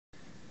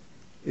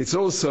It's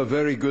also a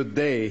very good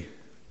day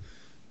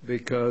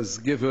because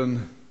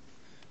given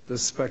the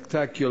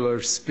spectacular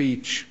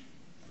speech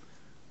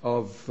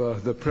of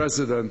the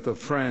President of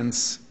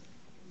France,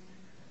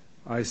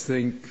 I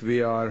think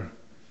we are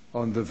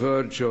on the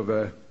verge of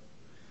a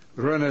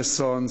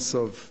renaissance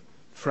of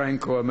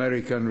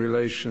Franco-American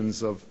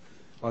relations of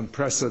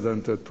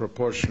unprecedented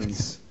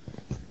proportions,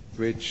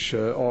 which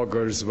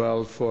augurs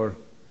well for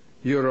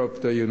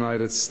Europe, the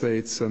United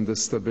States, and the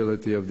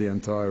stability of the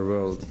entire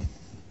world.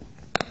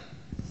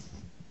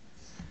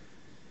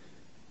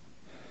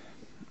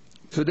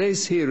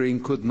 Today's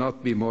hearing could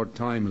not be more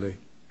timely.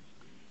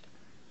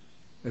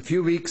 A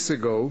few weeks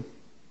ago,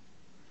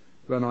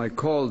 when I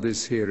called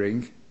this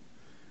hearing,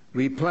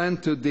 we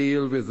planned to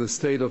deal with the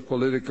state of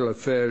political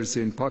affairs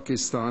in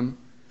Pakistan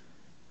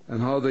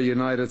and how the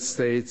United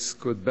States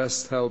could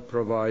best help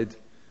provide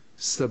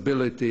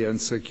stability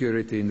and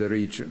security in the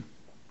region.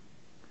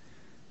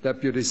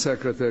 Deputy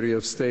Secretary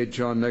of State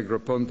John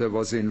Negroponte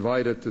was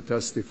invited to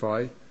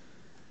testify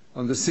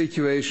on the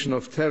situation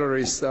of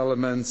terrorist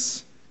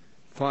elements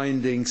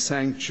finding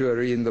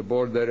sanctuary in the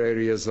border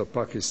areas of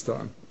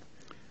Pakistan.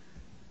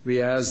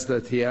 We asked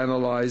that he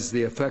analyze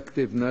the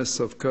effectiveness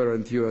of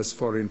current U.S.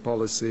 foreign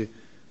policy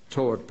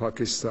toward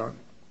Pakistan.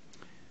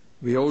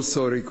 We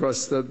also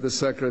requested the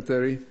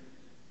Secretary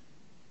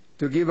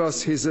to give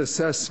us his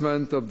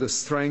assessment of the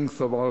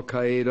strength of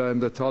Al-Qaeda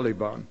and the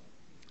Taliban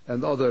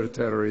and other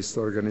terrorist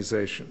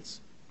organizations.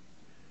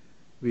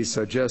 We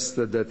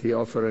suggested that he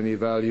offer an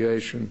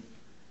evaluation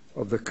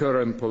of the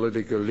current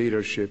political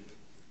leadership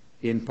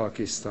in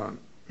Pakistan.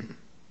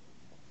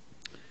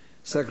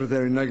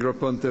 Secretary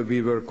Negroponte,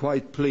 we were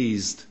quite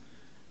pleased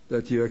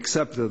that you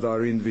accepted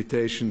our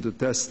invitation to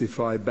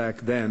testify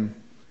back then,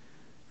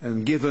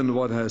 and given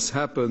what has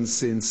happened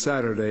since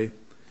Saturday,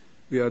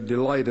 we are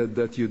delighted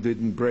that you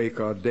didn't break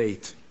our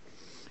date.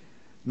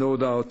 No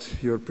doubt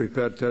your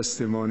prepared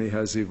testimony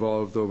has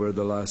evolved over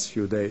the last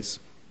few days.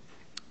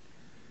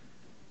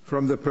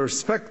 From the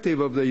perspective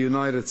of the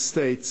United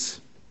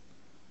States,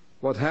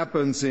 what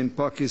happens in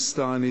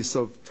Pakistan is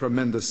of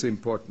tremendous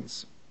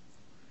importance.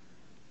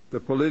 The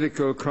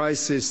political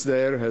crisis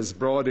there has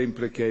broad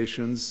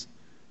implications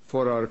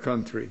for our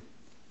country,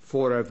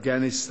 for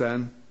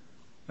Afghanistan,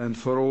 and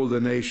for all the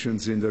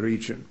nations in the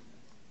region.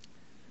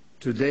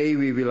 Today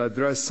we will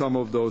address some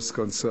of those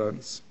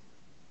concerns.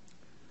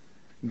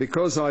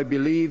 Because I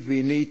believe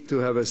we need to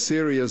have a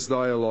serious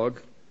dialogue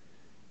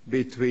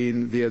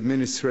between the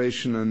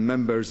administration and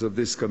members of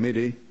this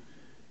committee,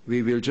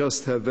 we will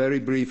just have very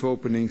brief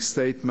opening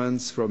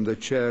statements from the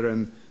chair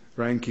and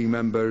ranking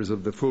members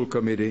of the full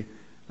committee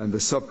and the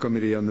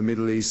subcommittee on the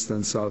Middle East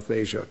and South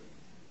Asia.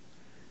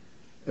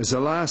 As a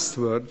last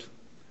word,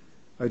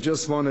 I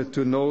just wanted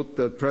to note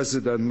that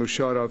President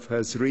Musharraf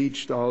has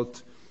reached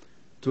out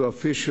to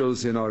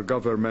officials in our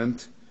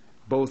government,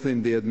 both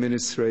in the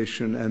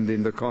administration and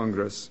in the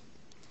Congress.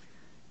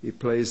 He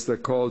placed a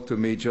call to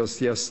me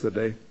just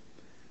yesterday,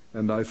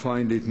 and I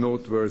find it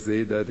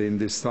noteworthy that in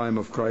this time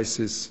of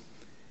crisis,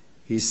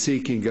 he's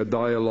seeking a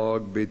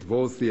dialogue with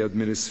both the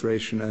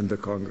administration and the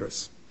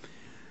Congress.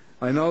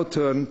 I now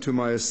turn to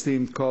my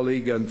esteemed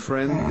colleague and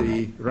friend,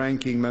 the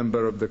ranking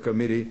member of the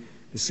committee,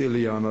 Ms.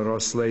 Ileana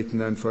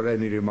Ros-Lehtinen, and for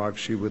any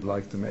remarks she would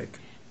like to make.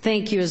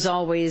 Thank you, as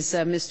always,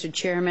 Mr.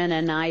 Chairman,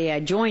 and I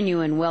join you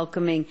in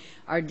welcoming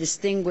our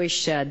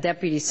distinguished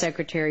Deputy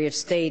Secretary of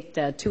State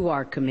to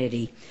our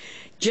committee.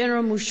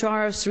 General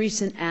Musharraf's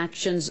recent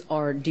actions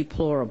are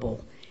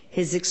deplorable.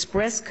 His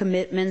express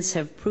commitments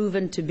have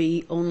proven to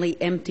be only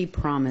empty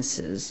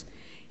promises.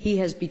 He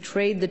has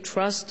betrayed the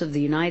trust of the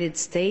United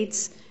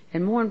States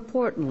and, more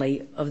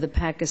importantly, of the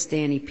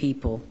Pakistani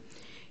people.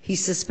 He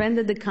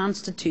suspended the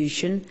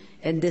Constitution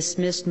and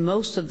dismissed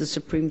most of the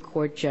Supreme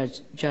Court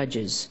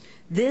judges.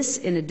 This,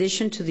 in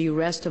addition to the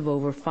arrest of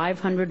over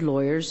 500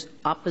 lawyers,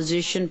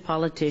 opposition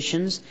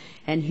politicians,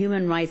 and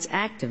human rights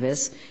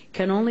activists,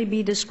 can only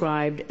be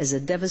described as a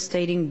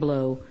devastating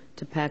blow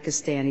to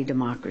Pakistani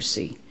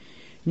democracy.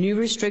 New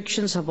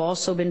restrictions have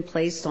also been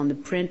placed on the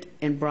print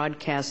and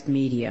broadcast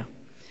media.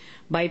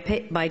 By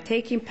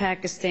taking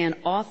Pakistan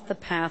off the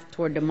path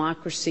toward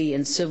democracy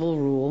and civil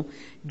rule,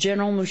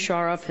 General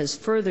Musharraf has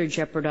further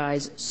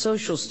jeopardized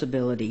social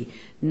stability,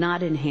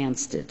 not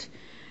enhanced it.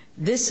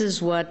 This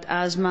is what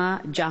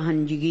Asma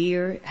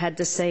Jahangir had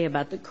to say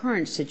about the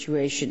current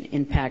situation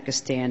in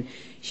Pakistan.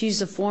 She's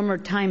a former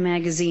Time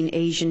magazine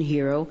Asian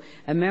hero,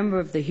 a member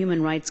of the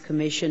Human Rights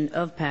Commission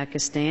of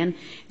Pakistan,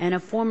 and a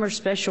former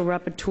special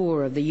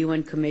rapporteur of the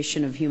UN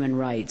Commission of Human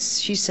Rights.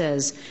 She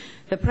says,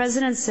 "The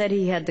President said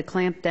he had to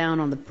clamp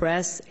down on the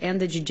press and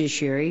the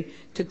judiciary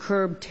to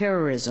curb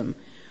terrorism.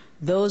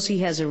 Those he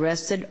has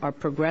arrested are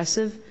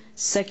progressive,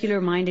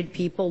 secular-minded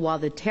people, while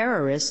the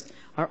terrorists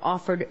are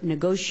offered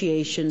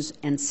negotiations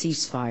and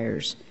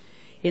ceasefires.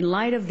 In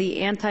light of the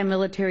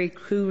anti-military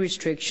coup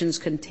restrictions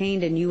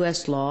contained in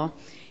U.S. law,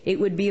 it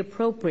would be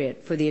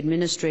appropriate for the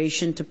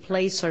administration to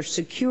place our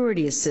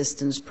security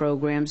assistance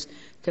programs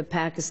to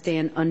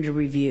Pakistan under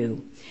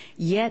review.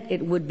 Yet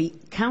it would be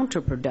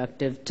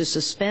counterproductive to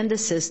suspend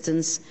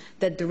assistance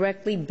that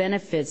directly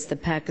benefits the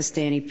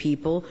Pakistani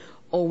people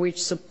or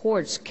which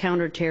supports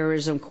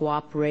counterterrorism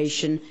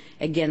cooperation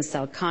against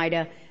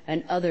al-Qaeda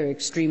and other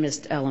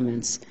extremist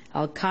elements.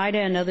 Al-Qaeda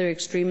and other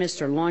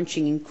extremists are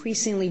launching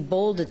increasingly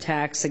bold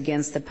attacks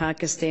against the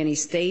Pakistani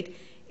state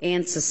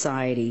and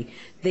society.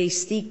 They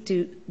seek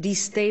to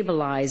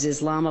destabilize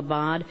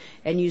Islamabad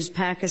and use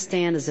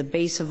Pakistan as a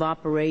base of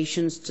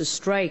operations to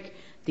strike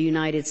the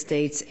United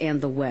States and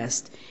the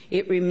West.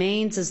 It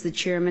remains, as the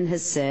Chairman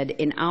has said,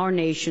 in our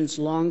nation's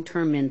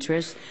long-term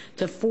interest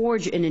to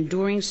forge an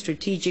enduring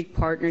strategic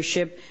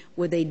partnership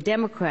with a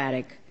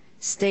democratic,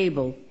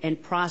 stable,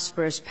 and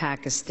prosperous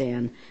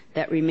Pakistan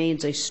that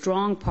remains a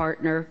strong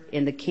partner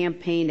in the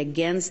campaign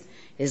against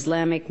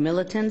Islamic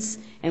militants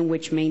and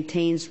which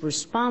maintains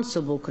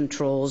responsible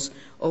controls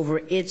over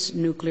its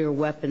nuclear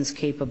weapons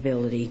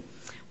capability.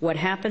 What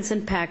happens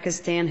in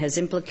Pakistan has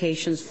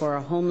implications for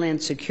our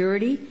homeland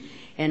security,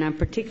 and I'm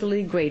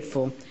particularly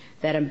grateful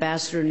that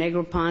Ambassador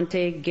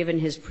Negroponte, given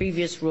his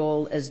previous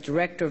role as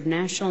Director of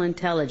National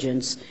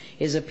Intelligence,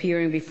 is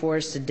appearing before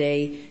us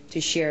today to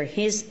share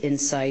his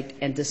insight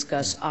and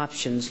discuss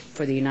options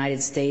for the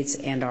United States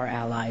and our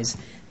allies.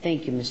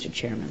 Thank you, Mr.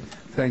 Chairman.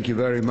 Thank you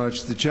very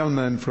much. The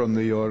gentleman from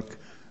New York,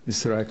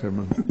 Mr.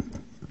 Ackerman.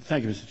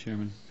 Thank you, Mr.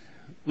 Chairman.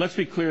 Let's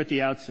be clear at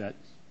the outset.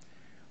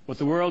 What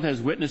the world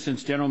has witnessed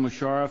since General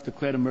Musharraf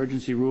declared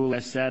emergency rule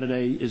last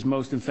Saturday is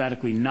most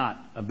emphatically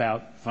not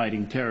about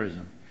fighting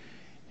terrorism.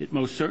 It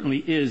most certainly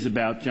is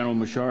about General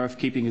Musharraf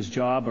keeping his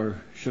job,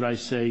 or should I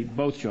say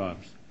both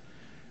jobs.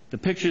 The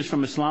pictures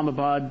from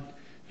Islamabad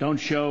don't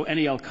show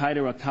any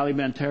al-Qaeda or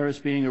Taliban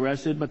terrorists being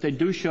arrested, but they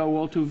do show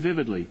all too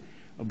vividly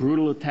a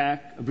brutal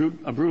attack, a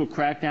brutal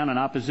crackdown on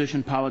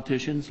opposition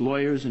politicians,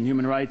 lawyers, and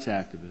human rights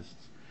activists.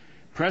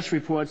 Press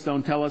reports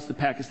don't tell us the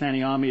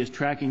Pakistani army is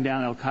tracking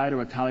down al-Qaeda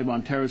or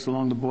Taliban terrorists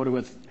along the border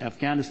with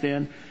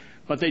Afghanistan,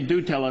 but they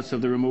do tell us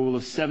of the removal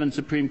of 7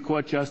 Supreme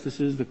Court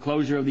justices, the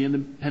closure of the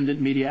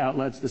independent media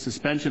outlets, the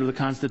suspension of the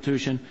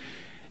Constitution,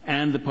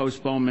 and the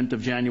postponement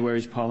of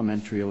January's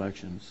parliamentary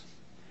elections.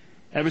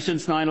 Ever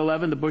since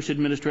 9/11, the Bush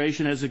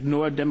administration has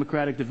ignored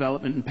democratic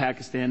development in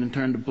Pakistan and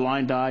turned a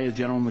blind eye as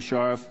General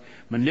Musharraf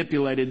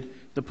manipulated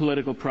the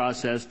political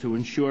process to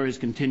ensure his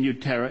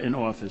continued terror in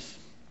office.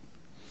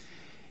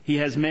 He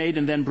has made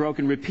and then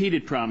broken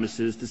repeated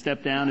promises to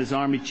step down as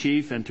army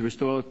chief and to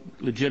restore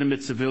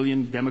legitimate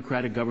civilian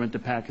democratic government to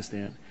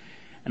Pakistan.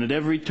 And at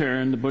every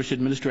turn, the Bush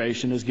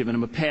administration has given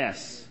him a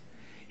pass.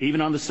 Even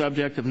on the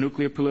subject of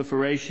nuclear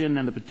proliferation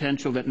and the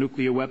potential that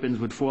nuclear weapons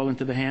would fall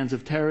into the hands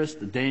of terrorists,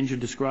 the danger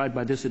described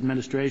by this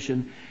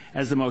administration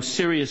as the most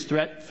serious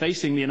threat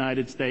facing the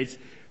United States,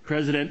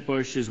 President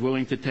Bush is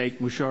willing to take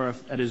Musharraf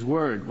at his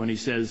word when he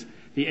says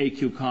the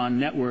AQ-Khan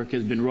network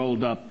has been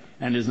rolled up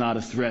and is not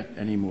a threat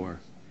anymore.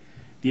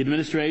 The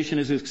administration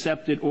has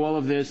accepted all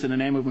of this in the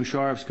name of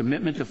Musharraf's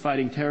commitment to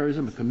fighting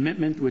terrorism, a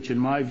commitment which, in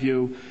my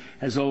view,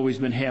 has always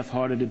been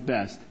half-hearted at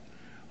best.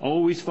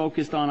 Always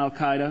focused on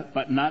al-Qaeda,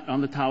 but not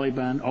on the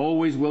Taliban,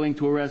 always willing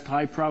to arrest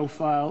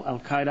high-profile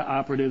al-Qaeda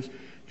operatives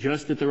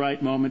just at the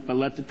right moment, but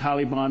let the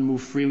Taliban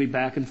move freely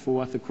back and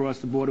forth across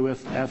the border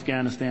with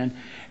Afghanistan,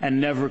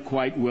 and never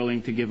quite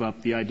willing to give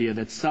up the idea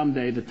that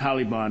someday the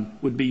Taliban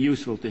would be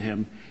useful to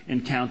him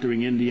in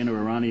countering Indian or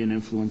Iranian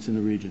influence in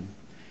the region.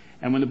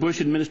 And when the Bush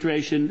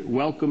administration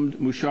welcomed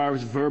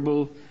Musharraf's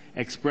verbal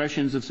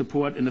expressions of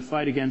support in the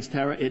fight against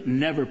terror, it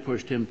never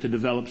pushed him to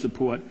develop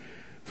support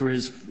for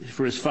his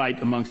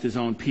fight amongst his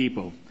own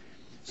people.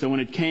 So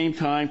when it came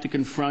time to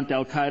confront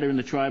al-Qaeda in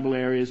the tribal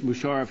areas,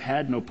 Musharraf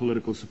had no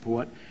political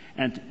support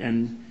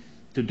and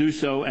to do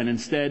so, and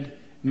instead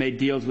made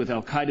deals with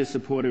al-Qaeda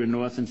supporter in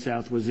North and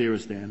South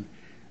Waziristan.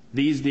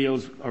 These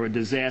deals are a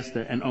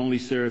disaster and only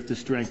serve to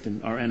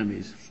strengthen our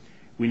enemies.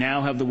 We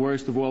now have the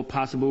worst of all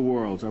possible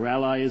worlds. Our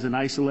ally is an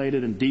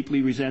isolated and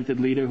deeply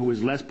resented leader who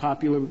is less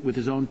popular with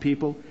his own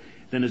people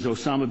than is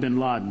Osama bin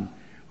Laden,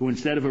 who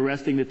instead of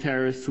arresting the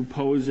terrorists who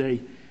pose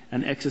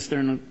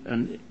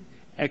an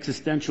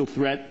existential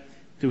threat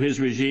to his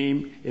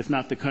regime, if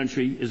not the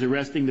country, is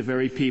arresting the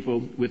very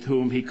people with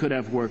whom he could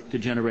have worked to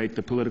generate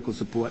the political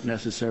support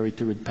necessary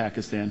to rid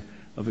Pakistan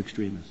of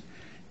extremists.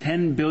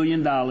 $10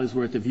 billion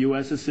worth of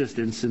U.S.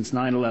 assistance since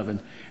 9/11,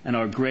 and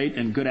our great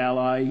and good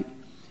ally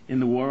in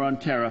the war on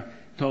terror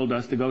told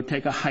us to go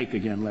take a hike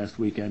again last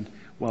weekend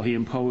while he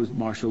imposed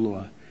martial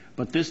law.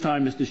 But this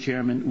time, Mr.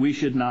 Chairman, we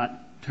should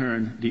not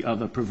turn the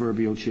other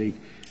proverbial cheek.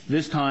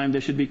 This time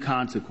there should be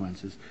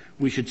consequences.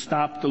 We should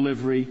stop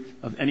delivery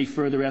of any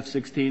further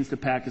F-16s to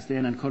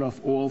Pakistan and cut off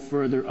all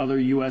further other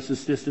U.S.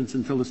 assistance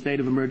until the state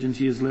of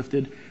emergency is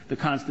lifted, the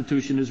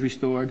Constitution is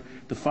restored,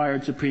 the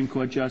fired Supreme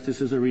Court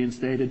justices are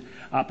reinstated,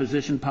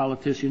 opposition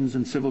politicians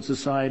and civil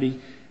society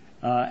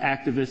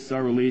activists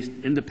are released,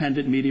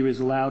 independent media is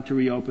allowed to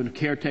reopen, a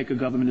caretaker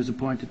government is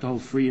appointed to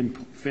hold free and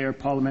fair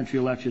parliamentary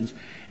elections,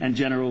 and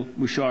General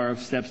Musharraf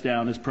steps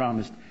down as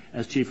promised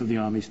as Chief of the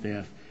Army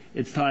Staff.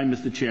 It's time,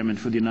 Mr. Chairman,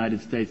 for the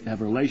United States to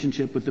have a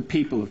relationship with the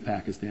people of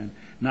Pakistan,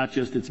 not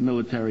just its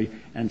military,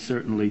 and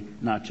certainly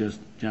not just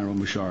General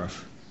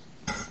Musharraf.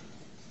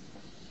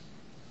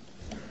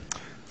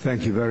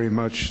 Thank you very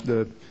much.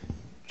 The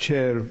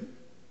Chair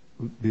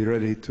will be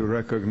ready to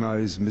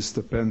recognize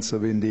Mr. Pence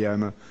of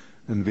Indiana,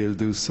 and will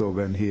do so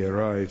when he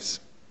arrives.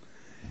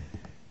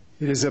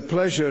 It is a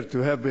pleasure to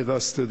have with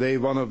us today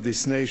one of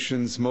this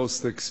nation's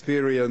most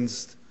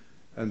experienced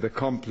and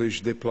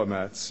accomplished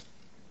diplomats.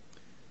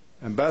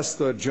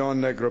 Ambassador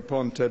John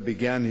Negroponte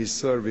began his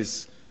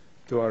service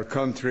to our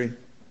country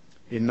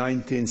in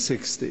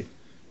 1960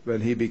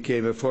 when he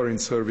became a Foreign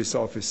Service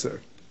officer.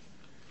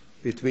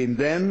 Between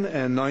then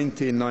and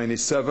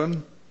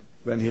 1997,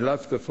 when he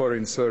left the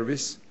Foreign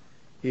Service,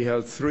 he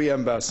held 3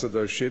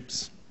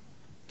 ambassadorships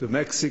to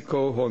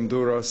Mexico,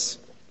 Honduras,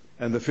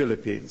 and the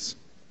Philippines.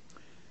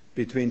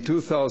 Between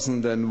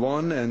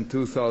 2001 and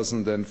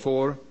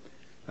 2004,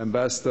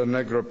 Ambassador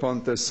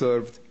Negroponte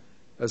served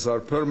as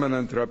our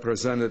permanent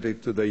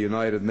representative to the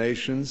United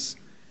Nations,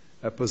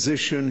 a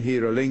position he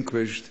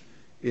relinquished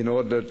in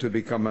order to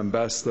become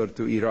ambassador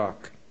to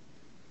Iraq.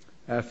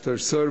 After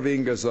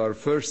serving as our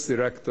first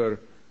Director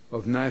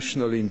of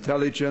National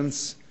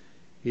Intelligence,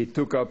 he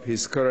took up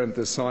his current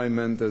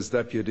assignment as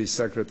Deputy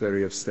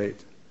Secretary of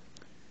State.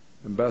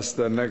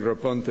 Ambassador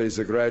Negroponte is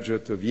a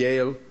graduate of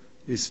Yale.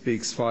 He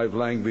speaks 5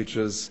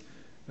 languages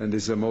and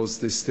is a most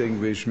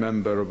distinguished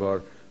member of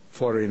our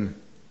foreign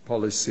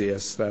policy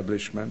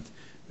establishment.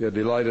 We are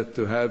delighted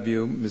to have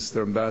you,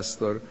 Mr.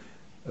 Ambassador.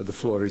 The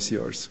floor is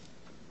yours.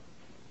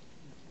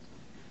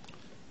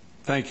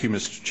 Thank you,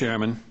 Mr.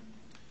 Chairman,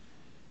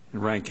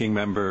 and Ranking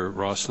Member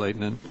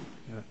Ross-Lehtinen,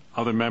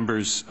 other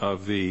members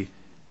of the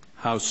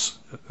House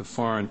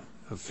Foreign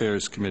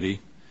Affairs Committee.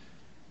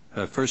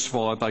 First of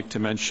all, I'd like to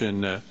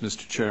mention,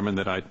 Mr. Chairman,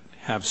 that I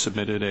have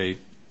submitted a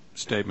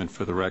statement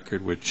for the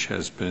record which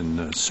has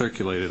been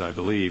circulated, I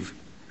believe.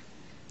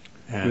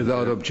 And,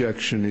 without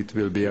objection, it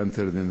will be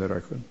entered in the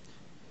record.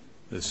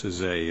 This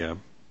is a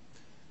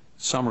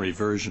summary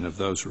version of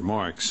those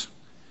remarks.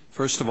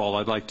 First of all,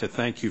 I'd like to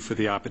thank you for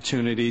the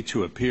opportunity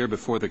to appear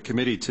before the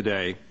committee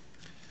today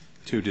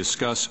to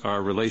discuss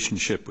our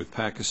relationship with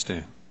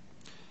Pakistan.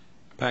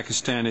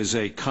 Pakistan is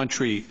a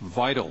country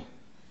vital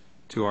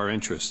to our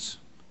interests.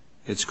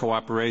 Its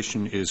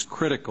cooperation is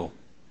critical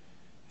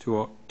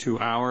to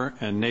our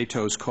and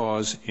NATO's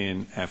cause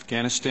in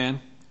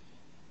Afghanistan,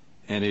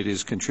 and it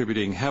is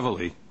contributing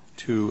heavily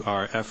to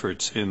our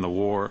efforts in the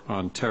war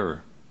on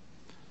terror.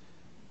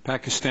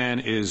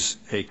 Pakistan is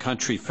a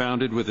country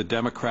founded with a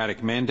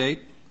democratic mandate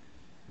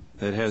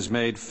that has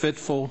made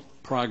fitful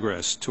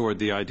progress toward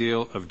the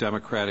ideal of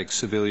democratic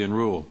civilian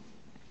rule.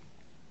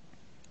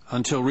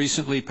 Until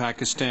recently,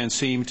 Pakistan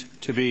seemed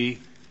to be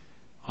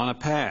on a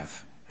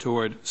path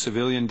toward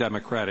civilian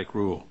democratic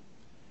rule.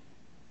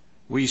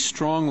 We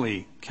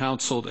strongly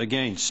counseled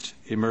against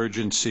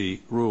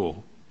emergency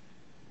rule,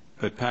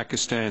 but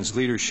Pakistan's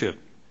leadership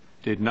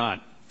did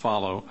not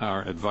follow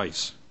our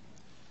advice.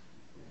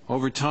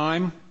 Over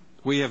time,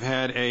 we have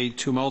had a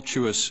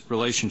tumultuous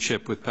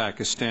relationship with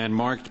Pakistan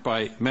marked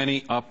by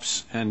many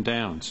ups and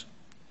downs.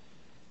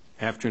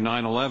 After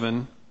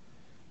 9/11,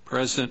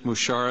 President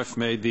Musharraf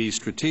made the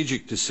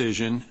strategic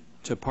decision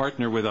to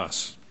partner with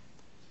us.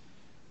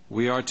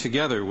 We are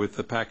together with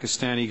the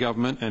Pakistani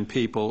government and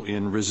people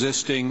in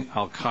resisting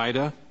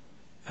al-Qaeda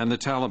and the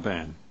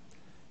Taliban,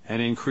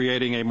 and in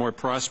creating a more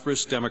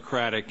prosperous,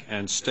 democratic,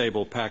 and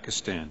stable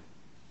Pakistan.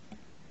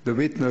 The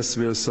witness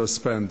will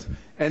suspend.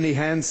 Any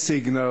hand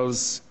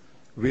signals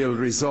will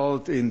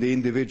result in the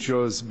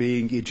individuals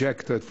being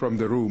ejected from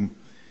the room.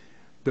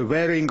 The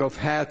wearing of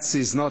hats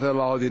is not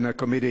allowed in a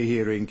committee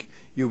hearing.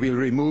 You will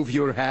remove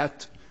your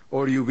hat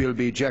or you will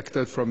be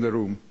ejected from the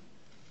room.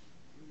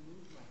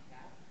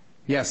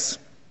 Yes.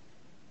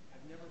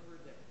 I've never heard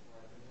that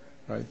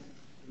before. Right.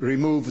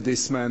 Remove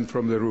this man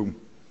from the room.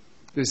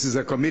 This is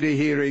a committee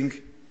hearing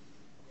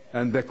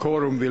and the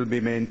quorum will be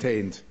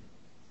maintained.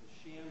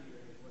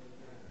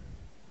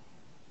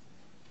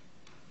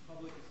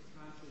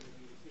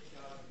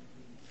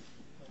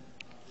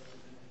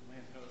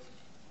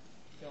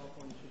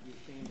 California should be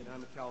ashamed that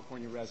I'm a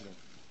California resident.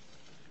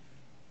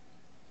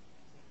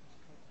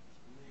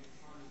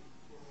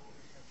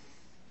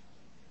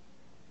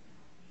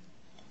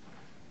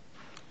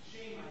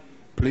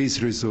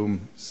 Please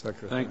resume,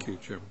 Secretary. Thank you,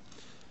 Chairman.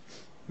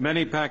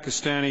 Many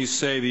Pakistanis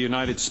say the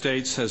United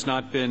States has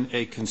not been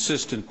a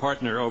consistent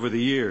partner over the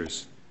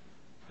years,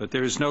 but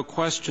there is no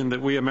question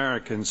that we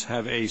Americans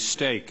have a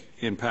stake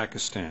in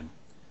Pakistan.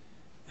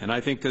 And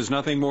I think there's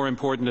nothing more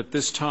important at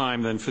this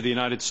time than for the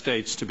United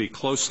States to be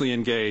closely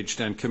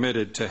engaged and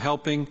committed to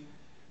helping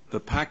the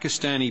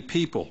Pakistani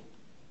people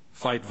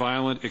fight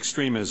violent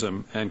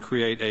extremism and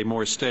create a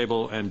more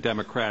stable and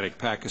democratic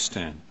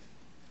Pakistan.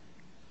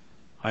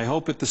 I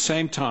hope at the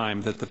same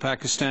time that the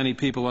Pakistani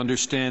people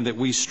understand that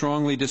we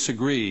strongly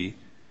disagree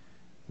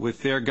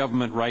with their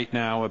government right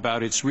now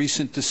about its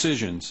recent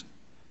decisions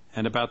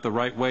and about the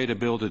right way to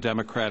build a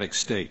democratic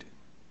state.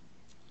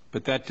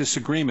 But that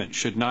disagreement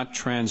should not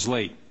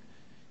translate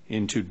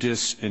into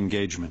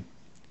disengagement.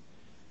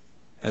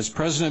 As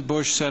President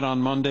Bush said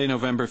on Monday,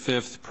 November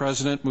 5th,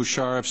 President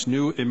Musharraf's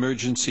new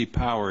emergency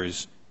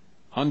powers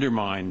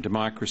undermine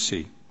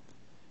democracy.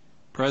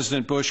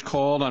 President Bush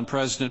called on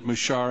President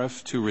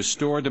Musharraf to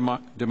restore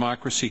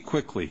democracy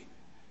quickly,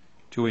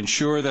 to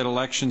ensure that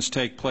elections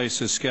take place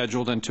as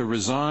scheduled, and to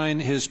resign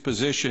his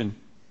position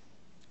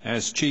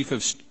as Chief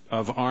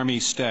of Army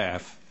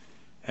Staff,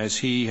 as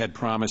he had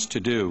promised to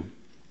do.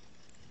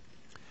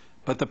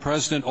 But the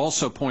President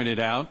also pointed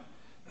out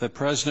that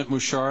President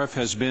Musharraf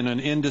has been an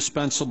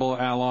indispensable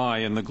ally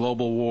in the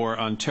global war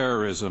on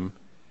terrorism,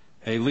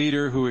 a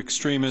leader who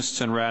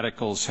extremists and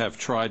radicals have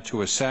tried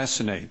to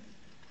assassinate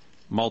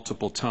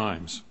multiple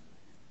times.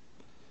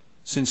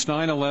 Since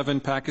 9/11,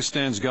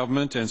 Pakistan's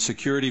government and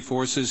security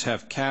forces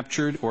have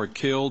captured or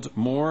killed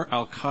more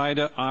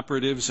al-Qaeda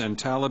operatives and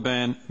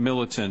Taliban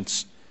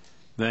militants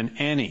than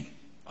any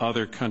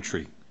other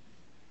country.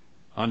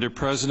 Under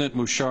President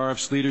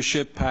Musharraf's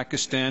leadership,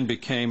 Pakistan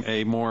became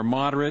a more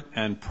moderate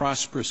and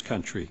prosperous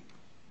country.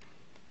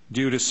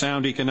 Due to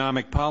sound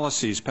economic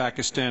policies,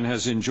 Pakistan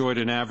has enjoyed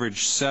an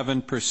average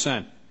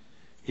 7%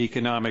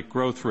 economic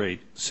growth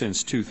rate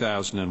since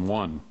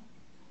 2001.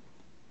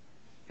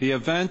 The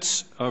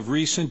events of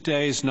recent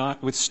days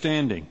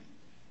notwithstanding,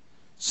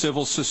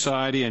 civil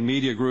society and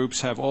media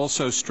groups have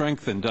also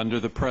strengthened under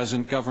the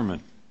present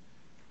government.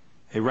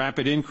 A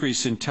rapid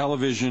increase in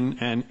television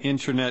and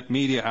internet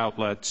media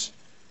outlets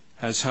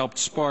has helped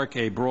spark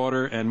a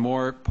broader and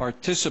more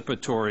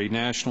participatory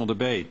national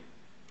debate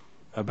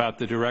about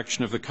the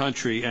direction of the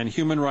country, and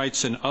human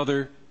rights and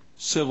other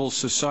civil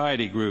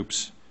society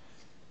groups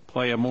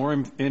play a more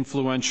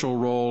influential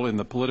role in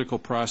the political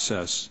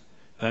process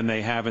than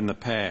they have in the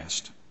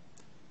past.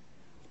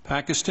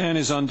 Pakistan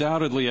is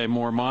undoubtedly a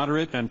more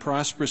moderate and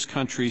prosperous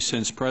country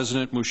since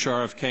President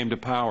Musharraf came to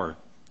power.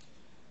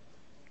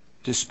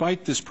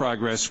 Despite this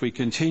progress, we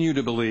continue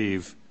to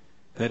believe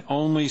that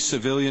only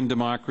civilian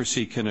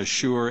democracy can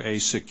assure a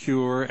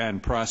secure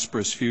and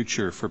prosperous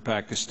future for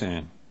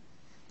Pakistan.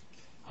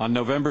 On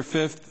November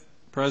 5th,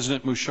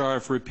 President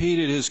Musharraf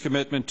repeated his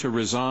commitment to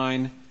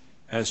resign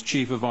as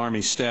Chief of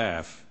Army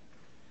Staff.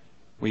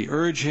 We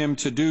urge him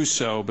to do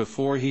so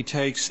before he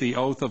takes the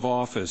oath of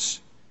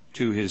office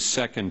to his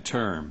second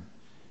term,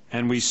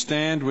 and we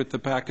stand with the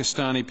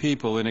Pakistani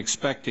people in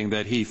expecting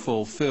that he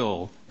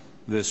fulfill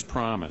this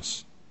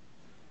promise.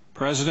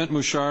 President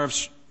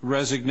Musharraf's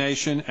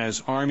resignation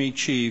as Army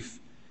Chief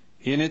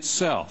in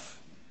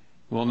itself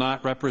will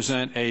not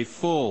represent a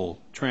full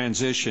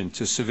transition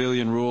to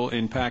civilian rule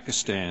in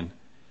Pakistan,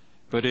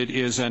 but it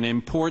is an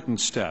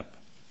important step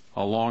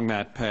along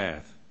that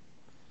path.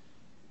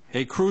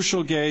 A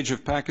crucial gauge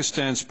of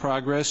Pakistan's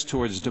progress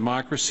towards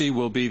democracy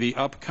will be the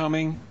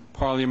upcoming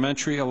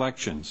parliamentary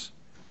elections.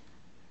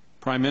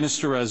 Prime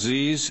Minister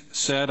Aziz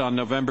said on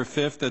November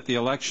 5th that the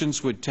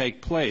elections would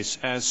take place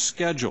as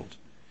scheduled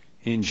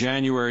in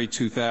January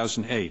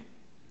 2008.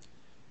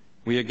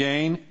 We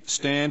again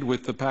stand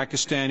with the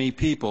Pakistani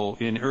people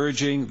in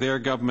urging their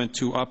government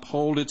to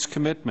uphold its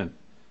commitment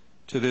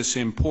to this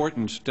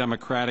important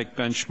democratic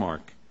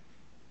benchmark.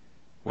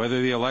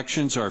 Whether the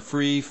elections are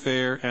free,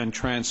 fair, and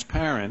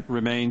transparent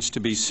remains to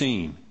be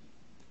seen.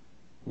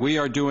 We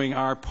are doing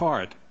our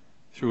part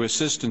through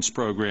assistance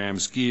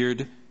programs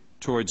geared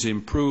towards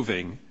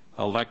improving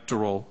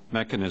electoral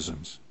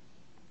mechanisms.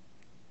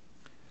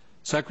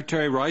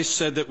 Secretary Rice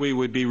said that we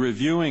would be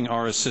reviewing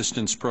our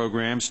assistance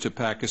programs to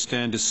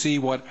Pakistan to see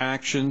what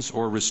actions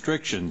or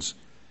restrictions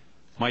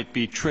might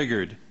be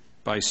triggered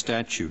by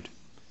statute.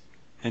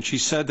 And she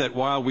said that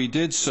while we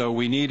did so,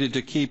 we needed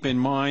to keep in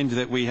mind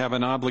that we have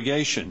an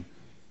obligation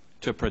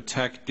to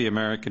protect the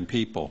American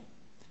people.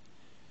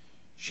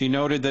 She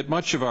noted that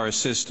much of our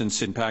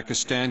assistance in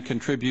Pakistan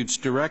contributes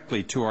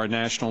directly to our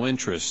national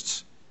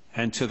interests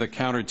and to the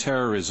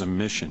counterterrorism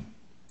mission.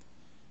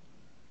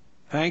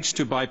 Thanks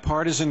to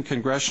bipartisan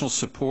congressional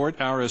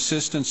support, our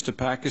assistance to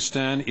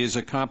Pakistan is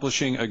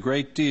accomplishing a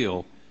great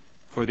deal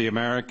for the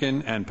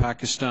American and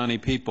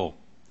Pakistani people.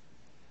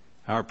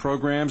 Our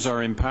programs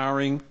are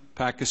empowering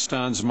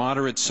Pakistan's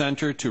moderate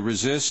center to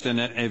resist and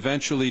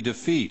eventually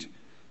defeat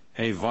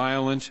a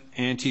violent,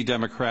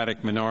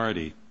 anti-democratic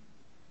minority.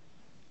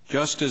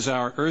 Just as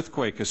our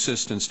earthquake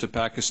assistance to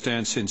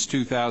Pakistan since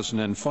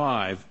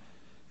 2005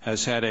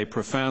 has had a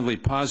profoundly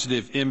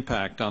positive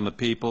impact on the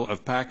people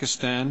of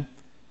Pakistan,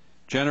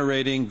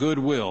 generating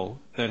goodwill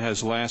that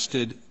has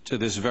lasted to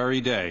this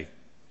very day,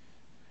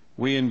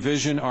 we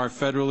envision our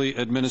federally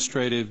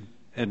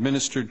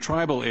administered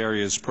tribal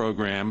areas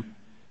program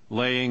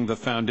laying the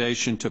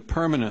foundation to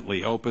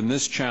permanently open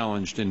this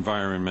challenged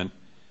environment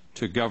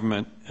to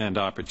government and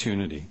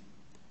opportunity.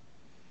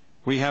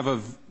 We have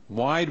a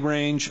wide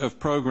range of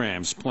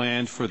programs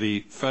planned for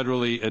the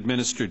federally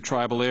administered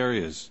tribal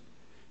areas,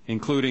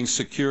 including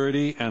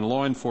security and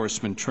law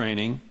enforcement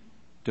training,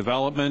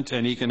 development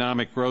and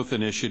economic growth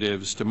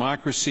initiatives,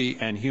 democracy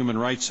and human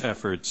rights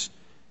efforts,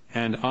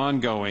 and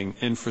ongoing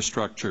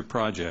infrastructure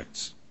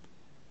projects.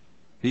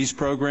 These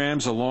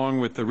programs, along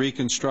with the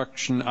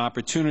Reconstruction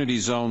Opportunity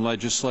Zone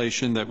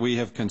legislation that we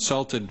have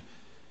consulted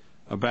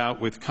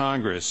about with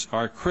Congress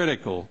are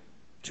critical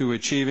to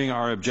achieving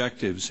our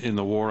objectives in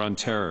the war on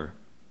terror.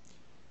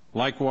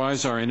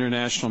 Likewise, our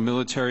international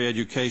military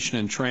education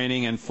and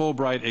training and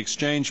Fulbright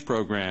exchange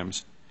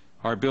programs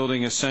are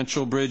building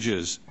essential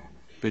bridges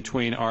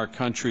between our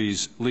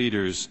country's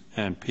leaders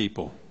and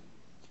people.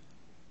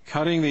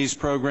 Cutting these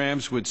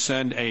programs would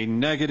send a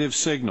negative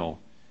signal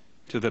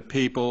to the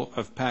people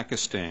of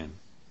Pakistan.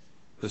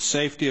 The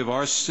safety of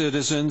our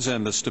citizens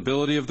and the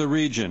stability of the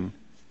region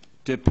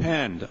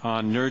depend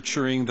on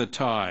nurturing the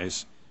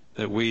ties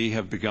that we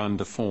have begun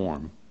to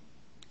form.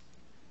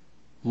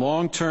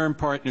 Long-term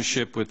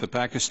partnership with the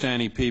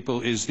Pakistani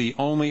people is the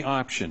only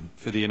option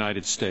for the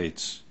United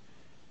States.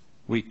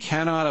 We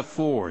cannot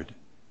afford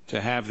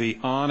to have the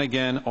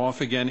on-again,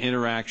 off-again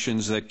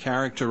interactions that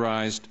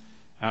characterized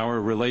our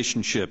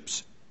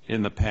relationships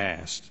in the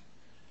past.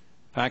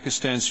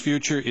 Pakistan's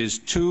future is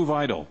too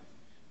vital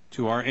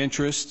to our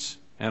interests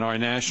and our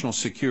national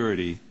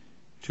security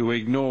to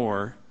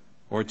ignore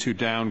or to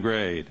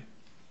downgrade.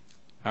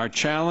 Our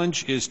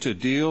challenge is to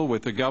deal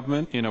with the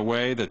government in a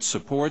way that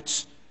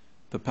supports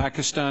the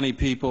Pakistani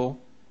people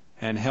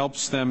and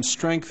helps them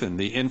strengthen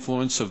the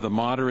influence of the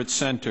moderate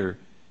center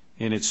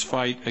in its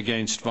fight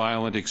against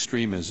violent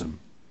extremism.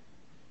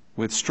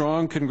 With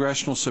strong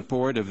congressional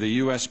support of the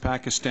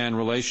U.S.-Pakistan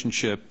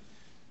relationship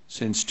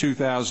since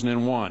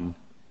 2001,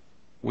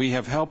 we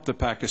have helped the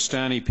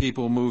Pakistani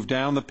people move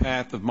down the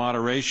path of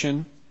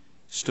moderation,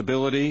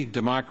 stability,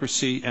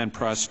 democracy, and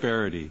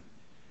prosperity.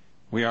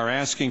 We are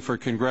asking for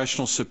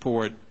congressional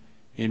support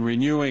in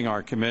renewing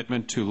our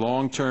commitment to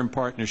long-term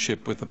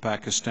partnership with the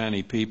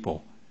Pakistani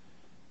people.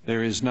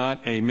 There is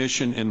not a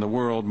mission in the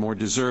world more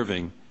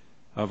deserving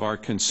of our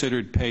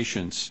considered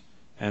patience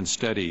and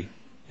steady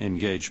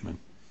engagement.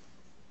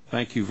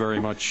 Thank you very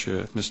much,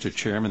 Mr.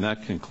 Chairman.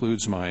 That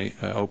concludes my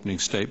opening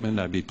statement.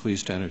 I'd be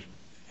pleased to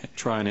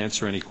try and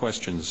answer any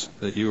questions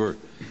that you or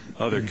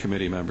other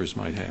committee members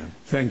might have.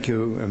 Thank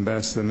you,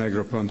 Ambassador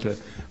Negroponte.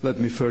 Let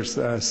me first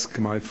ask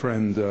my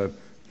friend,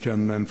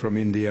 gentleman from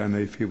Indiana,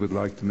 if he would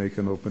like to make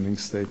an opening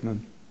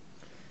statement.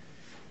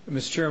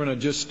 Mr.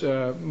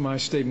 Chairman, my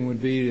statement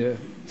would be to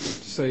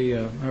say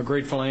how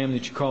grateful I am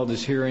that you called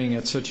this hearing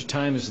at such a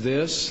time as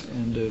this,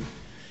 and to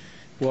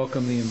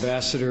welcome the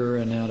Ambassador,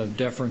 and out of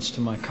deference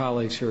to my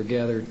colleagues who are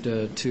gathered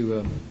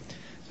to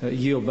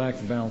yield back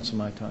the balance of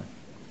my time.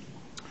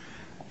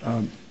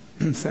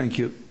 Thank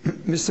you.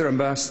 Mr.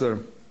 Ambassador,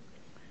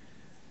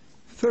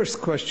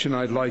 first question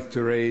I'd like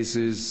to raise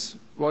is,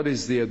 what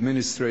is the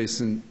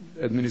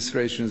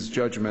administration's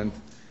judgment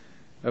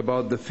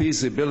about the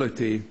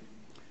feasibility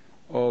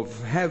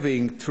of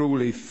having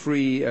truly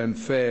free and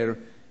fair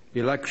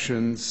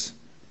elections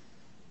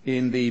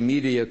in the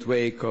immediate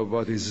wake of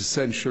what is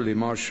essentially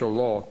martial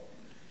law,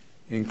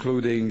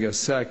 including a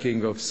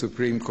sacking of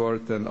Supreme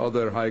Court and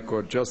other High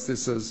Court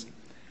justices,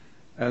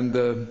 and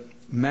the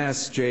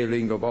mass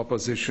jailing of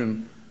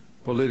opposition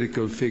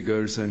political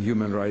figures and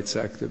human rights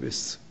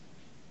activists?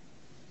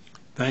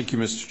 Thank you,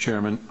 Mr.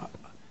 Chairman.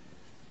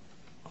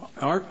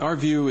 Our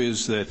view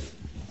is that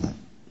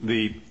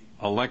the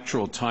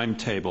electoral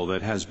timetable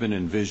that has been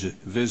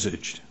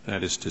envisaged,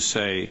 that is to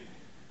say,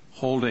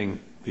 holding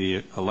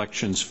the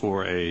elections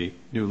for a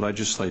new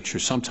legislature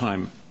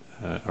sometime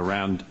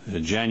around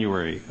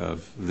January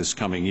of this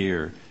coming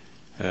year,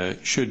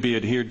 should be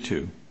adhered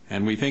to.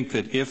 And we think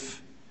that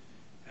if,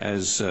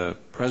 as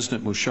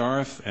President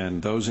Musharraf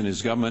and those in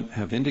his government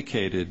have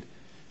indicated,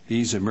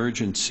 these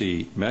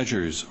emergency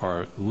measures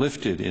are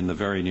lifted in the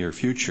very near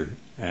future,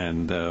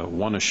 and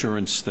one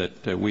assurance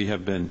that we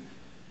have been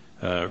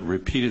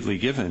repeatedly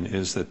given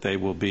is that they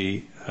will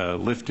be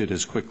lifted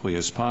as quickly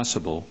as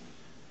possible,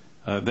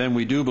 then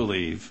we do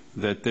believe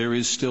that there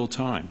is still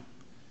time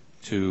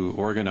to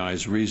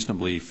organize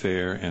reasonably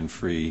fair and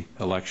free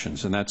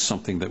elections. And that's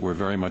something that we're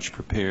very much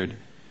prepared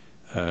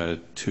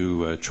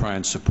to try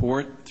and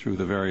support through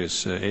the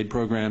various aid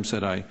programs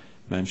that I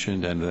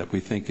mentioned, and that we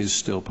think is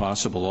still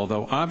possible.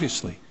 Although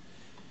obviously,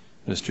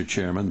 Mr.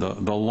 Chairman,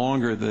 the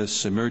longer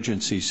this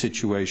emergency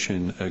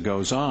situation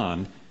goes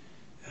on,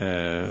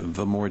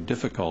 the more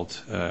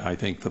difficult I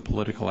think the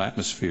political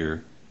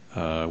atmosphere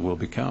will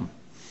become.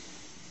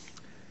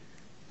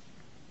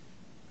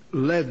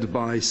 Led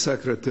by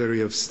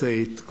Secretary of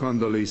State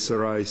Condoleezza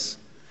Rice,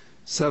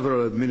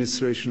 several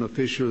administration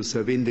officials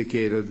have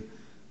indicated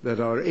that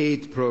our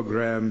aid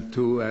program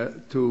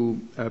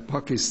to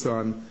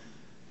Pakistan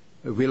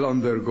will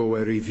undergo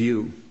a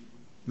review.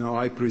 Now,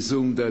 I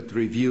presume that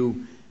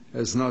review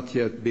has not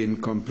yet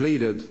been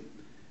completed,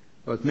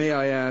 but may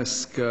I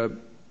ask,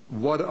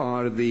 what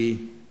are the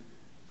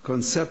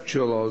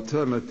conceptual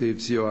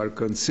alternatives you are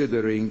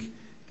considering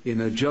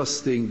in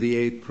adjusting the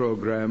aid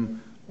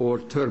program or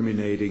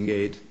terminating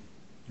aid?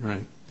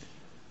 Right.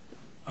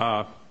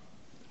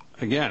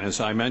 Again, as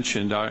I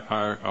mentioned,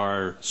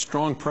 our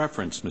strong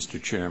preference,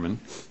 Mr. Chairman,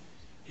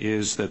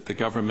 is that the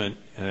government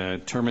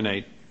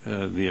terminate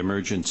the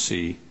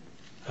emergency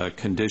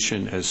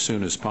condition as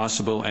soon as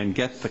possible and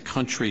get the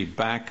country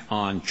back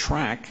on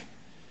track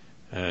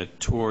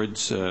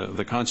towards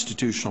the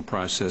constitutional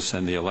process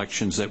and the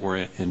elections that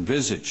were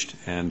envisaged.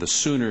 And the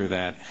sooner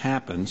that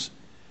happens,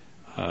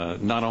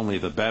 not only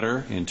the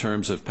better in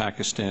terms of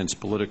Pakistan's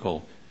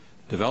political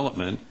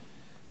development,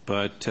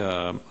 but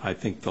I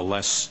think the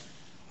less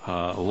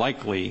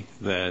likely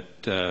that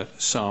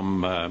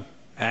some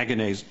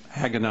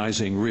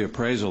agonizing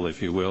reappraisal,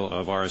 if you will,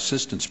 of our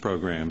assistance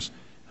programs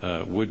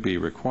would be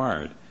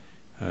required.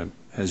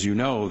 As you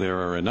know, there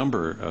are a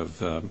number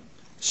of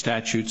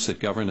statutes that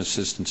govern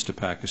assistance to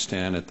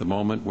Pakistan. At the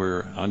moment,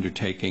 we're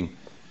undertaking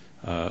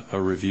a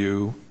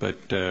review, but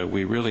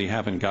we really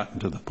haven't gotten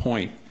to the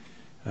point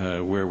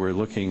where we're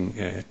looking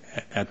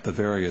at the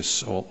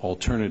various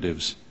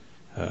alternatives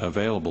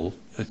available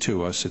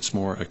to us. It's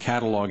more a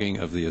cataloging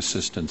of the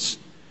assistance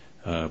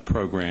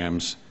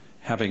programs,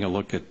 having a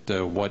look at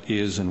what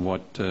is and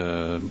what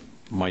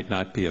might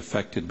not be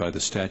affected by the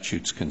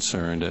statutes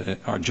concerned.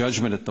 Our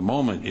judgment at the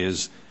moment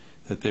is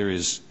that there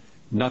is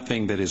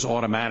nothing that is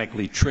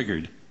automatically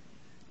triggered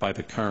by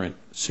the current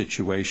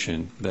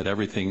situation, that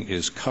everything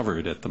is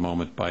covered at the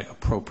moment by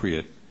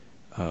appropriate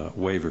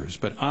waivers.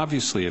 But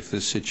obviously, if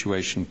this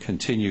situation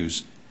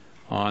continues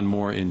on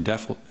more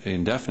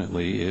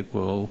indefinitely, it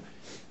will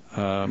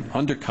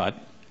undercut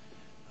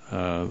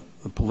the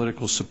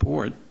political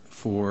support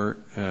for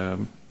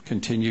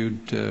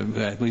continued,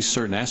 at least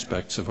certain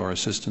aspects of our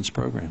assistance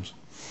programs.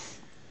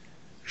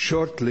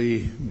 Shortly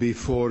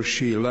before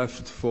she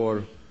left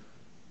for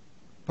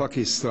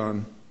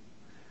Pakistan,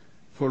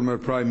 former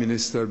Prime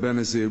Minister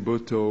Benazir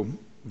Bhutto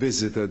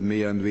visited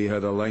me and we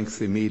had a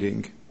lengthy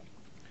meeting.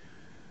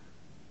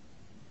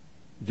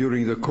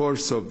 During the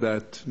course of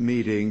that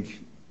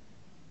meeting,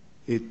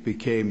 it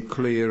became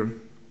clear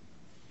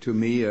to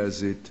me,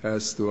 as it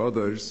has to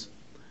others,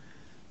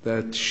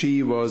 that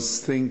she was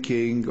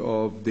thinking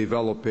of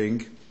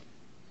developing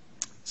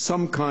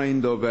some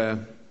kind of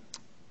a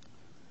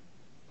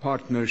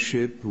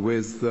partnership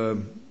with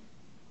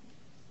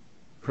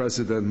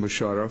President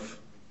Musharraf.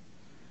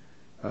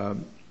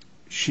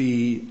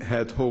 She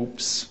had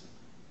hopes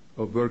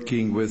of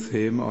working with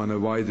him on a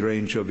wide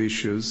range of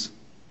issues,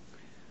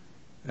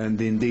 and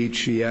indeed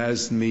she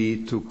asked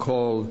me to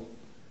call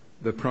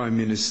the Prime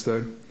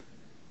Minister,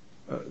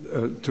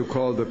 to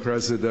call the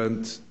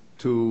President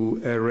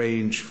to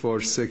arrange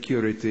for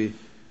security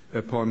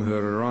upon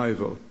her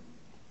arrival,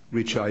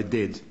 which I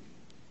did.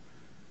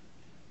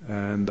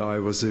 And I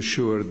was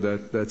assured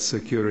that that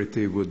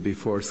security would be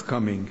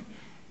forthcoming.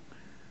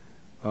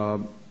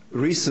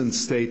 Recent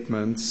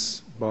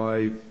statements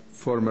by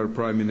former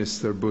Prime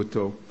Minister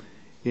Bhutto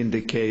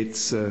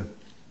indicates a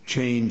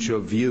change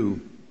of view.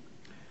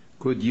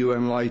 Could you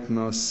enlighten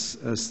us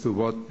as to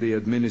what the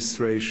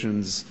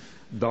administration's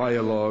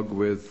dialogue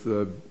with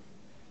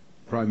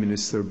Prime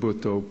Minister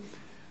Bhutto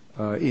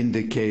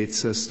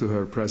indicates as to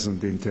her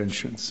present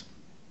intentions?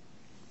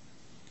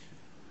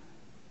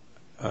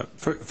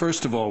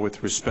 First of all,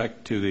 with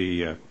respect to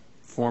the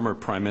former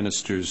Prime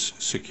Minister's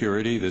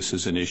security, this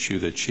is an issue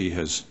that she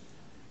has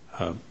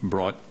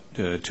brought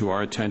to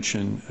our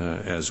attention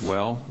as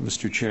well,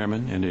 Mr.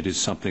 Chairman, and it is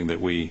something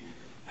that we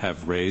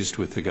have raised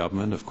with the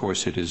government. Of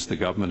course, it is the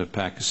government of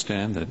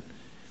Pakistan that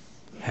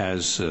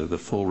has the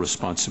full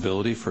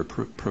responsibility for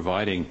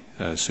providing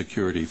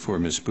security for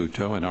Ms.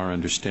 Bhutto, and our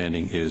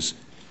understanding is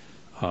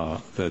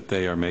that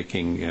they are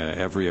making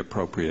every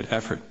appropriate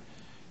effort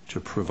to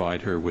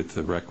provide her with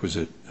the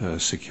requisite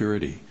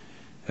security.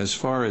 As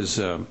far as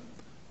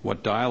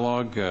what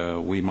dialogue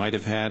we might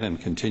have had and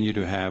continue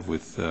to have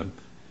with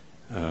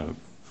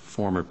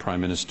former Prime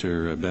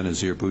Minister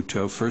Benazir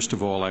Bhutto, first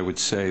of all, I would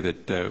say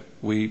that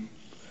we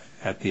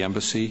at the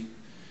embassy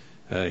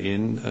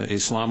in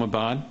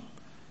Islamabad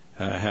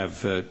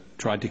have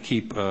tried to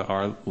keep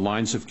our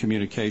lines of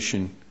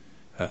communication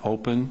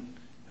open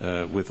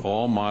with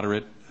all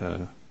moderate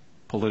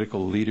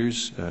political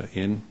leaders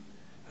in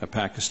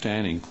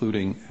Pakistan,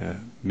 including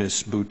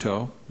Ms.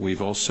 Bhutto.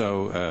 We've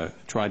also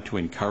tried to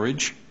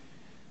encourage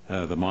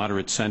the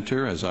moderate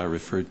center, as I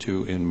referred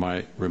to in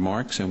my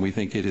remarks, and we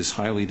think it is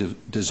highly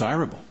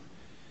desirable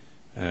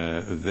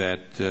that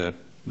the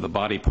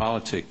body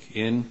politic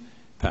in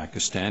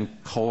Pakistan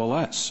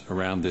coalesce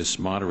around this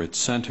moderate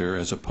center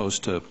as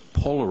opposed to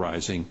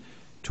polarizing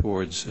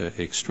towards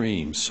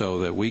extremes, so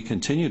that we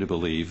continue to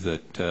believe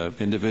that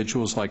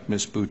individuals like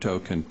Ms.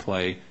 Bhutto can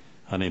play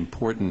an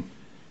important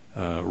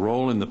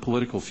role in the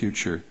political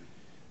future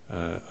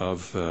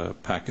of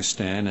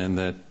Pakistan, and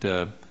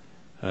that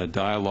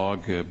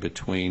dialogue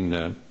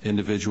between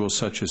individuals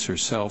such as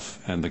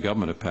herself and the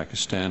government of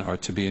Pakistan are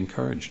to be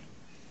encouraged.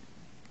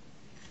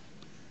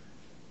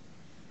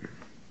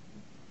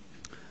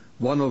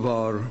 One of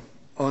our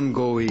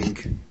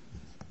ongoing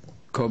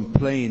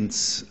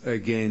complaints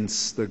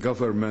against the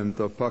government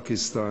of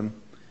Pakistan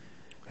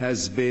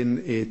has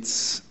been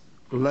its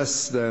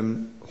less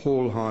than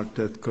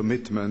wholehearted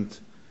commitment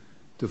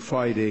to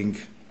fighting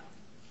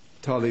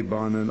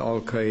Taliban and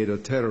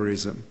Al-Qaeda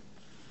terrorism.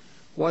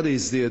 What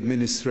is the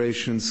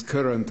administration's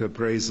current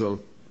appraisal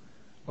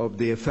of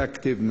the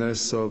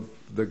effectiveness of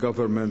the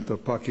government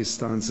of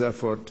Pakistan's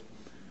effort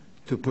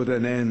to put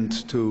an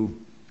end to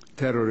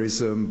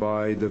terrorism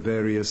by the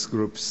various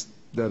groups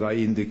that I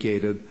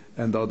indicated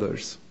and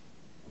others?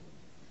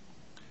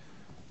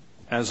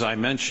 As I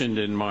mentioned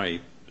in my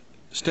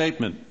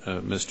statement,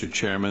 Mr.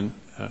 Chairman,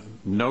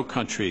 no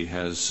country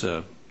has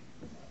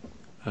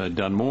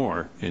done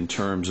more in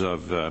terms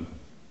of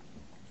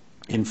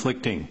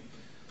inflicting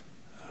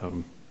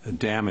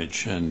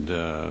damage and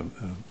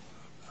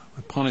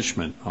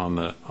punishment on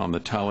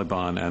the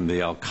Taliban and the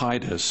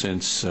Al-Qaeda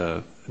since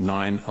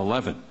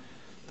 9/11.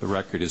 The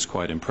record is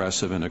quite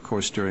impressive, and of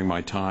course during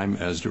my time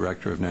as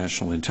Director of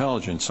National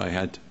Intelligence I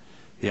had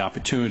the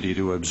opportunity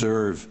to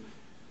observe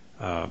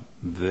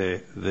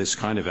this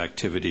kind of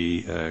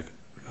activity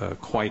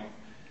quite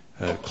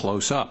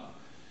close up.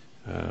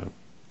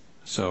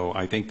 So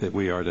I think that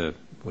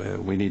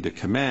we need to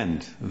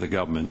commend the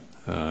government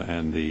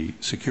and the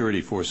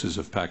security forces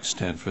of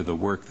Pakistan for the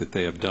work that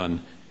they have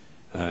done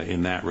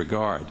in that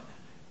regard.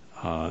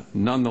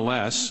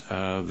 Nonetheless,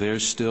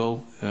 there's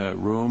still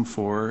room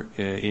for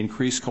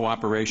increased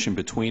cooperation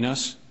between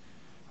us,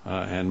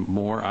 and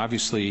more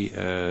obviously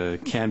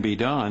can be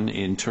done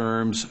in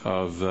terms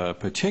of,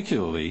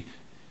 particularly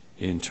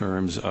in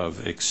terms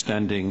of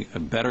extending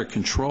better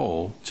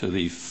control to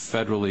the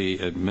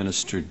federally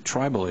administered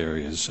tribal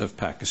areas of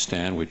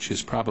Pakistan, which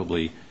is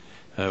probably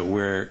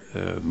where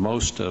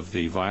most of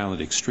the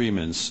violent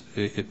extremism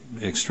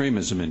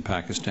in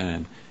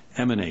Pakistan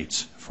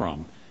emanates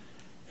from.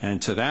 And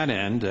to that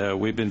end,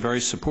 we've been very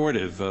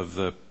supportive of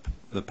the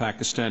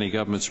Pakistani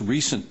government's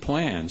recent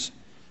plans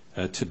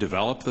to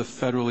develop the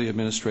federally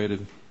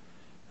administrated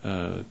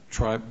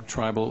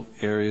tribal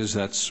areas.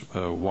 That's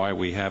why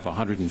we have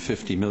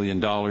 $150 million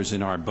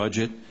in our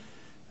budget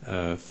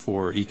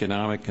for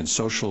economic and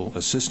social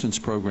assistance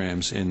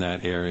programs in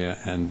that area,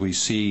 and we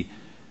see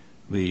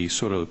the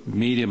sort of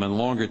medium and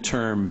longer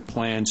term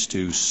plans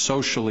to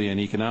socially and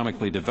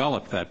economically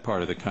develop that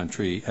part of the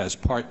country as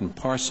part and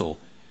parcel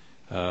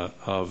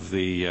of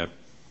the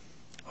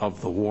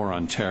war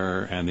on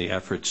terror and the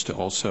efforts to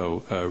also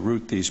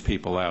root these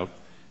people out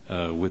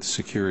with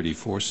security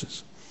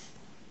forces.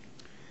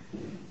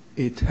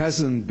 It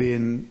hasn't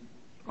been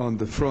on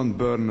the front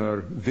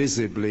burner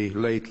visibly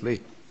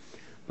lately,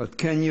 but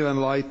can you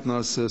enlighten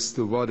us as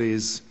to what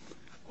is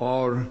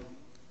our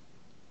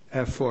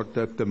effort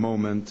at the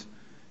moment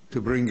to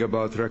bring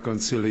about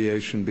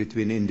reconciliation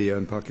between India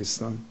and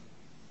Pakistan?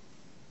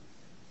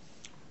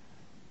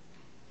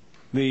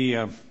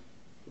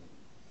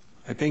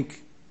 I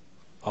think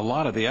a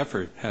lot of the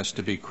effort has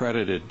to be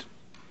credited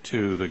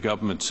to the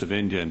governments of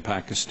India and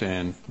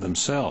Pakistan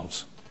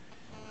themselves.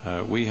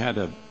 We had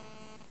a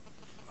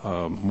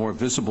more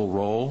visible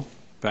role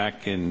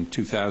back in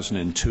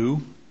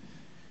 2002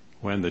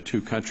 when the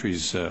two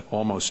countries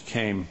almost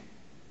came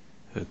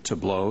to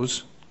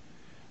blows.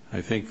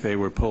 I think they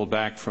were pulled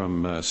back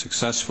from,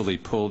 successfully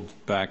pulled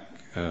back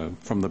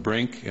from the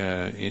brink,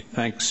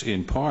 thanks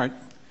in part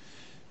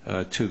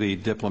to the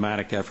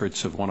diplomatic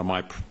efforts of one of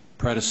my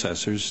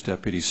predecessors,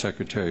 Deputy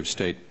Secretary of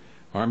State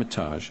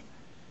Armitage.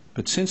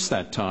 But since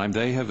that time,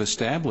 they have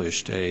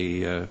established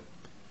a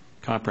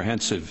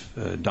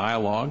comprehensive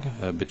dialogue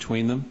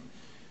between them.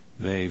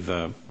 They've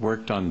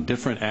worked on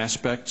different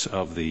aspects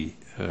of the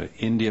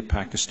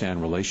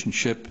India-Pakistan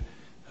relationship,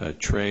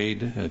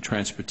 trade,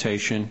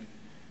 transportation,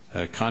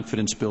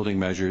 confidence-building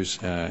measures,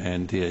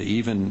 and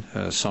even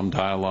some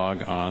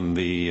dialogue on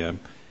the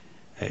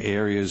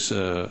areas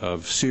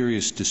of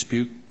serious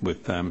dispute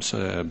with them,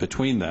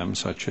 between them,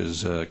 such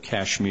as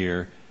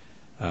Kashmir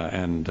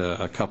and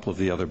a couple of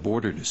the other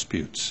border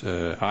disputes.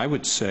 I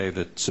would say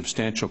that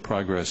substantial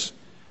progress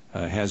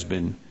has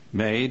been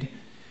made,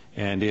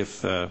 and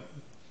if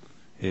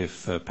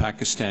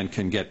Pakistan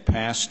can get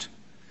past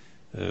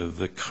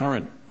the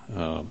current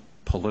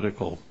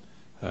political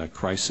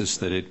crisis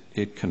that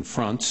it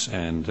confronts,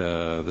 and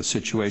the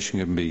situation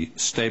can be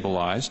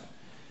stabilized,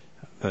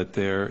 that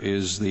there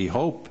is the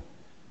hope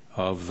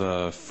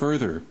of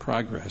further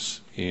progress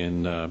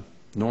in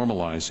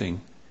normalizing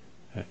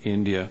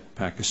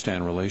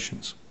India-Pakistan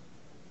relations.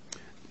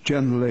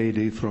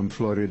 Gentlelady from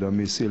Florida,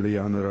 Ms.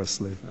 Ileana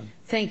Roussel.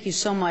 Thank you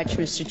so much,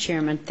 Mr.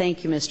 Chairman.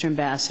 Thank you, Mr.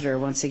 Ambassador,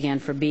 once again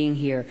for being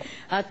here.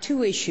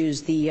 Two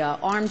issues, the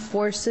armed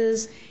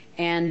forces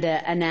and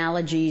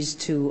analogies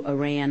to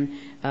Iran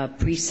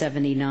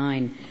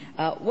pre-79.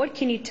 What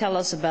can you tell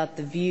us about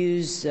the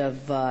views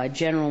of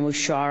General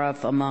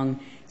Musharraf among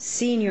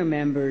senior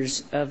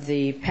members of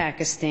the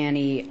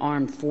Pakistani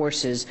armed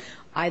forces?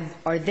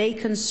 Are they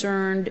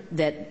concerned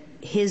that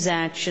his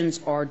actions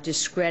are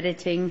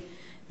discrediting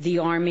the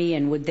army,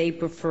 and would they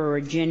prefer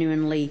a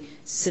genuinely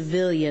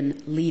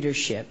civilian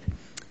leadership?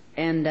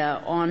 And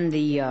on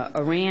the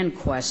Iran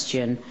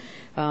question,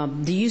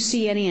 do you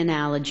see any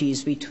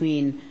analogies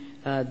between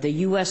the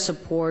U.S.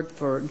 support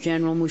for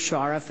General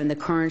Musharraf and the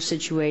current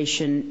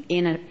situation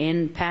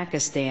in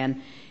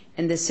Pakistan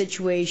and the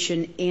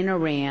situation in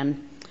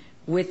Iran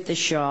with the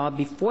Shah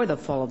before the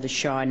fall of the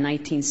Shah in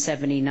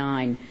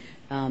 1979?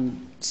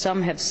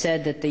 Some have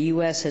said that the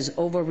U.S. has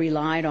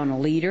over-relied on a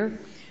leader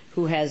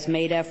who has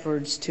made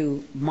efforts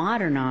to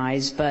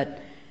modernize, but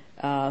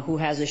who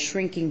has a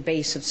shrinking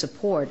base of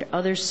support.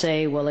 Others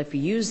say, well, if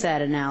you use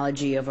that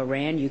analogy of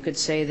Iran, you could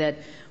say that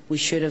we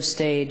should have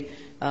stayed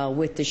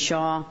with the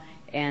Shah,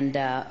 and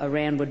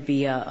Iran would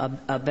be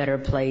a better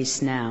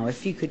place now.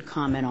 If you could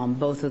comment on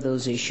both of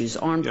those issues,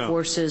 armed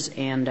forces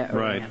and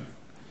Iran.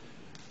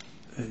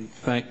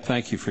 Right.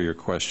 Thank you for your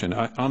question.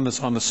 On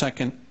the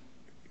second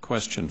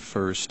question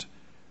first,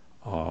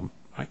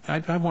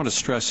 I want to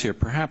stress here,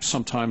 perhaps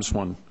sometimes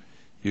one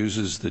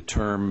uses the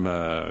term,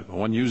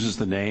 one uses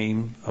the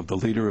name of the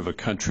leader of a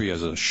country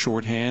as a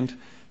shorthand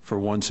for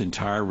one's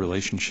entire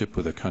relationship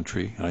with a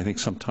country. And I think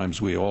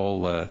sometimes we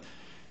all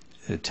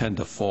tend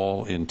to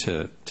fall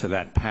into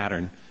that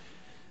pattern.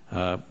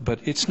 But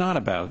it's not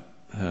about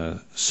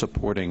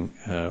supporting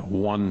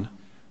one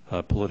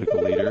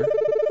political leader.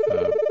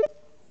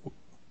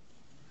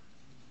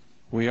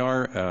 We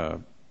are,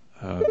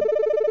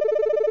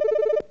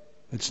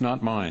 it's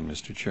not mine,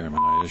 Mr. Chairman,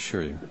 I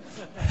assure you.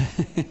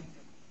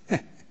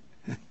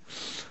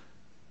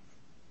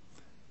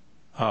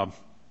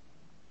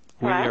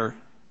 We are,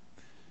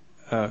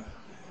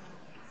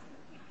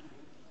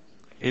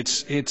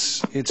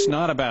 it's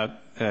not about,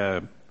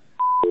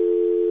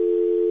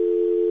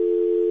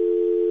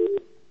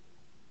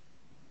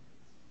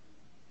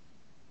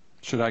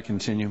 should I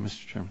continue,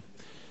 Mr. Chairman?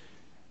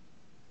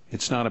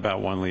 It's not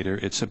about one leader.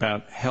 It's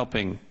about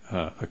helping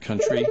a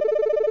country,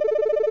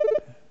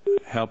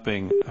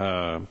 helping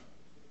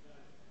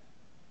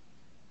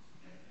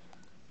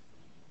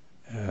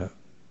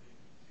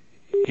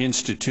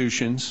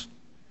institutions,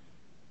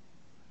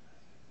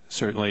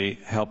 certainly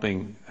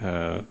helping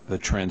the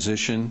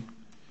transition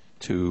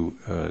to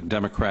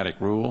democratic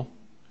rule,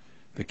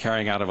 the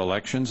carrying out of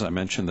elections. I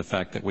mentioned the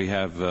fact that we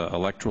have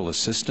electoral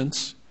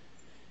assistance.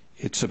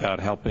 It's about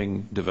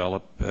helping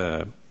develop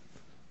the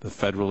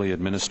federally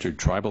administered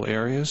tribal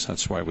areas.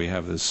 That's why we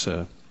have this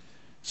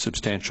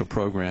substantial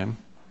program.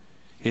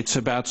 It's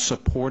about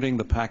supporting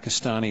the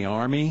Pakistani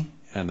army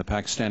and the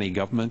Pakistani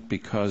government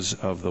because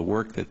of the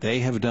work that they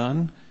have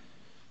done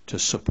to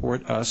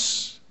support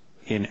us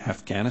in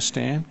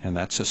Afghanistan, and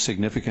that's a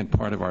significant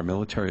part of our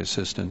military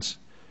assistance.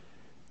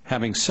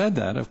 Having said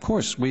that, of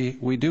course,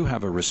 we do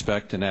have a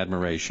respect and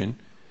admiration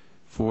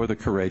for the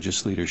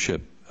courageous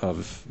leadership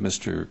of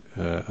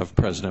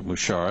President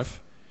Musharraf,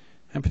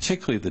 and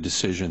particularly the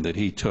decision that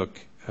he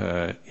took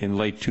in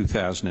late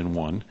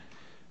 2001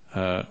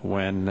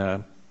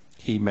 when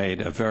he made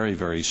a very,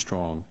 very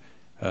strong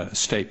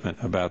statement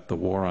about the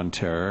war on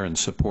terror and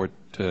support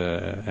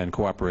and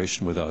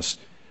cooperation with us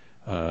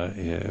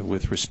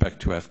with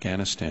respect to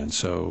Afghanistan.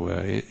 So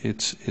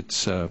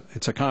it's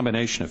a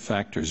combination of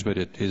factors, but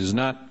it is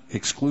not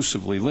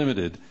exclusively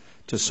limited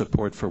to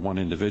support for one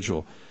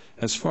individual.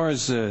 As far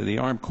as the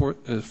armed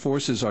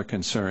forces are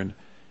concerned,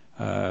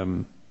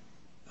 I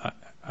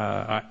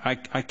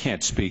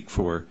can't speak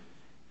for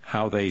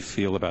how they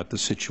feel about the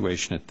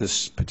situation at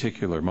this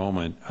particular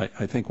moment.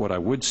 I think what I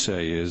would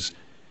say is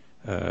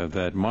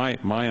that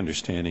my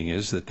understanding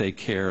is that they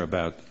care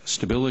about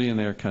stability in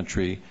their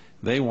country.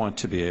 They want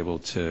to be able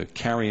to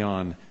carry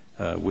on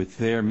with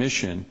their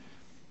mission,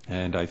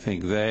 and I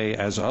think they,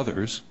 as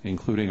others,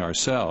 including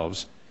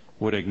ourselves,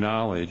 would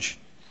acknowledge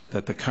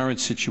that the current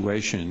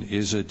situation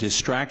is a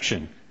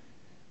distraction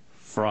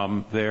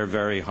from their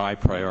very high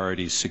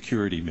priority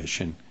security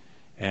mission.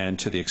 And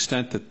to the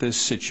extent that this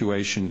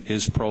situation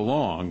is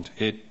prolonged,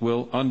 it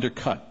will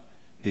undercut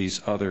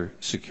these other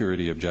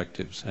security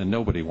objectives, and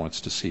nobody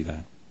wants to see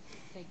that.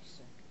 Thank you,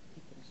 sir.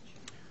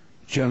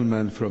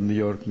 Gentleman from New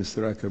York,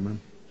 Mr. Ackerman.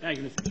 Thank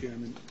you, Mr.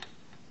 Chairman.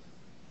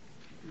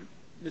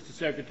 Mr.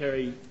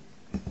 Secretary,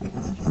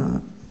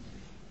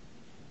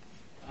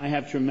 I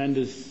have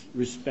tremendous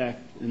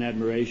respect and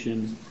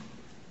admiration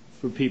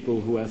for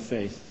people who have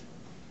faith,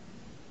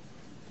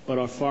 but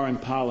our foreign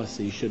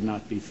policy should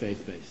not be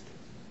faith-based.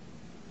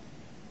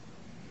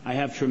 I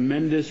have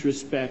tremendous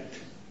respect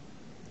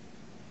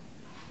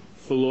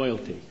for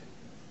loyalty,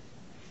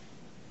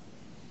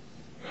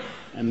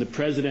 and the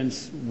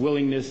President's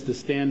willingness to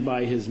stand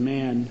by his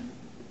man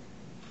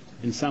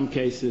in some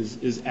cases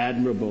is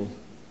admirable,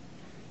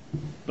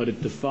 but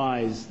it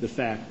defies the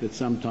fact that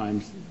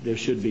sometimes there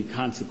should be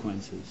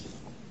consequences.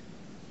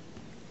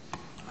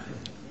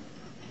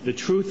 The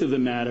truth of the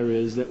matter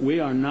is that we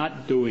are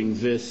not doing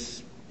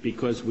this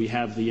because we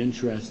have the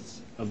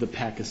interests of the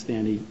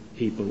Pakistani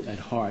people at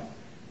heart,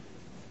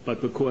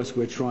 but because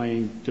we're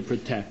trying to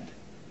protect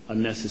a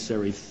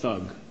necessary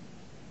thug.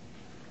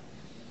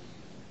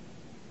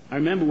 I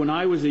remember when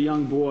I was a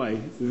young boy,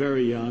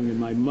 very young, and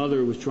my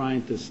mother was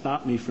trying to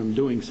stop me from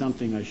doing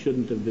something I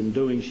shouldn't have been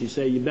doing. She'd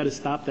say, "You better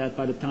stop that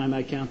by the time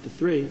I count to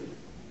 3.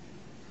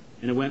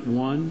 And it went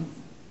 1,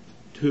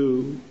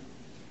 2,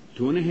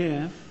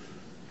 2.5,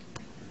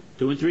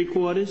 2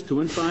 3/4, 2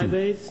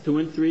 5/8,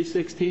 2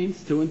 3/16,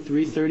 2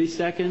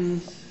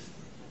 3/32.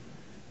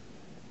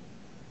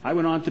 I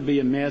went on to be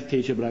a math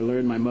teacher, but I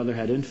learned my mother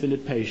had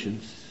infinite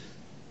patience.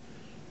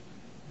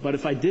 But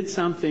if I did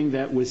something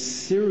that was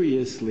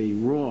seriously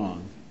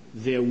wrong,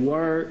 there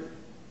were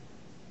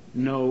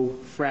no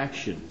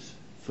fractions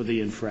for the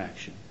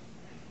infraction.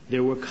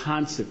 There were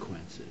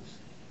consequences.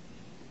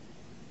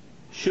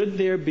 Should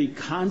there be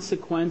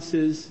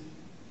consequences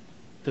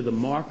to the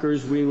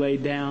markers we lay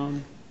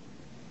down,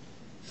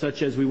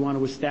 such as we want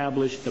to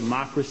establish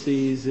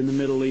democracies in the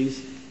Middle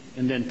East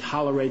and then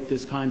tolerate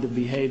this kind of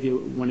behavior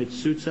when it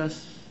suits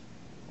us?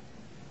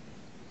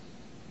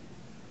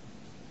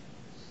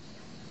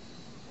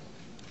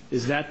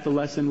 Is that the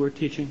lesson we're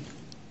teaching?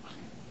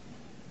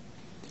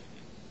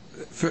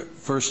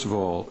 First of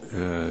all,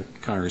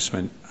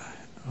 Congressman,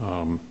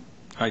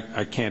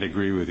 I can't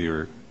agree with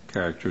your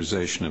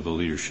characterization of the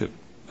leadership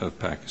of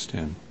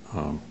Pakistan.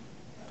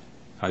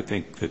 I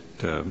think that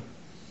the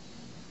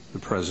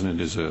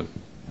President is a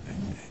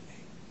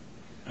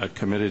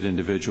committed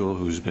individual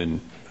who's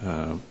been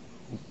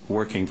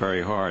working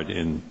very hard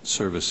in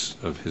service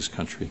of his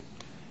country.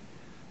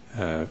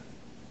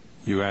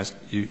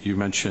 You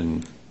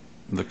mentioned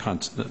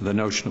the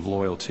notion of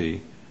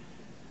loyalty.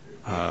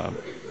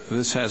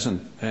 This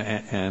hasn't,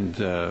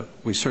 and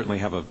we certainly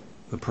have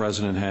the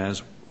President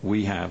has,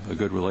 we have a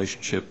good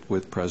relationship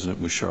with President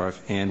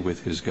Musharraf and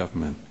with his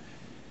government.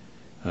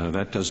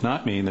 That does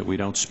not mean that we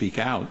don't speak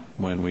out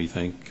when we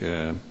think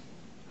a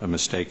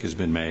mistake has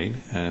been made.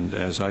 And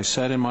as I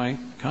said in my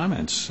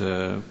comments,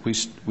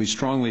 we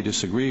strongly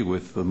disagree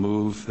with the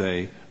move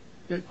they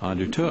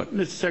undertook.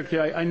 Mr.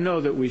 Secretary, I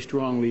know that we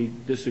strongly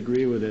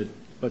disagree with it,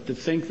 but to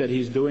think that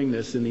he's doing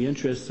this in the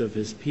interests of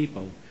his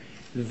people,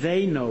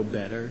 they know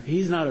better.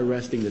 He's not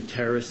arresting the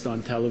terrorists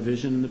on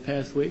television in the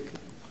past week.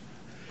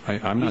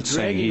 I'm not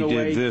saying he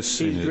did this.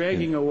 He's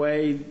dragging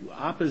away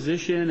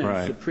opposition and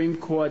right. Supreme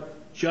Court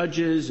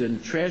judges and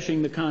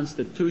trashing the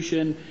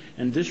Constitution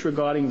and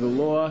disregarding the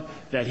law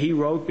that he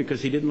wrote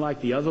because he didn't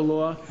like the other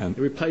law. He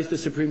replaced the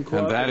Supreme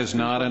Court. And that is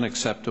not an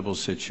acceptable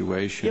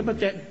situation. Yeah, but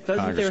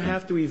doesn't there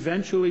have to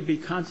eventually be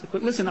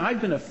consequence? Listen,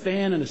 I've been a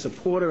fan and a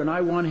supporter, and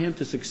I want him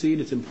to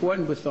succeed. It's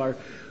important with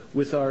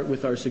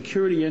our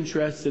security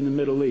interests in the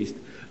Middle East.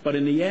 But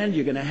in the end,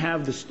 you're going to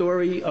have the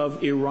story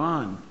of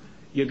Iran.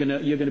 You're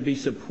going to be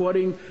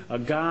supporting a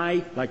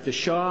guy like the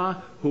Shah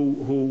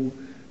who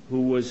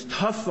was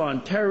tough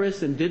on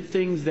terrorists and did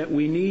things that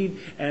we need,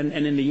 and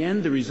in the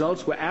end the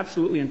results were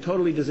absolutely and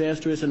totally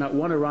disastrous, and not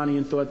one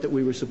Iranian thought that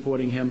we were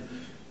supporting him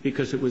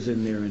because it was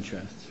in their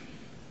interests.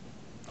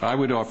 I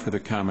would offer the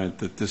comment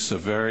that this is a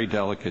very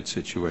delicate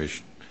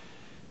situation,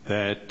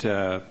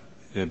 that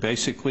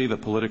basically the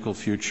political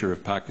future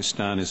of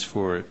Pakistan is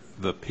for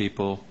the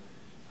people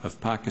of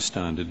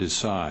Pakistan to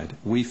decide.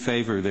 We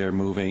favor their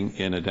moving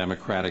in a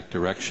democratic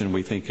direction.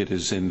 We think it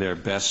is in their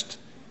best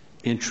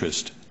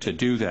interest to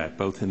do that,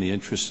 both in the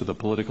interest of the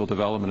political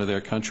development of their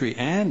country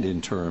and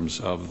in terms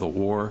of the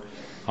war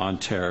on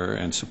terror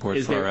and support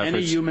for our efforts. Is there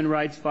any human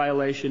rights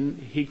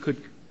violation he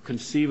could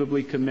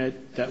conceivably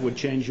commit that would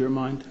change your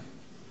mind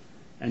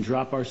and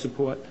drop our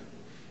support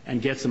and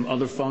get some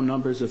other phone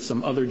numbers of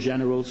some other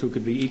generals who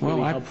could be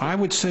equally helpful? I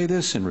would say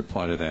this in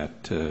reply to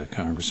that,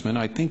 Congressman.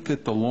 I think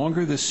that the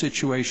longer this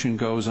situation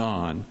goes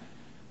on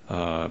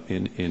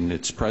in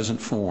its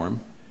present form,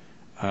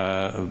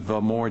 the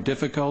more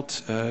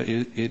difficult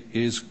it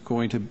is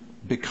going to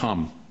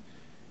become.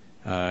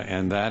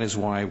 And that is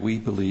why we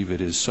believe it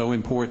is so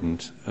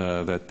important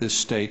that this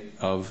state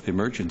of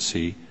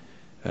emergency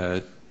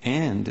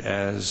end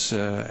as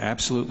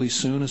absolutely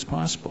soon as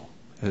possible,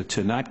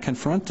 to not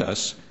confront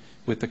us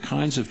with the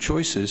kinds of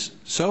choices,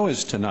 so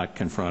as to not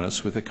confront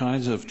us with the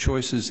kinds of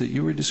choices that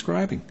you were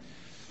describing.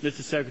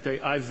 Mr. Secretary,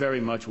 I very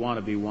much want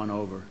to be won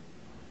over.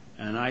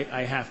 And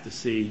I have to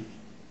see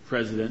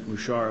President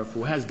Musharraf,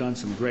 who has done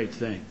some great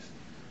things,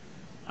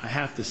 I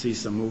have to see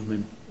some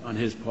movement on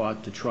his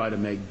part to try to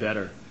make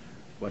better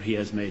what he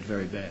has made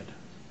very bad.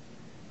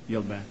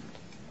 Yield back.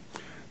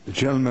 The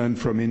gentleman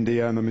from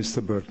Indiana,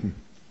 Mr. Burton.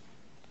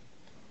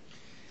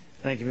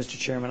 Thank you, Mr.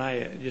 Chairman.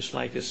 I'd just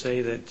like to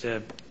say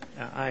that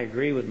I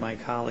agree with my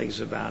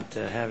colleagues about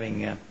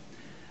having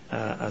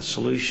a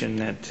solution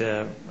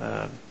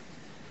that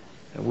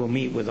will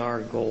meet with our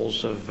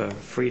goals of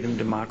freedom,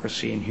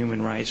 democracy, and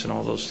human rights and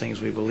all those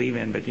things we believe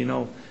in. But, you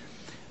know,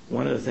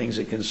 one of the things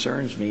that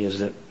concerns me is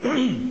that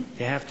you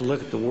have to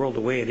look at the world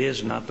the way it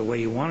is, not the way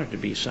you want it to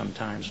be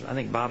sometimes. I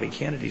think Bobby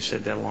Kennedy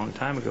said that a long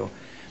time ago.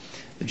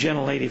 The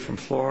gentlelady from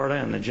Florida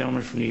and the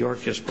gentleman from New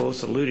York just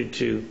both alluded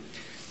to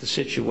the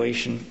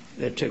situation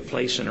that took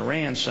place in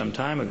Iran some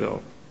time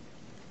ago.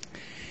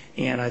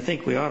 And I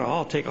think we ought to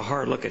all take a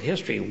hard look at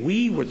history.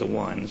 We were the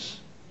ones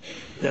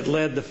that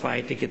led the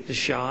fight to get the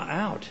Shah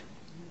out.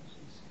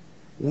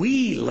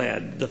 We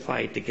led the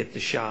fight to get the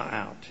Shah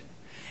out.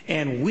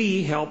 And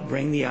we helped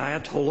bring the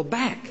Ayatollah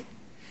back.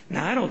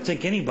 Now, I don't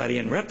think anybody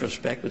in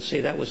retrospect would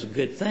say that was a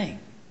good thing.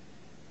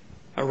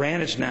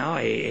 Iran is now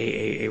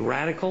a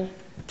radical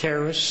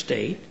terrorist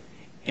state,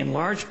 in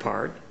large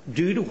part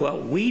due to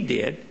what we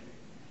did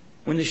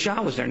when the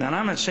Shah was there. Now,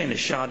 I'm not saying the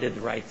Shah did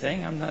the right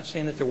thing. I'm not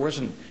saying that there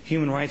wasn't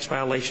human rights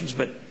violations,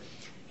 but,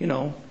 you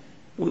know,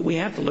 we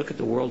have to look at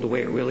the world the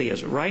way it really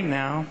is. Right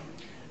now,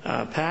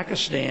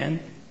 Pakistan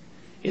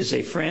is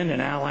a friend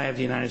and ally of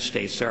the United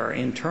States. There are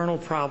internal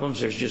problems.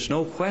 There's just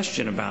no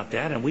question about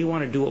that, and we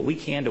want to do what we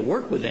can to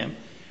work with them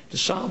to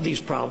solve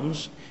these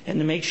problems and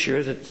to make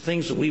sure that the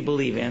things that we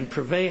believe in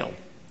prevail.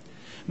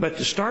 But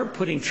to start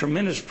putting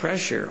tremendous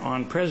pressure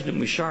on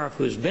President Musharraf,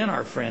 who has been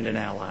our friend and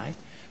ally,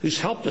 who's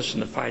helped us in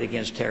the fight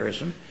against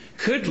terrorism,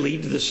 could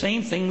lead to the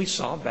same thing we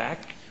saw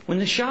back when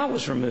the Shah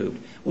was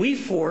removed. We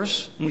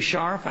force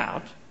Musharraf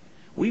out,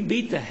 we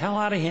beat the hell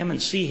out of him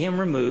and see him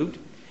removed,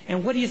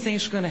 and what do you think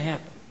is going to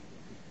happen?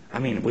 I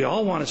mean, we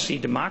all want to see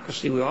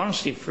democracy, we all want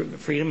to see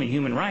freedom and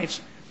human rights,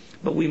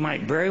 but we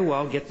might very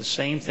well get the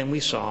same thing we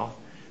saw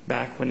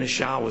back when the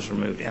Shah was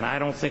removed, and I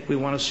don't think we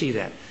want to see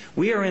that.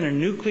 We are in a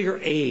nuclear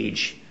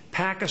age.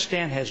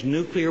 Pakistan has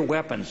nuclear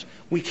weapons.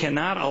 We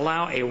cannot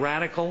allow a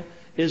radical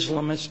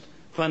Islamist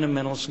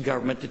fundamentalist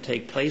government to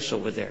take place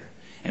over there.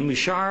 And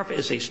Musharraf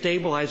is a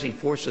stabilizing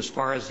force as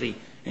far as the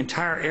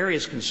entire area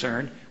is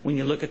concerned when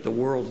you look at the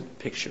world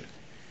picture.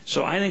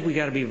 So I think we've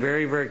got to be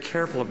very, very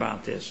careful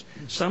about this.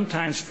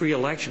 Sometimes free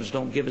elections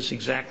don't give us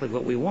exactly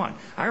what we want.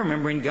 I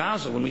remember in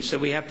Gaza when we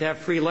said we have to have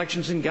free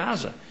elections in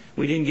Gaza.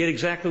 We didn't get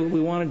exactly what we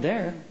wanted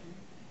there.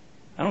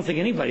 I don't think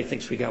anybody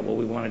thinks we got what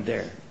we wanted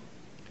there.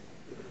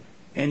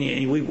 And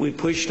we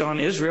pushed on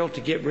Israel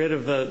to get rid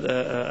of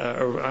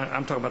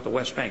I'm talking about the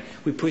West Bank.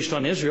 We pushed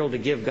on Israel to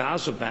give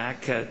Gaza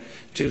back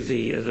to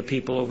the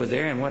people over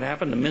there. And what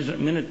happened?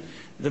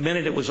 The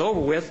minute it was over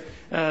with,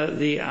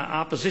 the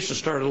opposition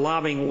started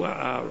lobbing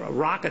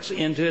rockets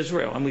into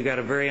Israel. And we've got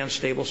a very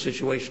unstable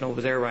situation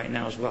over there right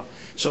now as well.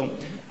 So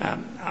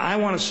I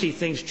want to see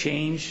things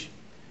change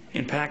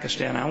in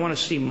Pakistan. I want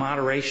to see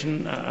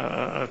moderation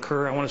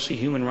occur. I want to see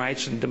human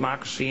rights and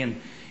democracy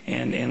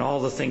and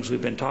all the things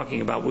we've been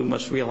talking about. We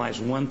must realize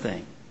one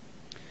thing,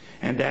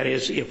 and that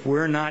is if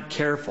we're not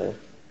careful,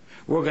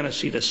 we're going to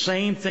see the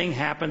same thing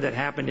happen that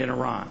happened in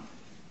Iran.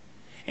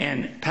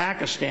 And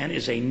Pakistan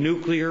is a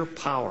nuclear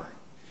power.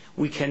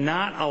 We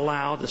cannot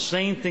allow the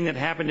same thing that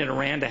happened in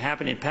Iran to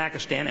happen in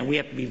Pakistan, and we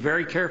have to be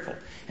very careful.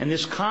 And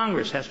this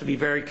Congress has to be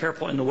very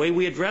careful in the way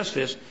we address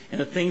this and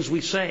the things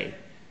we say,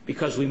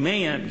 because we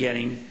may end up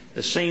getting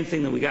the same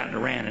thing that we got in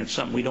Iran, and it's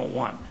something we don't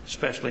want,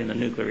 especially in the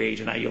nuclear age.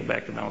 And I yield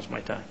back to balance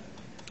my time.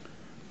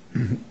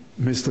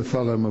 Mr.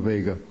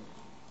 Fallah-Mabega.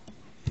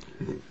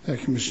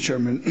 Thank you, Mr.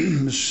 Chairman.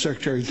 Mr.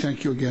 Secretary,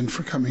 thank you again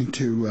for coming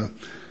to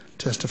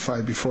testify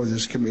before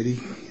this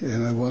committee.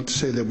 And I want to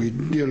say that we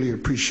dearly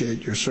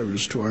appreciate your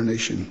service to our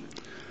nation.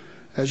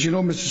 As you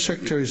know, Mr.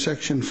 Secretary,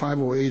 Section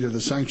 508 of the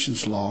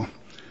Sanctions Law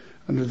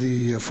under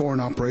the Foreign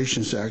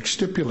Operations Act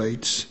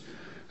stipulates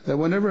that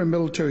whenever a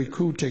military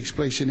coup takes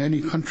place in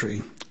any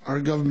country, our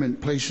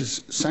government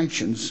places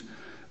sanctions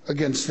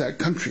against that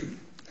country,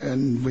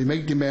 and we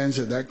make demands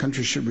that that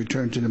country should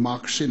return to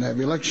democracy and have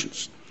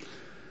elections.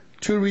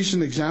 Two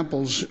recent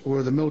examples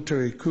were the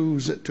military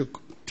coups that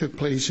took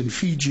place in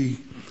Fiji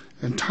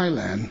and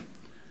Thailand.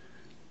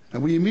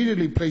 And we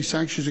immediately placed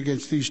sanctions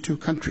against these two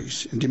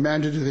countries and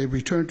demanded that they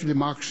return to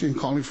democracy and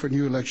calling for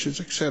new elections,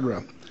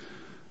 etc.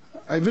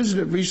 I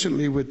visited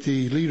recently with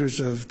the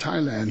leaders of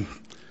Thailand.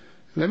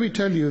 Let me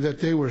tell you that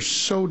they were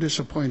so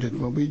disappointed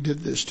when we did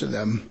this to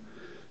them.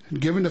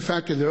 And given the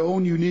fact that their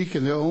own unique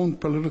and their own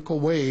political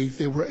way,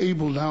 they were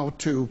able now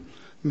to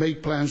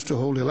make plans to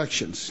hold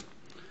elections.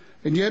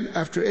 And yet,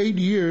 after 8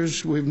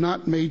 years, we've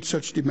not made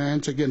such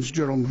demands against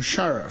General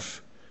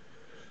Musharraf.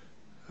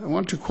 I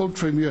want to quote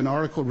from you an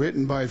article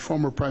written by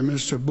former Prime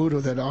Minister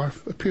Bhutto that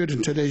appeared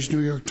in today's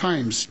New York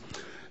Times.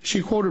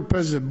 She quoted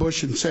President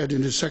Bush and said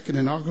in his second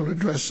inaugural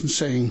address,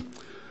 saying,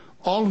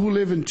 "All who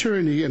live in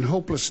tyranny and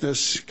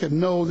hopelessness can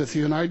know that the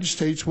United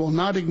States will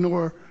not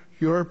ignore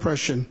your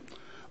oppression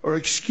or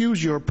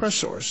excuse your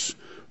oppressors.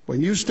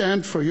 When you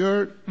stand for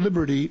your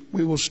liberty,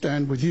 we will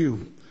stand with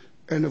you."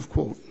 End of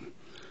quote.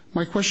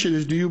 My question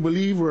is, do you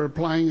believe we're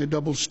applying a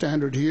double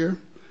standard here?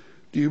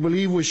 Do you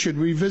believe we should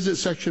revisit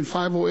Section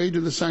 508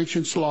 of the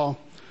Sanctions Law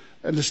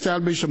and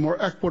establish a more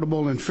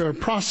equitable and fair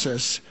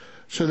process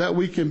so that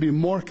we can be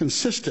more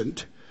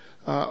consistent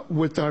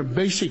with our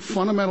basic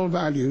fundamental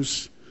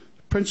values,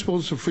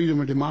 principles of freedom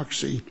and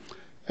democracy,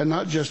 and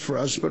not just for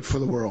us, but for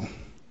the world?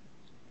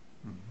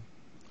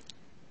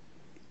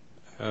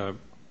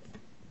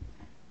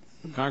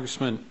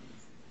 Congressman,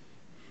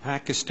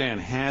 Pakistan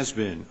has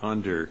been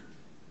under,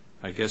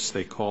 I guess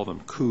they call them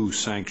coup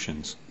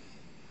sanctions,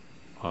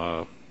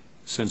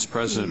 since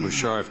President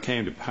Musharraf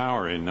came to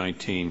power in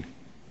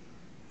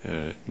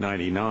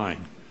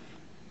 1999.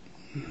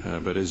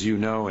 But as you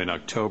know, in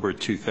October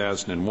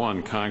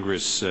 2001,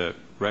 Congress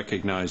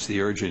recognized the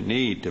urgent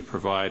need to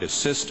provide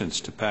assistance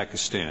to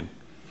Pakistan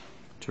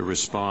to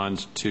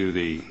respond to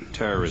the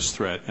terrorist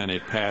threat, and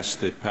it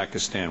passed the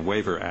Pakistan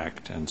Waiver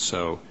Act, and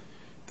so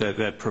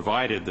that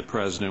provided the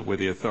President with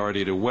the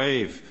authority to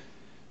waive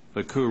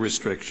the coup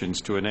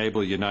restrictions to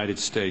enable the United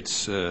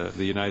States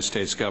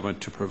government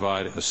to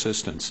provide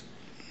assistance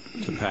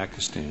to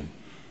Pakistan.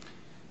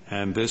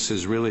 And this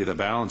is really the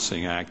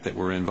balancing act that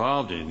we're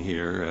involved in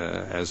here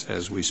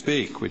as we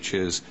speak, which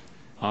is,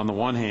 on the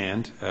one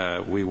hand,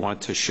 we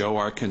want to show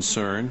our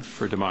concern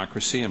for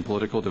democracy and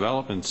political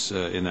developments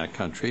in that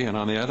country, and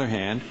on the other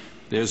hand,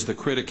 there's the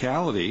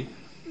criticality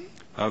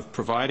of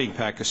providing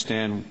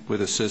Pakistan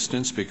with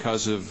assistance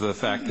because of the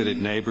fact that it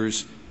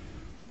neighbors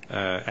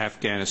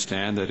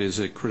Afghanistan, that is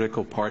a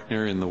critical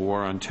partner in the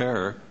war on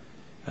terror.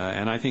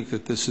 And I think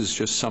that this is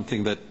just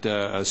something that,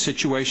 a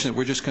situation that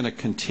we're just going to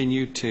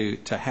continue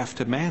to have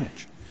to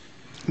manage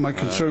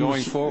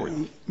going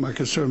forward. My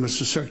concern,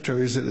 Mr.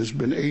 Secretary, is that it's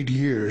been 8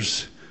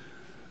 years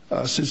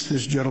since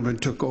this gentleman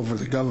took over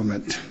the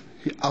government.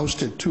 He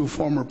ousted 2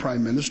 former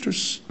prime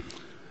ministers.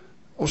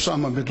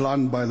 Osama bin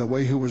Laden, by the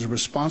way, who was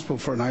responsible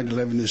for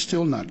 9/11, is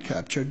still not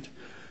captured.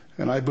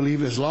 And I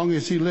believe as long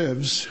as he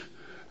lives,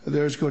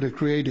 there's going to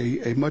create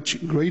a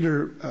much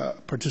greater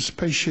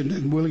participation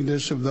and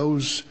willingness of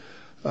those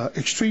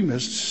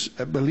extremists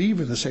believe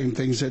in the same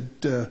things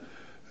that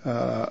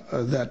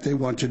that they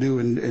want to do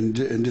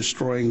in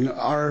destroying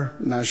our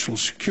national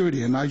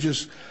security. And I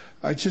just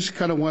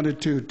kind of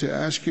wanted to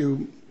ask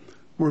you,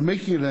 we're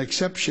making an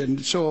exception,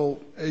 so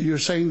you're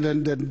saying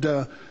then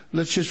that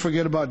let's just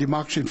forget about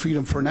democracy and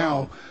freedom for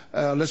now.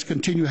 Let's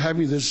continue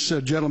having this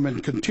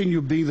gentleman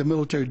continue being the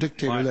military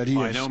dictator that he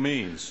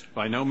is.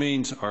 By no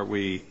means are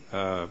we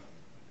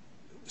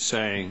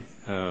saying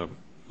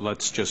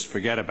let's just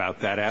forget about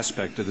that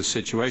aspect of the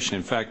situation.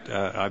 In fact,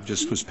 I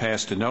just was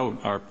passed a note.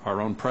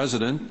 Our own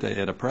president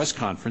at a press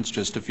conference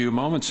just a few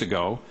moments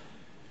ago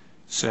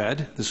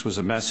said, this was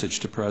a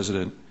message to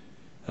President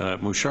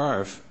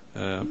Musharraf,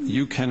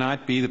 you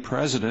cannot be the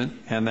president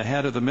and the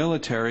head of the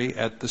military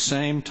at the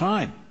same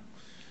time.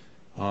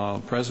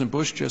 President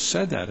Bush just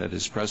said that at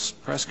his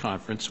press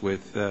conference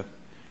with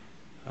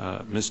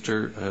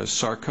Mr.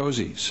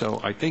 Sarkozy. So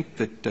I think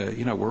that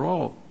you know, we're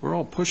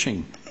all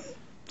pushing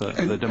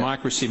the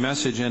democracy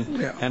message,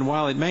 and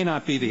while it may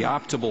not be the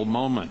optimal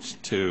moment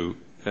to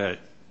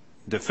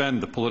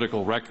defend the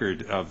political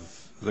record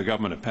of the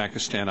government of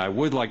Pakistan, I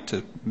would like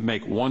to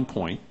make one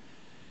point,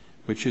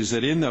 which is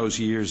that in those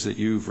years that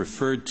you've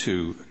referred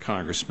to,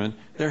 Congressman,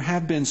 there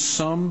have been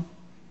some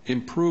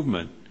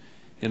improvement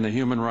in the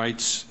human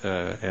rights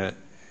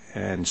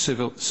and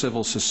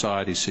civil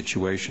society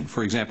situation.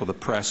 For example, the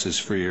press is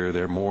freer,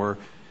 there are more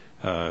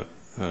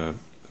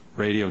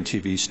radio and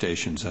TV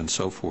stations and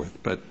so forth.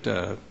 But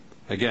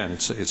again,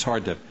 it's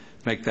hard to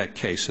make that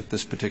case at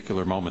this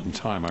particular moment in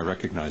time. I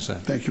recognize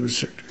that. Thank you,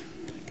 Mr.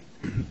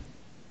 Secretary.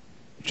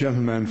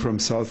 Gentleman from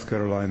South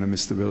Carolina,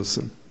 Mr.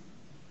 Wilson.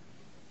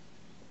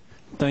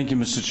 Thank you,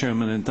 Mr.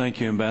 Chairman, and thank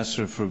you,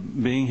 Ambassador, for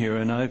being here.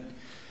 And I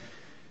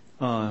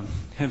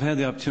have had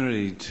the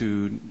opportunity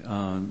to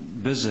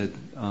visit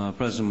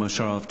President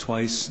Musharraf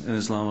twice in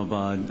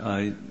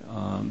Islamabad.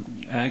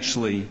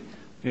 Actually,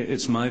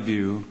 it's my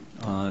view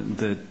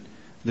that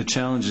the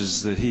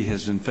challenges that he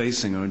has been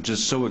facing are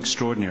just so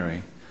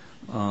extraordinary.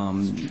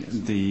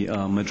 The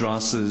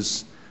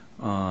madrasas,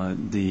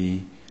 the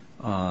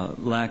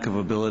lack of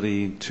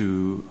ability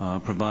to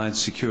provide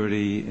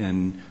security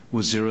in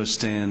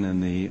Waziristan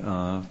and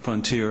the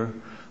frontier.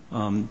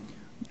 And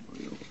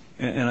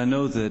I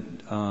know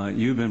that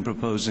you've been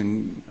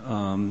proposing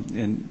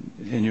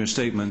in your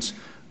statements,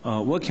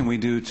 what can we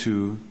do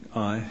to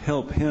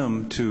help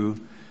him to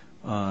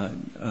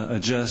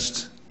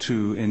adjust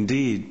to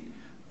indeed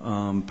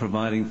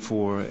providing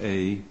for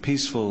a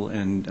peaceful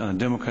and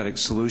democratic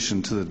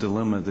solution to the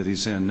dilemma that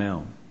he's in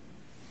now?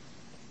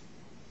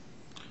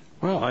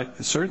 Well,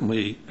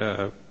 certainly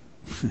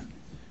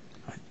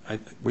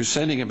we're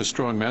sending him a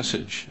strong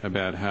message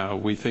about how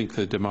we think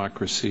the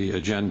democracy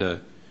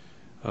agenda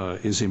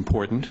is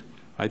important.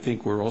 I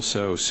think we're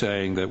also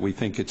saying that we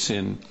think it's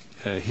in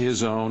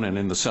his own and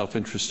in the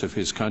self-interest of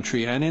his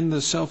country and in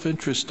the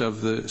self-interest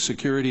of the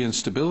security and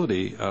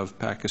stability of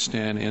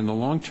Pakistan in the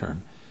long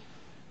term.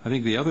 I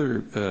think the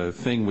other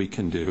thing we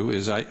can do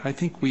is I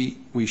think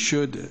we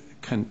should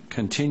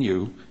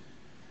continue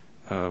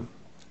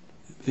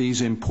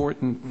these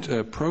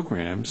important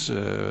programs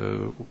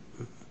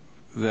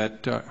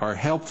that are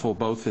helpful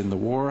both in the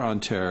war on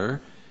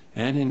terror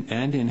and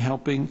in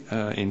helping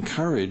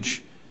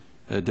encourage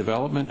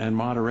development and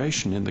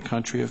moderation in the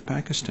country of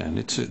Pakistan.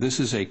 This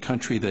is a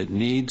country that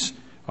needs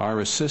our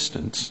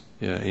assistance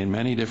in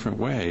many different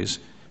ways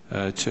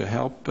to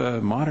help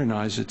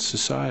modernize its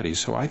society.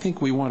 So I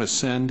think we want to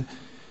send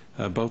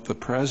both the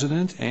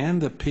President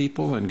and the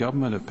people and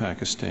government of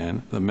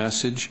Pakistan the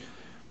message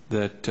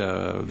that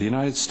the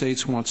United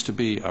States wants to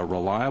be a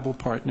reliable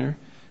partner.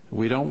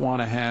 We don't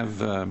want to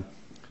have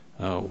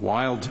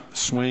wild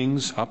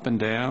swings ups and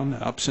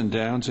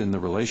downs in the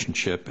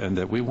relationship, and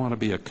that we want to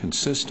be a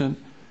consistent,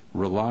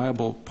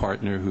 reliable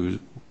partner who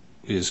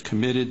is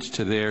committed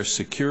to their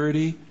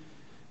security,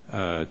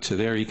 to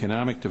their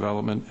economic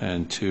development,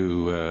 and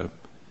to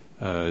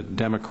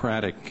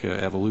democratic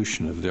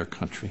evolution of their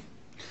country.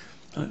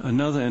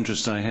 Another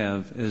interest I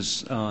have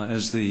is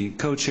as the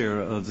co-chair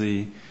of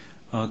the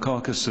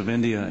Caucus of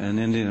India and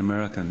Indian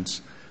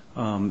Americans,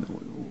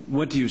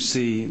 what do you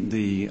see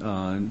the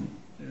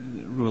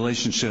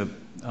relationship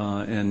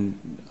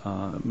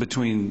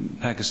between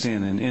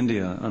Pakistan and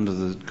India under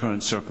the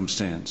current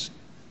circumstance?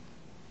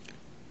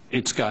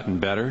 It's gotten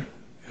better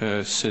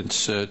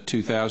since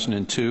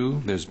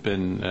 2002. There's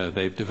been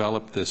they've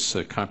developed this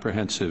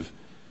comprehensive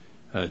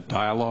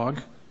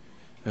dialogue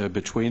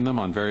between them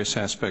on various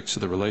aspects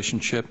of the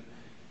relationship.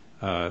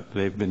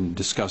 They've been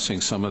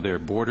discussing some of their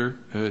border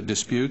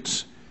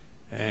disputes,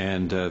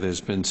 and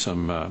there's been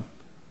some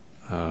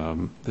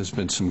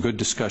good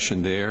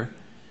discussion there.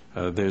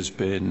 There's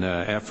been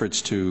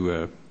efforts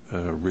to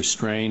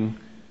restrain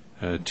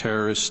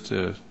terrorist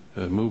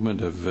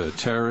movement of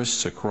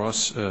terrorists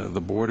across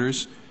the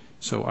borders.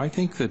 So I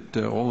think that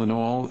all in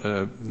all,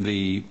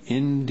 the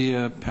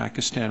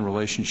India-Pakistan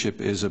relationship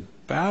is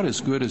about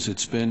as good as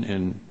it's been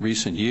in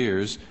recent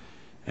years,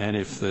 and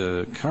if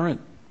the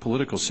current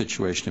political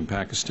situation in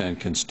Pakistan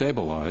can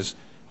stabilize,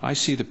 I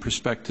see the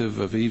perspective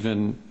of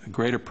even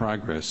greater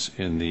progress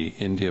in the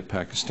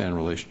India-Pakistan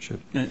relationship.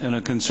 And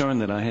a concern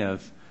that I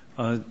have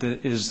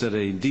is that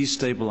a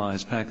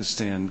destabilized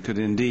Pakistan could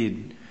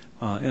indeed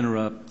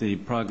interrupt the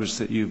progress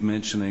that you've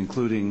mentioned,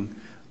 including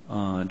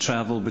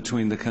travel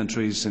between the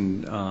countries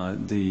and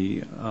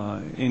the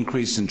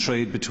increase in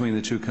trade between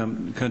the two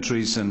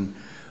countries. And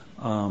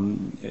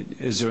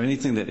is there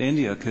anything that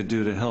India could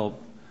do to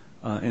help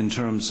in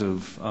terms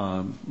of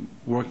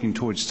working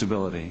towards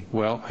stability?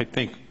 Well, I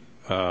think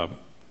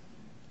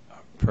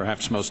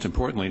perhaps most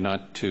importantly,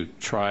 not to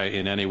try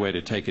in any way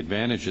to take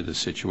advantage of the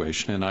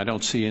situation, and I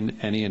don't see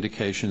any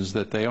indications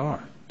that they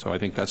are. So I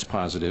think that's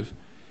positive.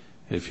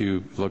 If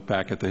you look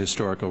back at the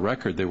historical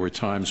record, there were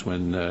times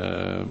when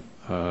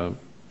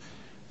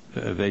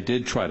they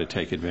did try to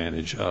take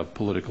advantage of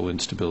political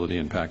instability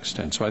in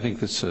Pakistan. So I think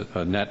that's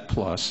a net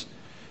plus,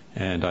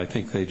 and I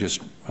think they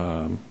just,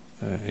 to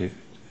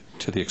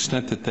the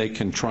extent that they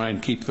can try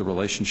and keep the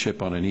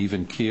relationship on an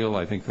even keel,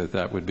 I think that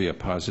that would be a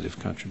positive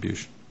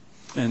contribution.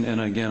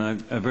 And again,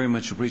 I very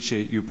much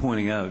appreciate you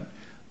pointing out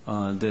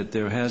that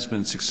there has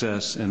been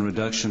success in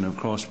reduction of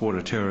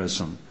cross-border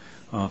terrorism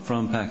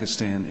from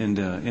Pakistan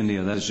into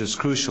India. That is just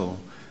crucial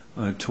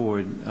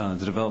toward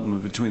the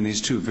development between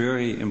these two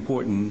very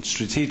important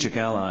strategic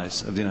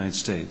allies of the United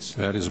States.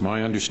 That is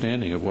my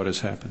understanding of what has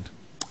happened.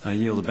 I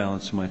yield the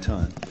balance of my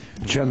time.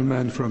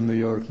 Gentleman from New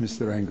York,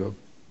 Mr. Engel.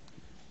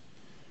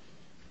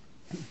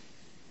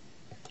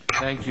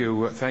 Thank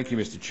you,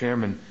 Mr.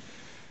 Chairman.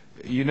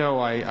 You know,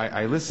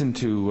 I listened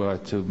to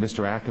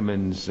Mr.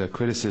 Ackerman's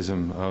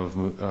criticism of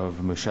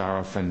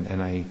Musharraf,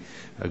 and I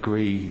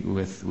agree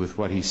with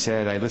what he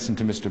said. I listened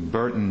to Mr.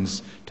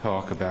 Burton's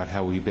talk about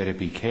how we better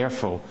be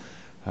careful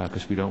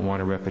because we don't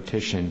want a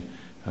repetition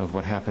of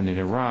what happened in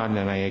Iran,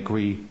 and I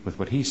agree with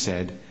what he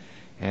said.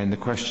 And the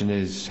question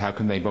is, how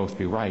can they both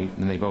be right?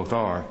 And they both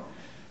are.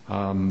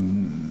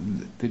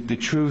 The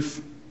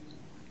truth,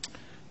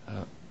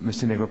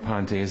 Mr.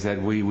 Negroponte, is that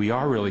we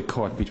are really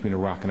caught between a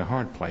rock and a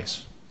hard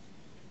place.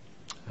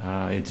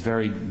 It's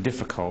very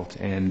difficult,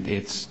 and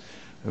it's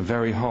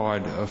very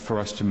hard for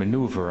us to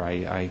maneuver.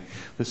 I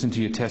listened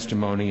to your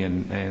testimony,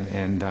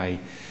 and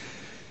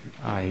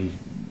I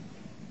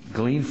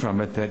glean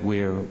from it that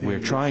we're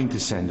trying to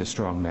send a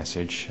strong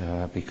message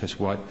because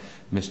what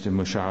Mr.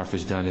 Musharraf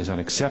has done is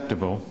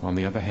unacceptable. On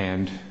the other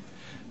hand,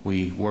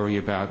 we worry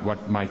about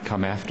what might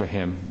come after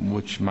him,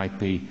 which might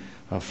be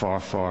far,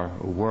 far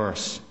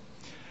worse.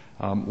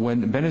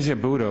 When Benazir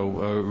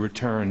Bhutto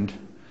returned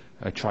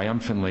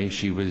triumphantly,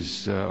 she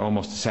was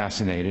almost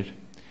assassinated,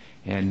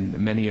 and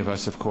many of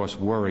us, of course,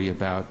 worry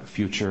about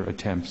future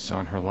attempts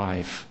on her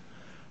life.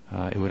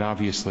 It would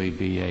obviously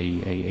be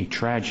a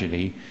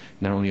tragedy,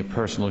 not only a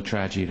personal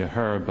tragedy to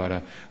her,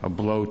 but a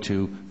blow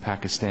to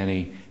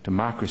Pakistani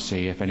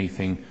democracy if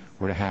anything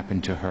were to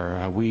happen to her.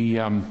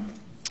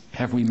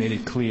 Have we made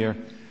it clear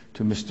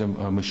to Mr.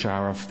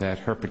 Musharraf that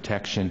her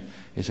protection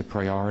is a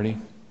priority?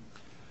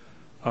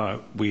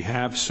 We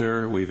have,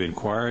 sir. We've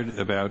inquired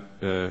about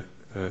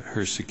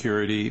her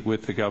security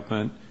with the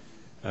government.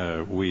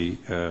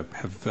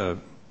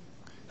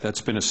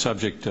 That's been a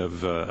subject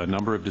of a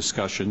number of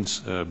discussions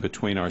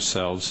between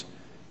ourselves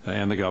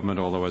and the government,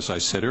 although, as I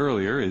said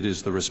earlier, it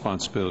is the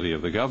responsibility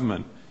of the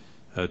government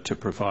to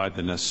provide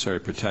the necessary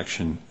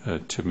protection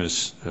to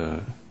Ms.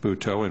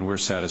 Bhutto, and we're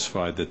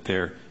satisfied that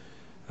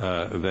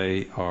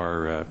they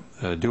are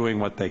doing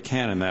what they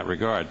can in that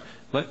regard.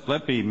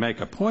 Let me make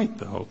a point,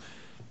 though,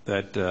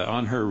 that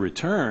on her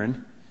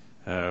return,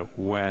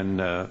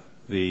 when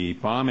the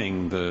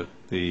bombing,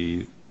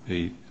 the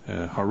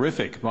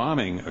horrific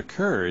bombing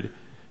occurred,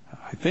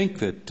 I think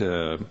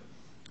that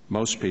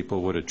most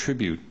people would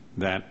attribute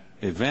that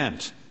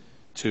event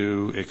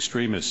to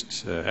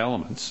extremist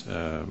elements,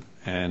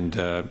 and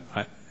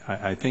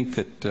I think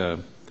that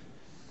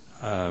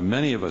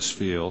many of us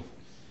feel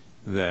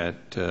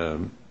that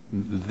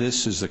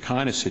this is the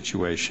kind of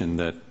situation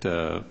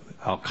that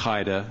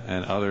Al-Qaeda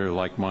and other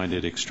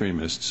like-minded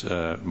extremists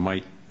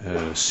might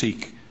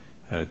seek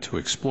to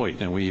exploit,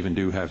 and we even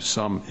do have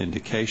some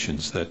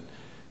indications that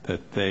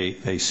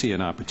they see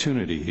an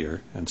opportunity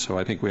here, and so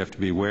I think we have to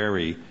be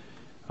wary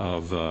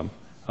of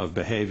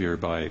behavior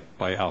by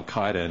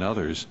Al-Qaeda and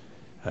others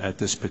at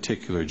this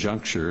particular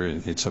juncture.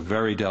 It's a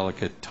very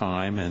delicate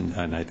time,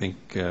 and I think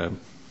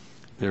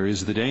there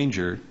is the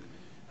danger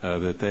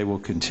that they will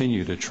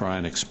continue to try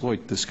and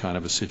exploit this kind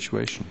of a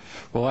situation.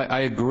 Well, I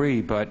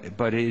agree, but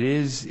it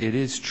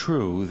is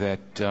true that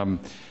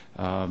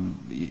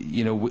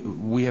you know,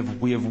 we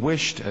have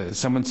wished.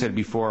 Someone said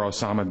before,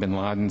 Osama bin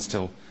Laden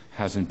still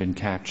hasn't been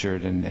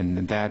captured,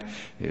 and that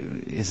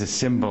is a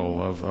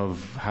symbol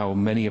of how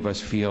many of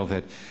us feel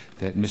that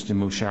Mr.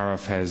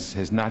 Musharraf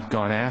has not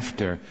gone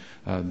after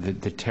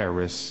the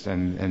terrorists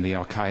and the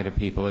al-Qaeda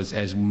people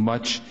as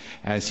much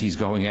as he's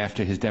going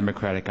after his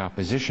democratic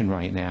opposition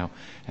right now,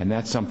 and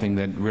that's something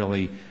that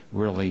really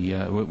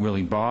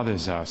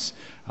bothers us.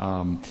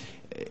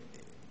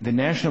 The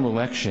national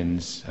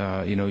elections,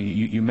 you know,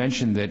 you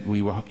mentioned that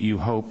you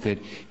hope that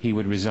he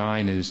would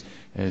resign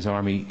as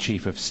Army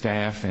Chief of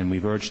Staff, and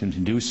we've urged him to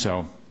do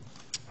so.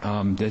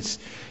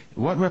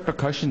 What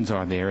repercussions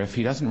are there if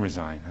he doesn't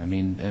resign? I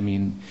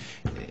mean,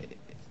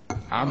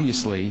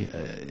 obviously,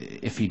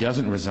 if he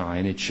doesn't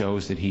resign, it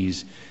shows that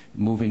he's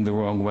moving the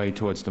wrong way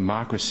towards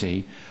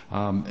democracy.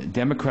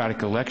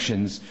 Democratic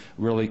elections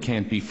really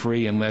can't be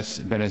free unless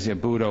Benazir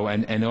Bhutto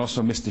and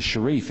also Mr.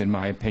 Sharif, in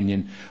my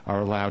opinion, are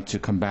allowed to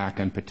come back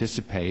and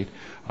participate.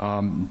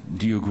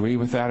 Do you agree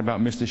with that about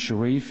Mr.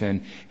 Sharif?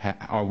 And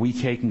are we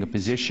taking a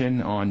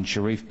position on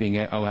Sharif being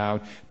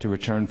allowed to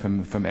return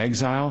from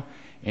exile?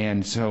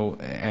 And so,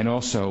 and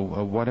also,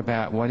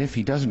 what if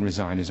he doesn't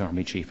resign as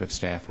Army Chief of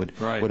Staff? Would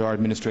our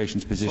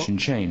administration's position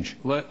change?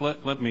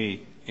 Let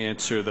me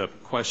answer the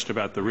question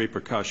about the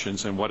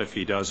repercussions and what if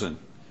he doesn't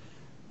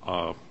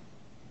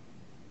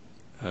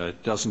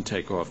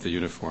take off the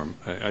uniform.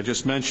 I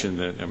just mentioned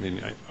that, I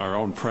mean, our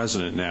own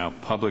president now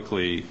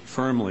publicly,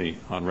 firmly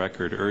on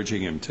record,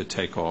 urging him to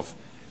take off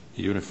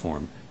the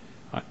uniform.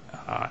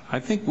 I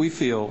think we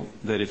feel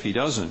that if he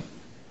doesn't,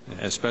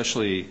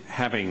 especially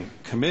having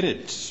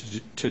committed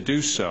to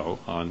do so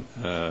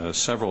on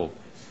several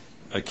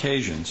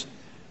occasions,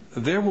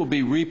 there will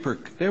be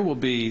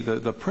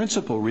the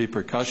principal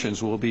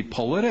repercussions will be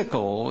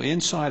political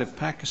inside of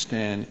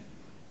Pakistan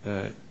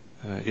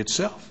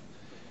itself.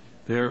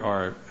 There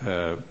are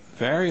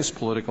various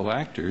political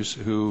actors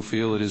who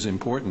feel it is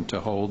important to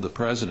hold the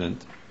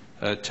president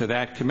to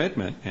that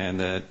commitment,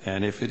 and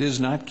if it is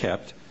not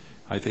kept,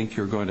 I think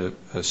you're going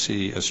to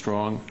see a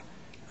strong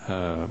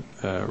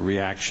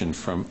reaction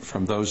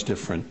from those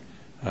different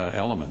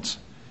elements.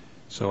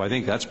 So I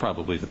think that's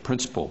probably the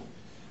principal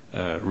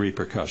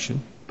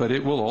repercussion. But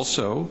it will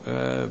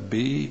also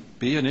be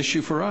an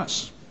issue for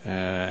us,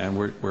 and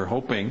we're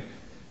hoping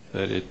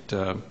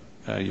that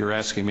you're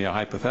asking me a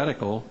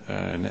hypothetical,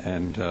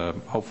 and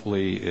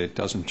hopefully it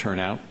doesn't turn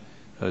out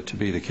to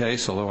be the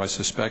case. Although I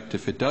suspect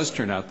if it does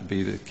turn out to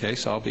be the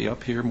case, I'll be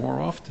up here more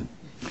often.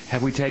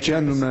 Have we taken?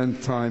 Gentleman,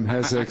 time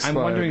has expired.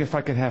 I'm wondering if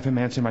I could have him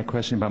answer my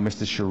question about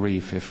Mr.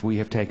 Sharif. If we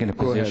have taken a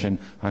position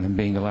on him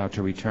being allowed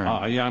to return.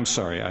 Yeah, I'm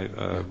sorry.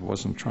 I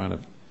wasn't trying to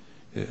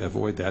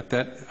avoid that.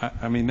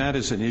 I mean, that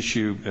is an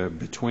issue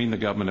between the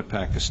government of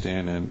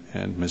Pakistan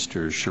and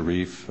Mr.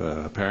 Sharif.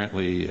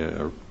 Apparently,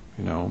 you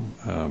know,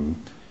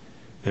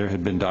 there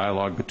had been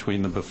dialogue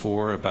between them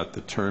before about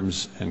the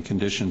terms and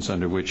conditions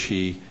under which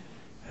he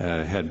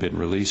had been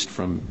released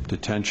from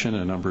detention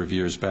a number of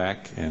years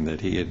back, and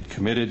that he had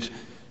committed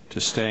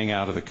to staying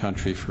out of the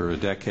country for a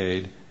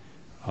decade.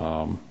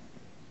 I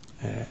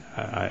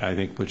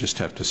think we'll just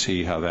have to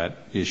see how that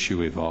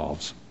issue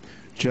evolves.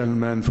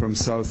 Gentleman from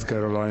South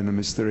Carolina,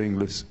 Mr.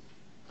 Inglis.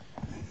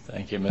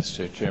 Thank you,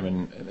 Mr.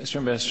 Chairman. Mr.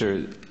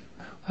 Ambassador,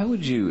 how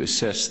would you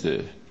assess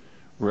the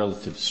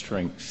relative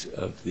strengths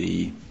of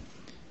the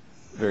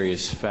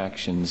various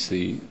factions,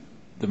 the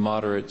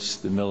moderates,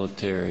 the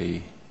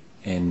military,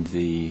 and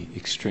the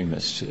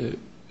extremists?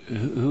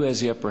 Who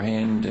has the upper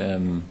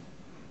hand?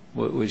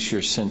 What was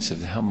your sense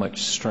of how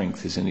much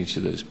strength is in each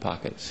of those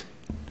pockets?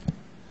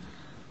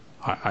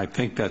 I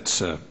think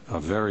that's I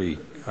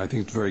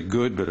think it's very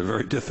good, but a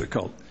very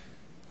difficult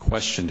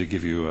question to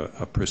give you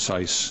a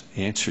precise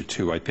answer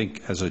to. I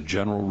think as a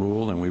general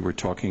rule, and we were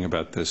talking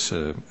about this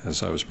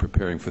as I was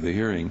preparing for the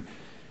hearing,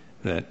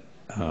 that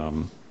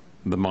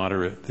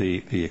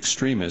the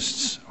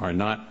extremists are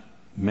not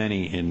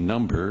many in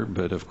number,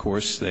 but of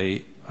course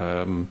they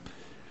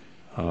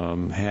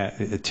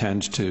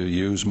tend to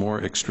use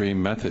more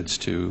extreme methods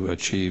to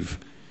achieve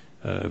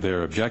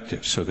their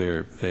objectives. So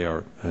they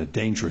are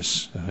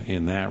dangerous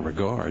in that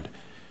regard.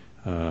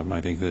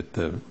 I think that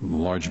the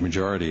large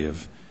majority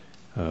of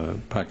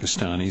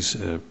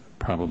Pakistanis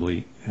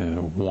probably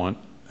want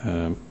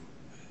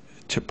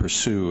to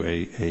pursue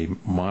a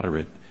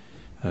moderate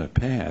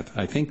path.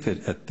 I think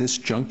that at this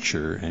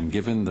juncture, and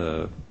given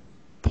the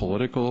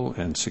political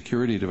and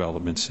security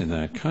developments in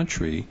that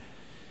country,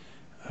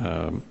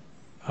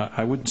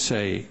 I wouldn't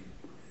say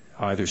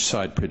either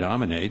side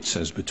predominates,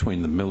 as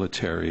between the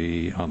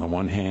military on the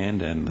one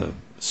hand and the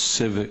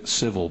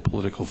civil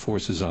political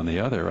forces on the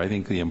other. I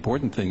think the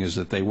important thing is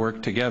that they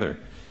work together.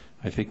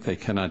 I think they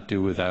cannot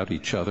do without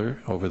each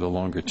other over the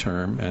longer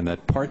term, and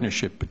that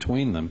partnership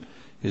between them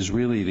is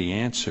really the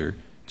answer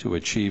to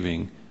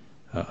achieving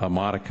a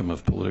modicum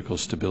of political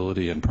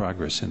stability and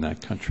progress in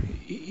that country.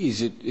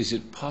 Is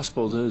it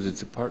possible, though, that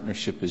the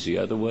partnership is the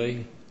other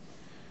way?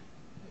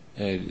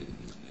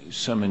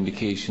 some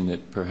indication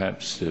that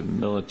perhaps the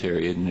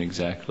military isn't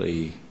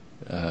exactly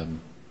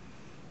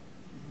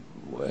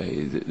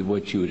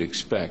what you would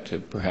expect.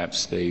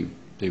 Perhaps they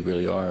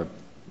really are.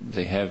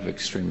 They have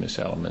extremist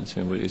elements.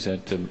 I mean, is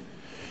that the...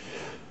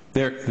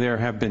 There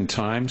have been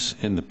times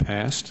in the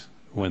past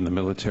when the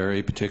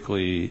military,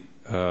 particularly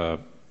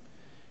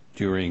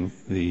during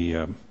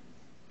the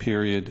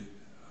period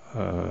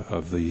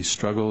of the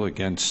struggle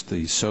against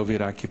the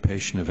Soviet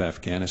occupation of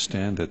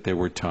Afghanistan, that there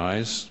were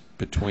ties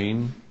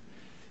between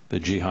the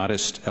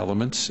jihadist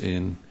elements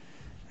in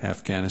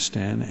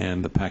Afghanistan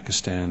and the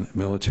Pakistan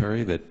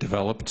military that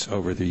developed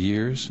over the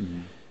years,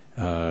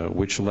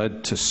 which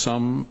led to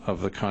some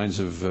of the kinds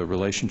of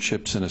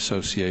relationships and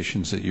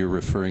associations that you're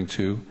referring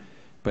to.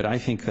 But I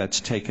think that's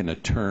taken a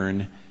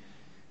turn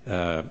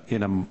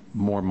in a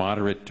more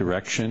moderate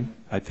direction.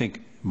 I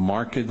think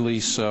markedly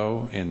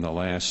so in the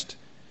last,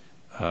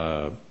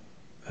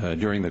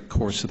 during the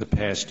course of the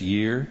past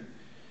year,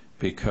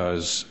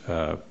 because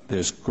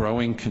there's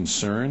growing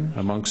concern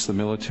amongst the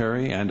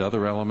military and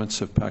other elements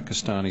of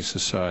Pakistani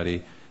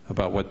society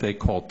about what they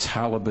call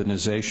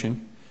Talibanization,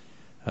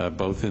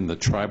 both in the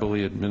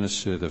tribally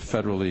administered, the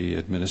federally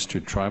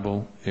administered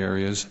tribal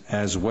areas,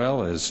 as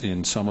well as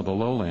in some of the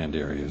lowland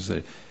areas.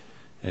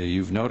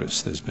 You've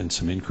noticed there's been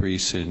some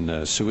increase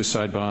in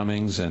suicide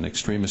bombings and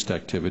extremist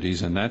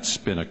activities, and that's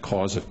been a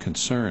cause of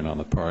concern on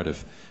the part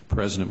of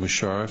President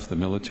Musharraf, the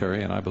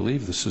military, and I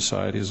believe the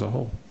society as a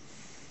whole.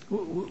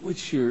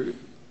 What's your,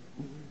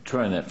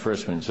 trying that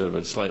first one sort of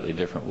a slightly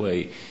different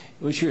way,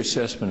 what's your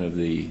assessment of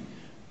the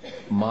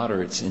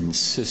moderates'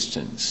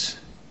 insistence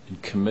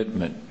and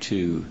commitment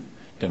to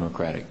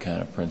democratic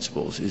kind of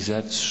principles? Is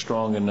that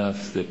strong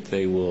enough that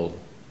they will,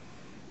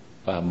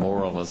 by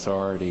moral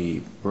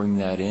authority, bring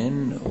that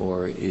in,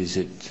 or is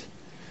it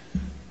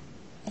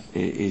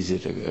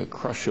a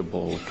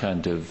crushable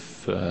kind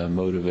of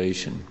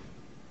motivation?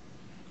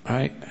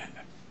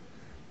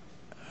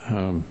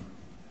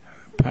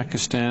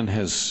 Pakistan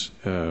has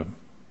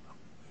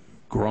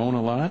grown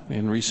a lot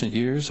in recent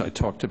years. I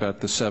talked about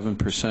the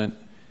 7%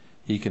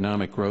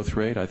 economic growth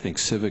rate. I think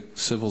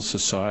civil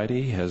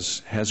society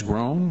has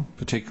grown,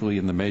 particularly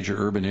in the major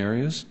urban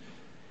areas.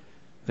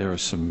 There are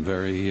some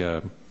very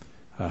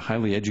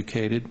highly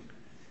educated,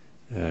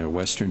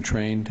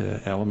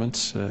 Western-trained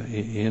elements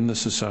in the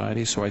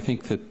society. So I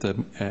think that,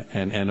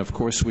 and of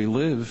course we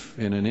live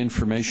in an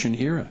information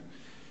era,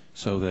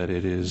 so that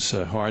it is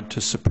hard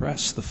to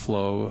suppress the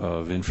flow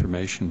of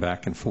information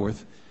back and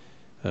forth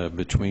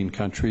between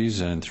countries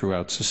and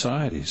throughout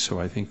society. So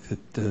I think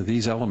that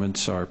these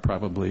elements are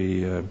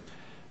probably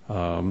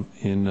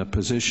in a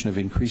position of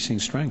increasing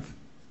strength.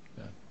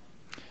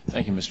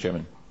 Thank you, Mr.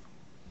 Chairman.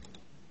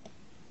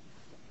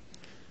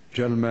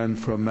 Gentleman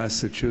from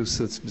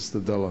Massachusetts, Mr.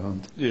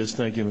 Delahunt. Yes,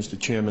 thank you, Mr.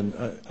 Chairman.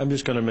 I'm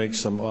just going to make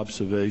some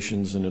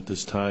observations, and at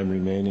this time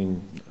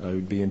remaining, I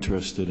would be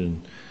interested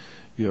in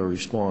your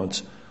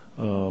response.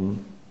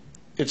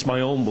 It's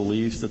my own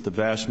belief that the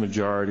vast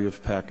majority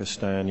of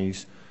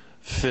Pakistanis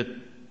fit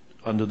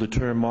under the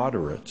term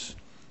moderates.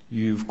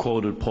 You've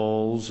quoted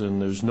polls,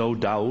 and there's no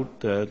doubt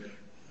that,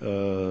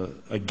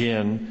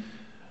 again,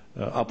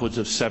 upwards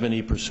of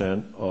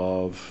 70%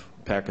 of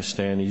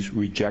Pakistanis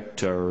reject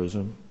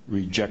terrorism,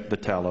 reject the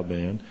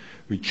Taliban,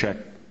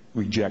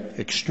 reject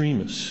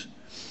extremists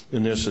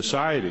in their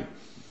society.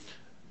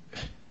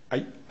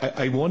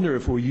 I wonder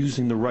if we're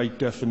using the right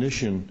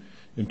definition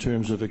in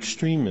terms of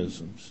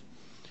extremisms.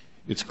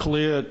 It's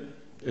clear,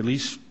 at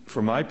least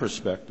from my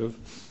perspective,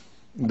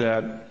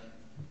 that,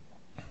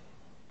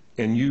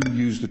 and you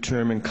use the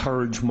term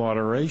encourage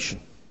moderation,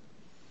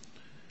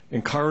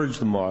 encourage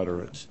the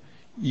moderates,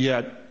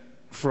 yet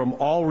from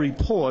all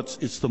reports,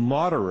 it's the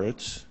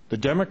moderates, the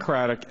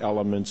democratic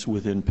elements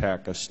within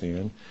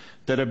Pakistan,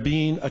 that are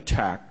being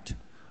attacked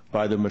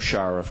by the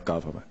Musharraf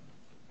government.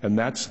 And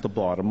that's the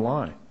bottom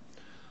line.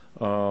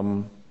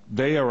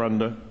 They are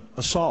under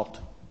assault.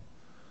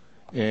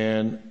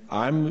 And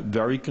I'm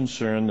very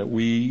concerned that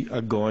we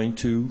are going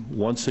to,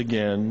 once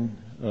again,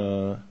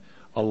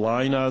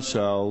 align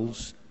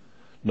ourselves,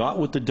 not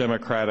with the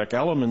democratic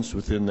elements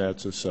within that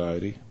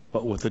society,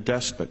 but with a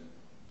despot,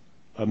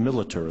 a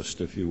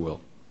militarist, if you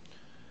will.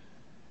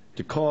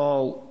 To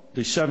call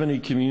the 70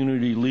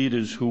 community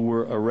leaders who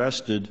were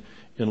arrested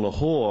in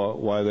Lahore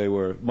while they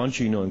were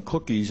munching on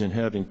cookies and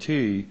having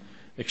tea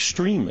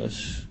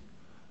extremists,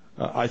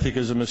 I think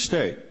is a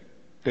mistake.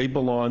 They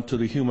belong to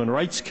the Human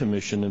Rights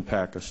Commission in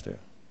Pakistan.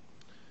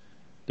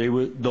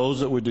 Those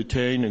that were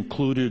detained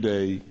included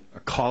a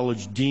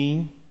college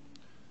dean,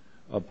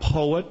 a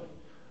poet,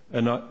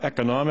 an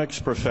economics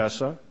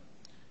professor,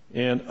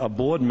 and a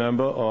board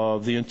member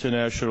of the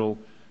International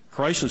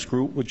Crisis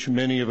Group, which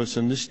many of us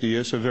in this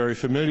dais are very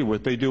familiar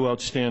with. They do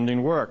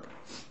outstanding work.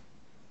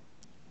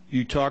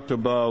 You talked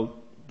about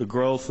the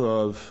growth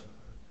of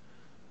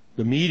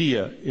the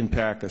media in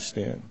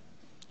Pakistan.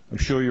 I'm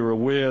sure you're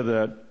aware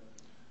that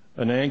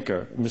an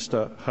anchor,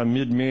 Mr.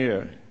 Hamid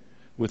Mir,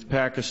 with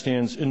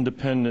Pakistan's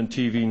independent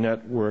TV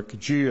network,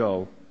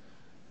 Geo,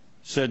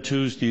 said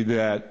Tuesday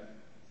that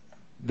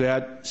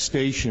that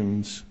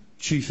station's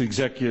chief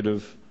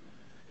executive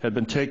had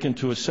been taken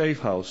to a safe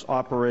house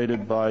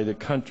operated by the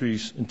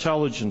country's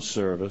intelligence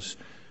service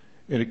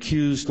and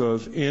accused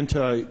of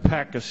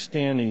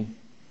anti-Pakistani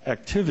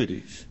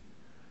activities.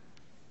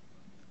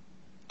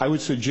 I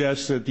would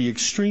suggest that the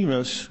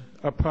extremists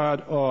are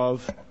part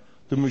of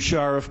the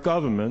Musharraf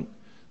government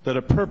that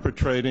are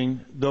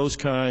perpetrating those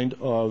kind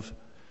of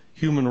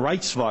human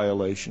rights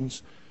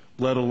violations,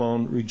 let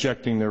alone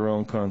rejecting their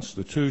own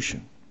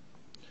constitution.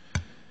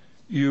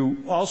 You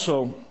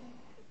also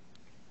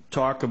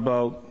talk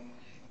about,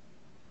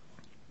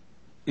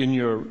 in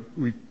your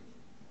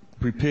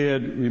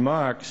prepared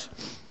remarks,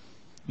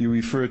 you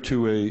refer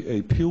to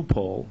a Pew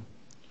poll.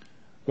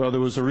 Well, there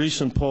was a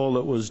recent poll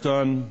that was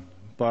done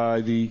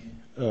by the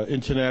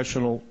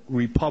International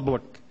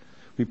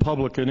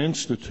Republican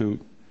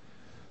Institute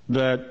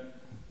that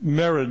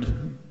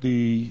mirrored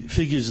the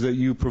figures that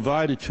you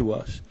provided to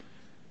us.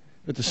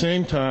 At the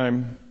same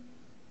time,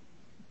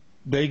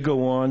 they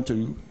go on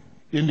to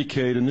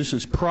indicate, and this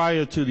is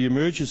prior to the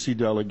emergency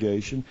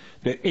delegation,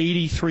 that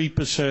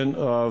 83%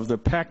 of the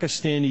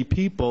Pakistani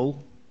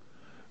people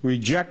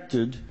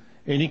rejected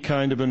any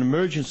kind of an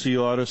emergency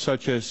order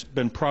such as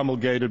been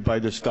promulgated by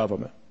this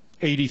government.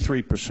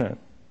 83%.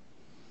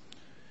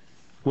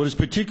 What is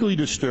particularly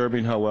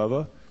disturbing,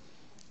 however,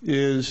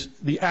 is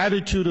the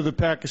attitude of the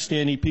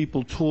Pakistani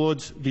people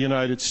towards the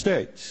United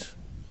States.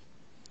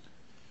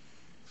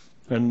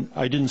 And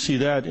I didn't see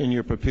that in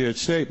your prepared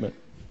statement.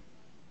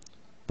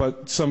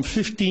 But some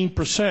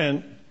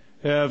 15%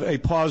 have a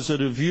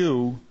positive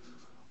view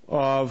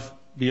of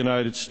the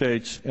United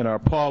States and our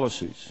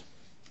policies.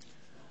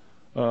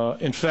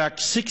 In fact,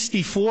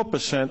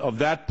 64% of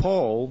that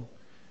poll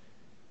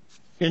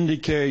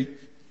indicate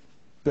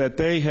that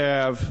they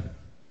have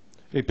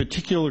a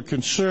particular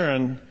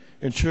concern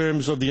in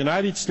terms of the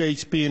United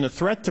States being a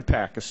threat to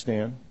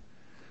Pakistan,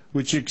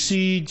 which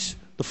exceeds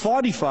the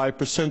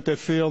 45% that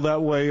feel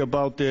that way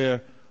about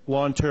their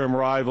long-term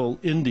rival,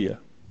 India.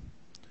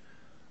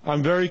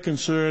 I'm very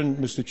concerned,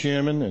 Mr.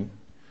 Chairman and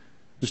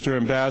Mr.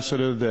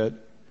 Ambassador, that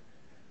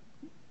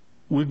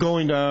we're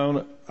going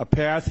down a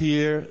path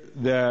here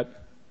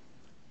that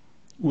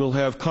will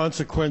have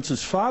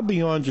consequences far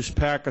beyond just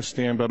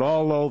Pakistan, but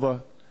all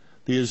over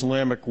the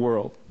Islamic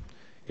world,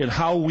 in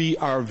how we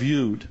are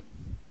viewed,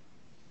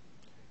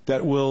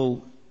 that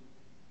will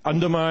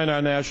undermine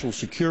our national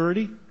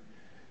security,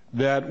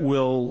 that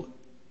will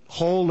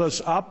hold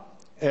us up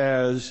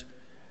as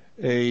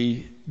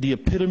the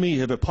epitome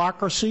of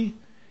hypocrisy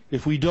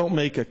if we don't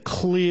make a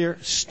clear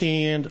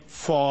stand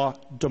for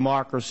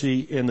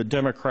democracy and the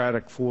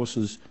democratic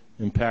forces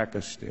in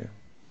Pakistan.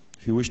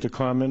 If you wish to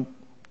comment,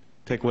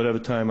 take whatever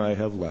time I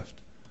have left.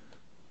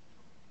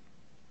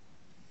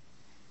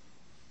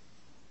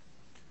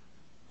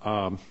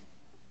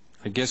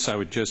 I guess I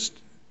would just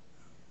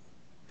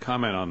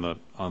comment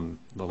on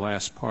the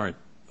last part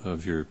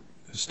of your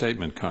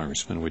statement,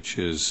 Congressman, which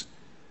is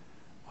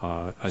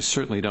I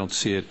certainly don't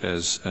see it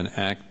as an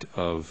act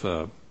of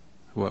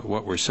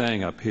what we're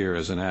saying up here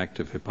as an act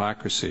of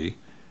hypocrisy.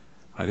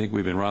 I think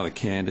we've been rather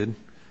candid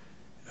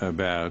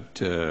about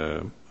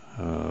the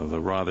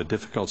rather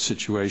difficult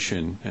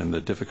situation and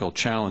the difficult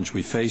challenge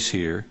we face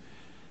here.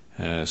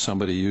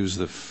 Somebody used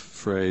the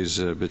phrase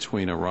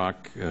between a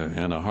rock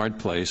and a hard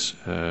place.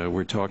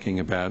 We're talking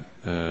about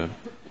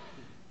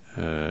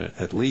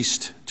at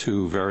least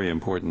two very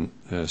important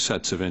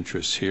sets of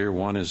interests here.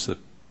 One is the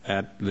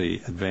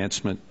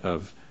advancement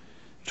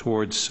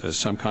towards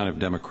some kind of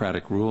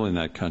democratic rule in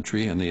that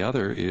country, and the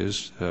other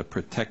is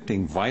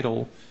protecting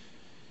vital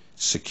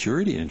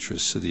security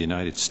interests of the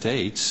United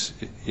States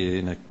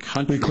in a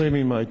country.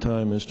 Reclaiming my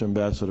time, Mr.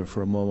 Ambassador,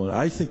 for a moment.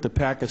 I think the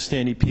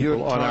Pakistani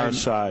people on our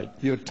side.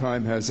 Your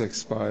time has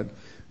expired.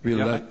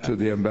 We'll let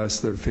the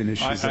Ambassador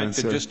finish his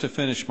answer. Just to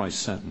finish my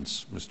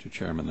sentence, Mr.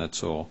 Chairman,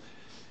 that's all,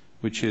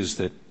 which is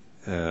that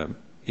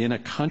in a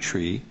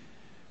country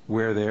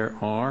where there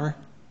are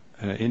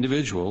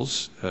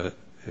individuals,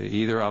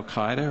 either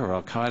Al-Qaeda or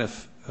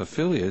Al-Qaeda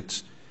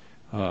affiliates,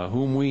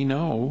 whom we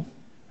know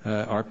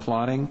are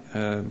plotting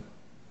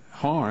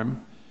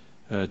harm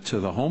to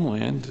the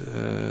homeland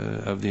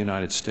of the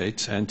United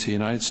States and to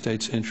United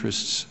States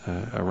interests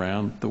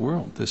around the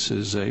world. This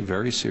is a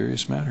very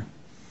serious matter.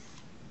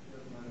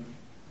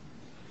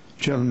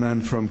 Gentleman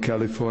from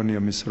California,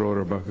 Ms.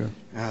 Rohrabacher.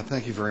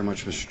 Thank you very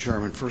much, Mr.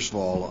 Chairman. First of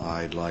all,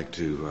 I'd like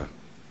to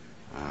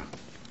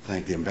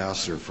thank the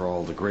Ambassador for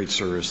all the great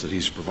service that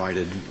he's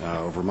provided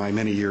over my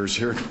many years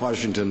here in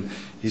Washington.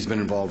 He's been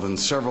involved in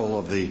several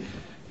of the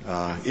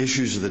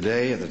issues of the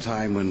day at the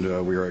time when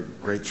a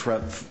great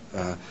threat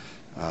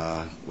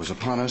was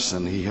upon us,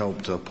 and he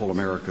helped pull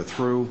America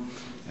through,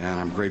 and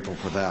I'm grateful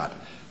for that.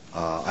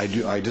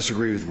 I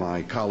disagree with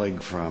my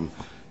colleague from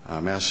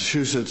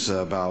Massachusetts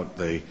about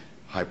the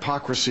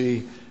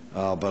hypocrisy,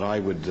 but I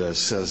would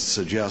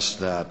suggest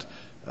that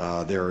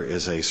there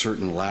is a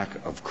certain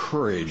lack of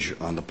courage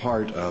on the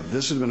part of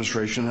this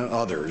administration and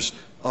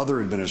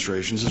other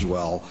administrations as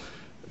well,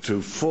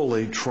 to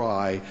fully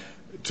try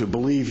to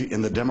believe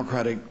in the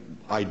democratic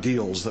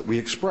ideals that we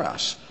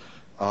express.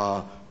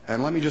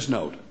 And let me just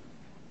note,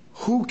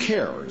 Who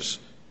cares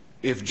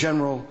if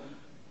General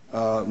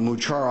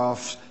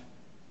Musharraf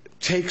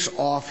takes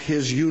off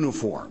his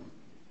uniform?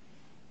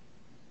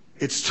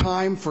 It's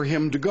time for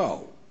him to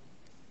go.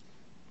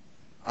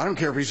 I don't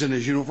care if he's in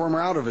his uniform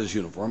or out of his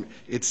uniform.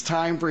 It's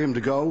time for him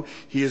to go.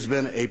 He has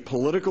been a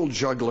political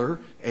juggler,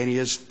 and he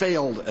has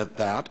failed at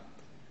that.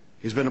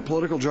 He's been a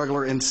political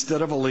juggler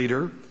instead of a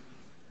leader.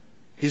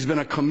 He's been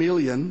a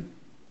chameleon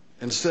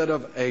instead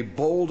of a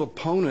bold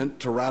opponent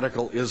to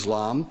radical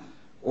Islam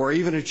or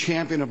even a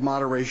champion of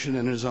moderation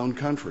in his own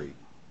country.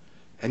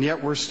 And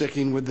yet we're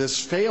sticking with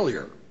this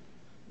failure.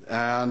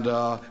 And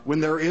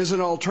when there is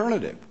an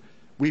alternative,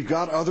 we've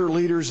got other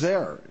leaders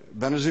there.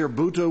 Benazir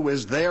Bhutto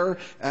is there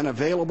and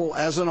available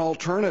as an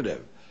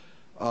alternative.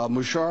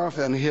 Musharraf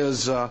and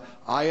his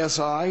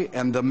ISI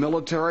and the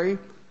military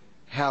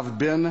have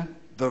been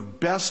the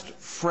best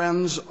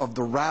friends of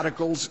the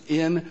radicals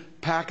in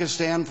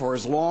Pakistan for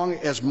as long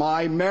as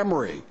my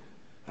memory.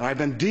 And I've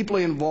been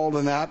deeply involved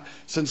in that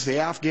since the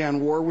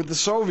Afghan war with the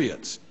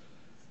Soviets.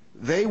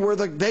 They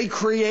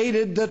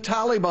created the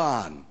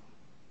Taliban.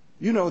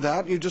 You know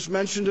that. You just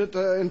mentioned it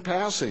in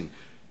passing.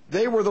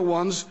 They were the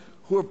ones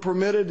who have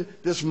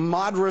permitted this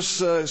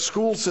madras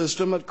school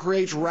system that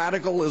creates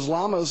radical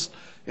Islamists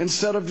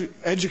instead of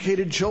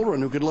educated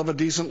children who could live a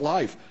decent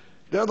life.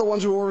 They're the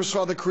ones who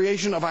oversaw the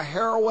creation of a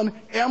heroin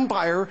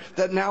empire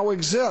that now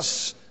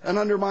exists and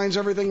undermines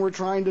everything we're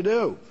trying to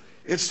do.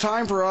 It's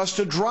time for us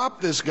to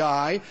drop this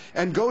guy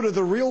and go to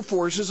the real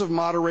forces of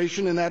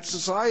moderation in that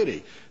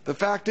society. The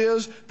fact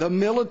is, the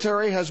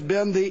military has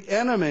been the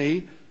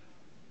enemy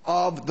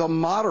of the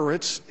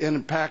moderates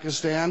in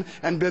Pakistan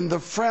and been the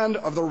friend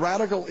of the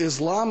radical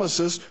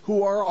Islamicists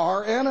who are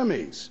our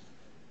enemies.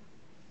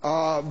 We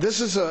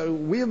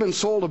have been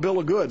sold a bill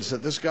of goods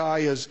that this guy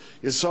is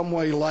some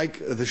way like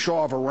the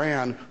Shah of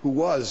Iran, who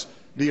was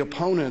the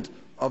opponent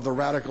of the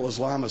radical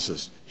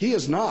Islamicists. He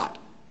is not.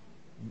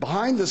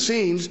 Behind the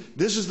scenes,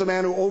 this is the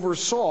man who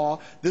oversaw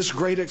this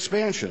great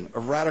expansion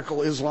of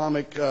radical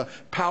Islamic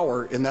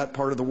power in that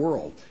part of the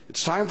world.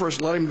 It's time for us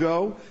to let him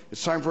go.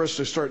 It's time for us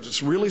to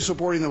start really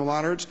supporting the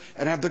moderates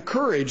and have the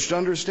courage to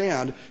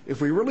understand if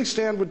we really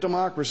stand with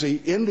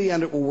democracy, in the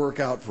end it will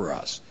work out for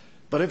us.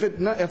 But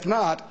if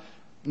not,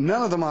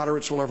 none of the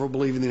moderates will ever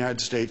believe in the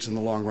United States in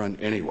the long run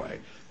anyway.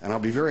 And I'll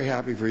be very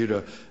happy for you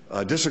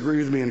to disagree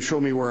with me and show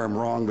me where I'm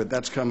wrong, but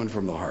that's coming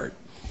from the heart.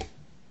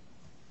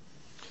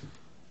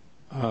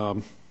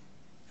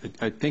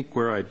 I think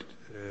where I'd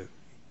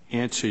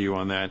answer you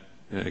on that,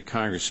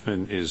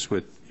 Congressman, is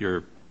with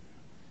your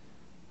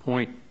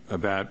point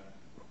about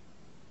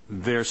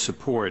their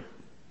support,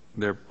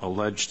 their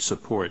alleged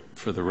support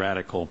for the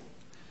radical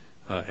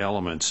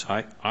elements.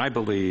 I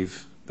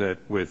believe that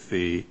with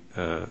the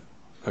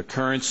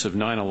occurrence of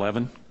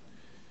 9/11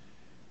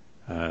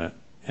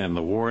 and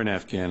the war in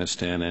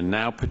Afghanistan, and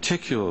now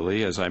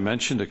particularly, as I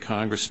mentioned to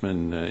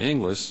Congressman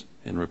Inglis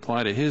in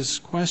reply to his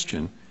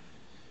question,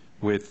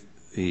 with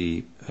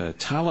the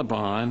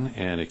Taliban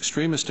and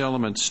extremist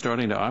elements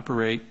starting to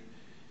operate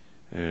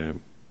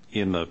in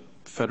the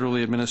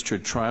federally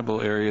administered tribal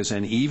areas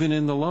and even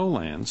in the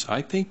lowlands,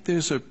 I think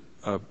there's a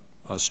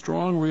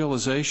strong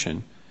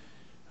realization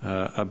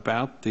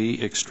about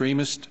the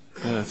extremist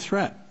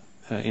threat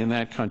in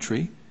that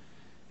country.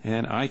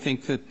 And I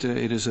think that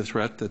it is a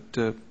threat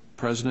that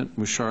President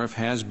Musharraf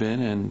has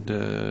been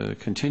and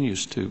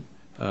continues to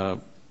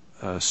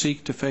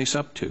seek to face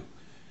up to.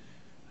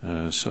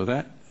 So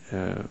that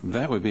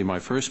would be my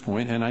first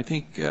point. And I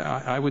think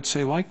I would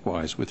say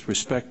likewise with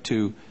respect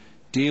to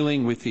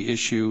dealing with the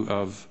issue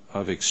of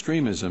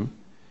extremism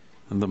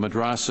and the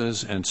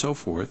madrasas and so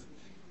forth.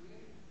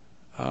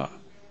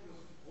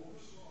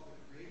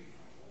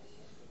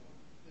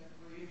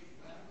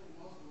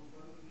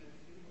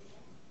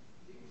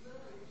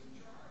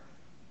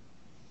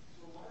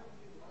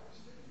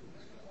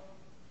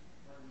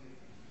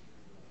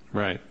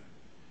 Right.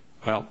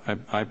 Well,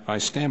 I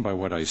stand by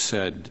what I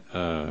said,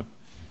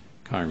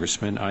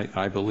 Congressman.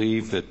 I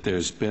believe that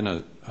there's been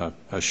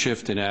a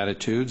shift in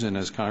attitudes, and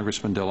as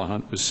Congressman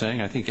Delahunt was saying,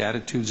 I think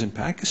attitudes in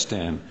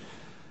Pakistan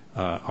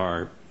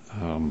are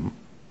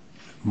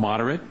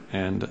moderate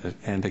and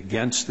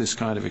against this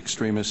kind of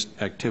extremist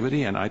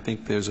activity, and I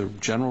think there's a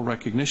general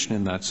recognition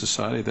in that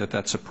society that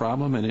that's a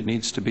problem and it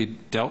needs to be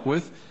dealt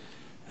with,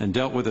 and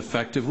dealt with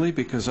effectively,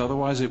 because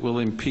otherwise it will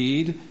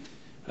impede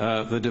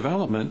the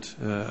development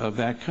of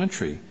that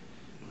country.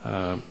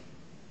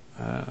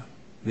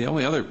 The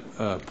only other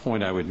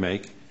point I would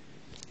make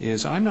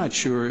is I'm not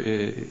sure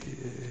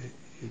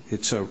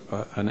it's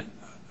an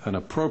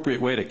appropriate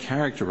way to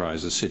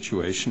characterize the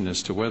situation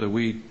as to whether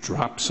we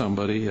drop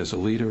somebody as a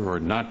leader or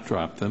not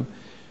drop them.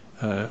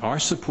 Our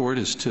support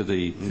is to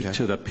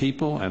the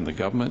people and the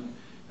government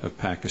of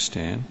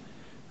Pakistan.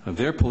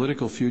 Their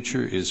political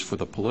future is for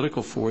the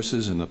political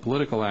forces and the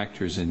political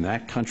actors in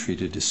that country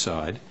to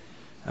decide.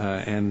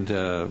 And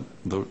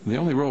the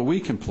only role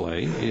we can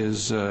play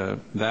is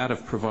that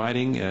of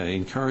providing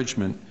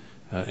encouragement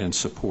and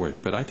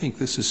support. But I think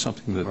this is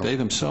something that they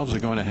themselves are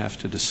going to have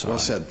to decide. Well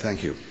said.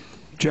 Thank you.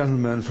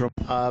 Gentleman from...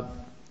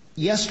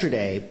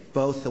 Yesterday,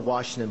 both the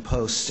Washington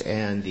Post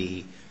and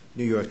the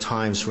New York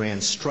Times ran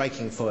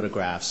striking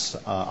photographs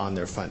on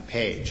their front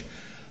page.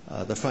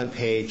 The front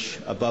page,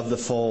 above the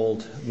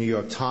fold, New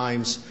York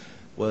Times,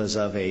 was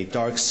of a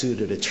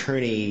dark-suited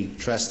attorney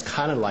dressed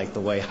kind of like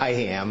the way I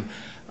am,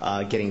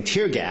 getting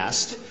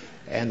tear-gassed,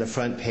 and the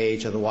front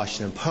page of the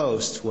Washington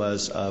Post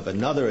was of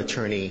another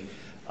attorney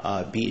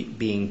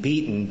being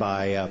beaten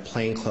by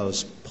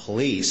plainclothes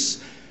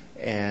police.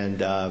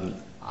 And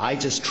I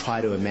just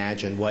try to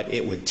imagine what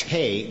it would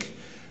take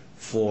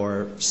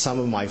for some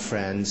of my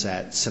friends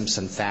at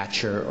Simpson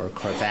Thacher or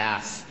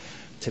Cravath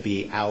to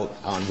be out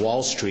on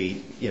Wall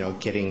Street,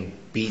 getting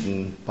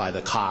beaten by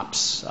the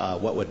cops,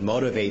 what would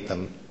motivate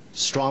them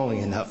strongly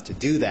enough to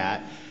do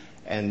that,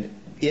 and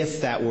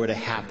if that were to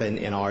happen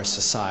in our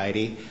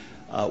society,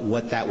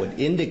 what that would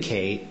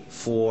indicate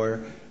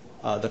for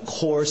the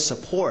core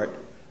support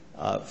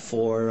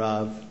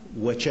for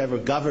whichever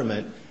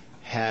government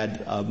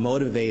had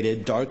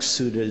motivated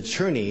dark-suited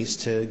attorneys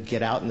to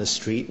get out in the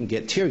street and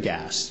get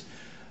tear-gassed.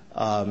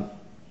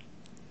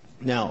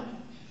 Now,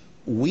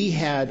 we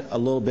had a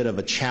little bit of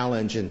a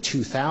challenge in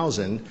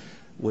 2000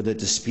 with a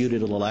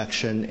disputed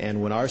election,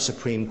 and when our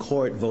Supreme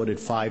Court voted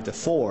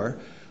 5-4,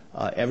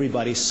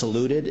 everybody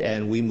saluted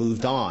and we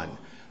moved on.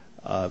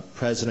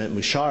 President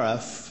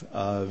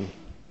Musharraf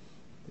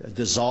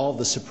dissolved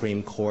the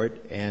Supreme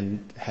Court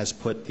and has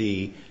put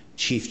the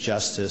Chief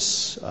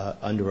Justice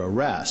under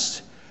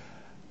arrest.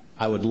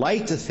 I would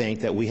like to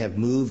think that we have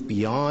moved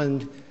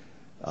beyond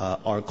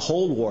our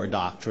Cold War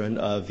doctrine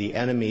of the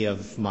enemy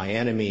of my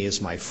enemy is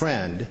my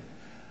friend.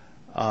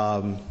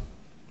 Well,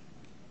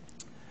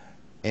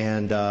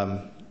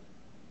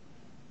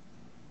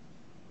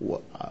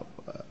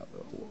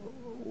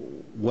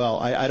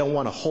 I don't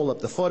want to hold up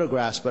the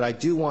photographs, but I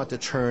do want to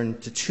turn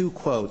to two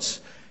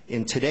quotes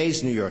in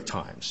today's New York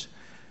Times,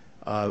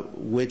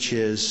 which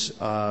is,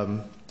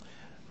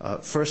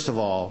 first of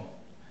all,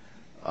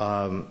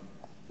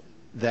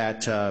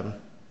 that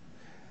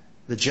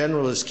the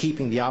general is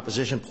keeping the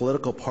opposition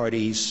political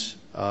parties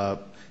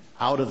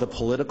out of the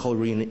political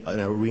arena,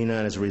 and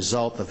as a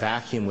result, the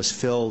vacuum was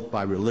filled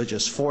by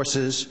religious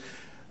forces.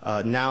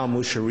 Now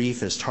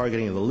Musharraf is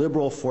targeting the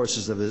liberal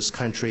forces of this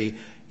country,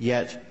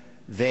 yet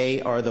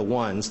they are the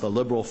ones, the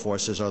liberal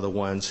forces are the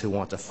ones who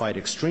want to fight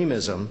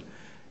extremism.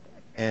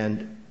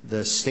 And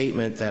the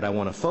statement that I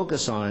want to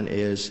focus on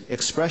is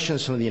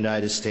expressions from the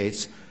United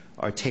States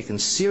are taken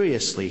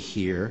seriously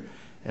here,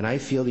 and I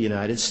feel the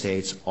United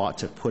States ought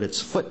to put its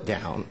foot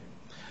down.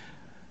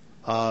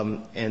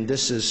 And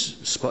this is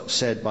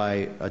said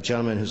by a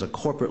gentleman who's a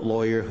corporate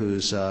lawyer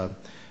whose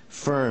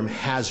firm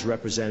has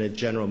represented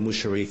General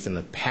Musharraf in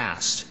the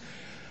past.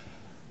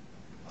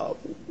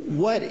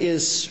 What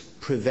is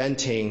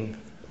preventing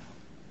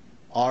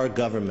our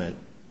government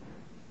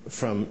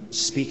from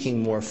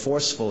speaking more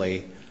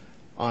forcefully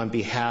on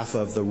behalf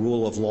of the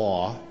rule of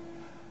law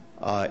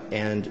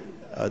and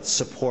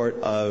support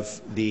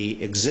of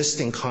the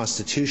existing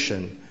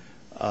constitution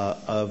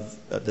of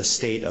the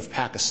state of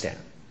Pakistan?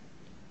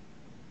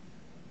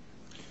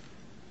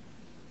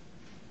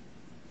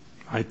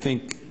 I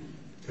think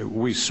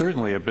we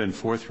certainly have been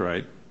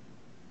forthright.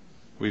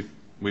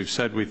 We've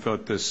said we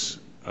thought this.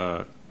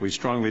 We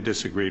strongly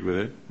disagreed with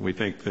it. We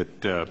think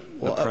that the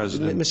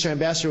President... Mr.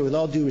 Ambassador, with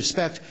all due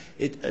respect,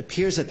 it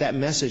appears that that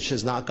message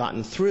has not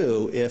gotten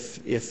through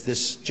if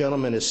this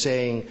gentleman is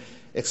saying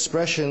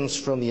expressions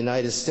from the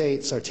United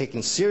States are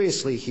taken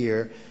seriously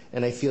here,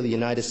 and I feel the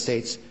United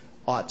States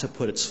ought to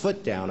put its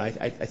foot down.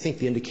 I think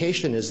the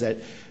indication is that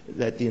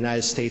the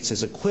United States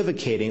is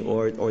equivocating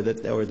or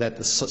that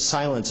the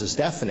silence is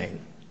deafening.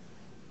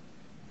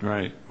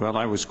 Right. Well,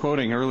 I was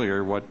quoting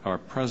earlier what our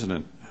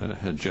President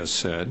had just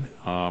said.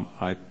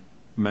 I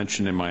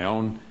mentioned in my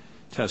own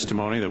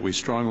testimony that we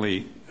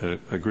strongly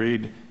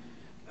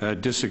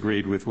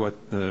disagreed with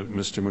what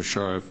Mr.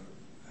 Musharraf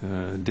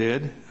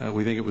did.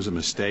 We think it was a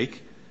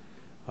mistake.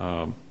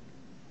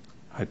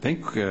 I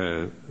think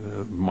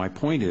my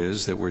point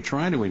is that we're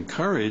trying to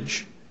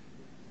encourage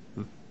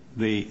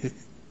the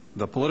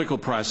political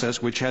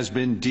process, which has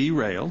been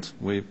derailed.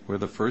 We're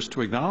the first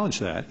to acknowledge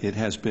that. It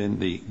has been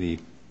the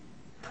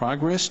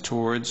progress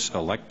towards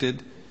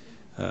elected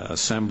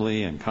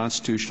assembly and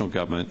constitutional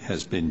government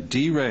has been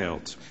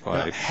derailed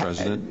by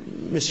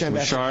President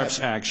Musharraf's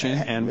action,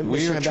 and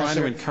we are trying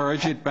to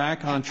encourage it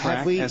back on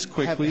track as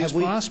quickly as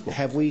possible.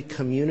 Have we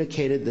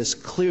communicated this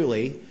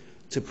clearly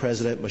to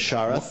President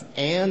Musharraf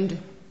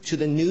and to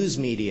the news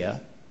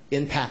media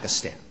in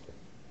Pakistan?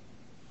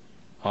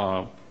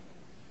 Well,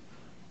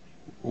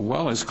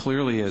 as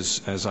clearly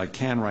as I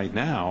can right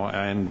now,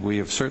 and we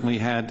have certainly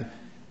had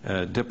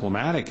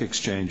diplomatic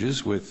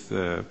exchanges with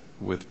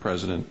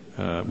President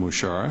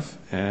Musharraf,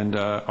 and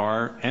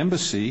our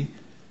embassy,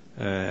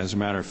 as a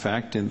matter of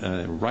fact,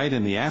 right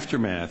in the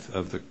aftermath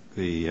of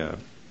the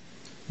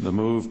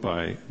move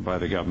by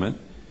the government,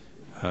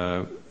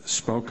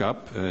 spoke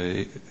up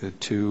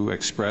to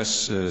express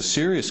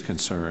serious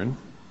concern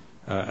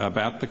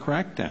about the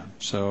crackdown.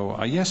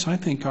 So yes, I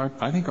think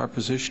our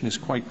position is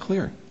quite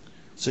clear.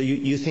 So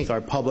you think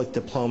our public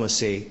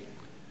diplomacy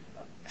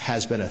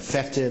has been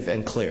effective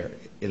and clear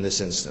in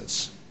this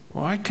instance?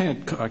 Well, I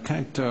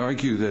can't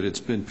argue that it's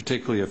been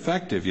particularly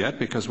effective yet,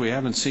 because we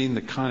haven't seen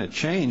the kind of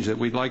change that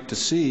we'd like to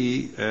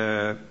see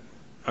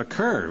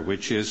occur,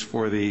 which is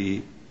for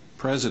the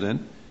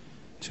president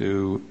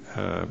to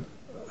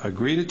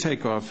agree to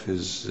take off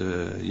his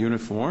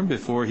uniform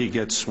before he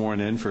gets sworn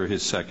in for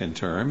his second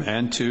term,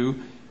 and to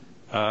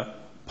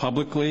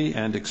publicly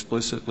and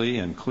explicitly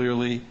and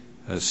clearly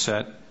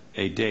set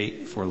a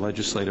date for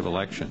legislative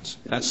elections.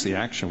 That's the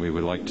action we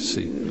would like to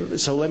see.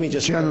 So let me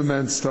just...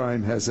 Gentleman's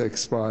time has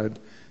expired.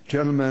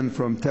 Gentleman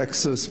from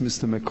Texas,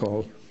 Mr.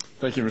 McCall.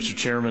 Thank you, Mr.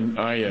 Chairman.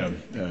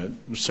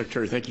 Mr.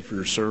 Secretary, thank you for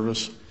your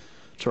service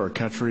to our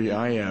country.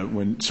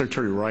 When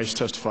Secretary Rice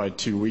testified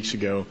 2 weeks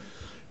ago,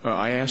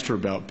 I asked her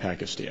about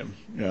Pakistan.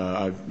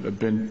 I've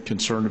been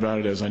concerned about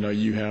it, as I know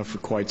you have, for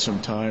quite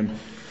some time.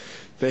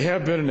 They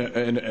have been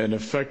an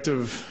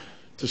effective,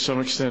 to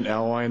some extent,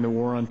 ally in the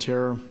war on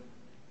terror.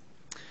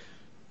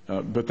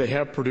 But they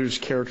have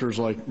produced characters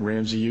like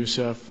Ramzi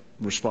Youssef,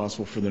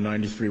 responsible for the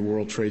 93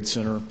 World Trade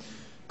Center,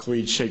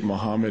 Khalid Sheikh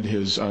Mohammed,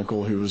 his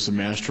uncle, who was the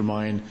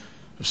mastermind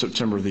of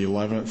September the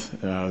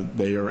 11th.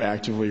 They are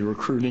actively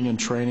recruiting and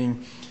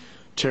training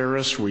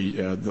terrorists.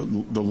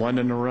 The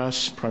London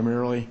arrests,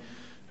 primarily,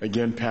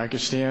 again,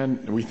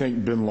 Pakistan. We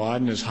think bin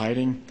Laden is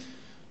hiding,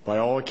 by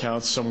all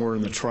accounts, somewhere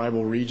in the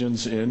tribal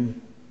regions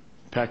in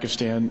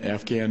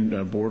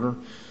Pakistan-Afghan border.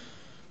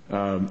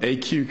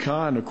 A.Q.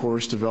 Khan, of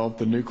course, developed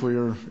the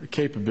nuclear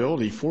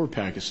capability for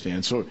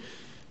Pakistan. So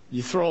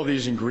you throw all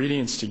these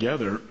ingredients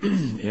together,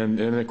 and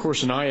of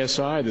course an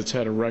ISI that's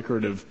had a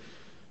record of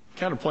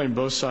kind of playing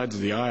both sides of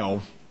the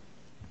aisle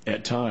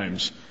at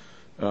times.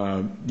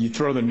 You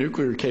throw the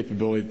nuclear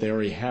capability that they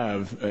already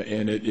have,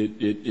 and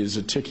it is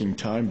a ticking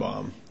time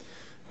bomb.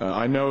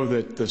 I know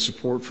that the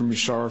support from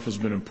Musharraf has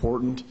been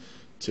important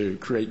to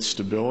create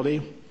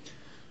stability.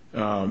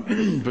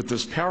 But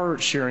this power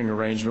sharing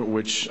arrangement,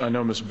 which I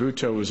know Ms.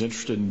 Bhutto was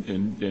interested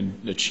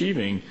in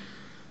achieving,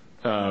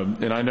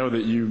 and I know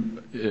that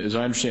you, as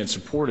I understand,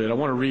 support it. I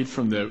want to read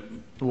from the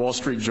Wall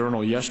Street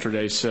Journal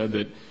yesterday, said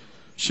that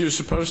she was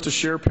supposed to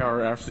share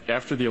power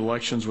after the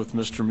elections with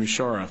Mr.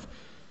 Musharraf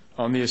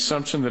on the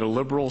assumption that a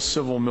liberal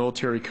civil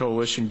military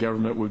coalition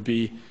government would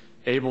be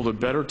able to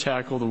better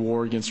tackle the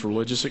war against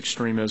religious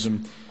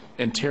extremism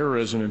and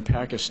terrorism in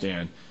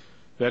Pakistan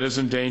that is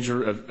in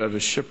danger of a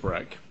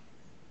shipwreck.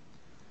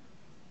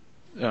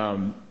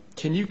 Can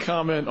you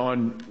comment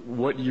on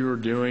what you're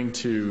doing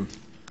to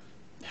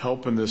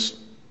help in this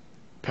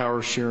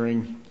power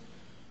sharing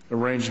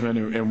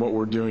arrangement and what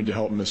we're doing to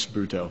help Ms.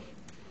 Bhutto?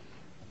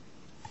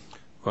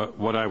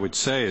 What I would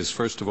say is,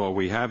 first of all,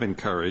 we have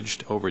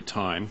encouraged over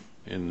time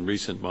in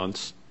recent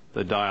months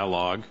the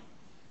dialogue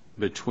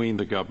between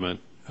the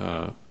government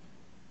and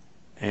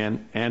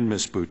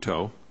Ms.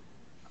 Bhutto.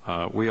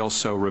 We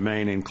also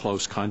remain in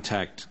close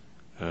contact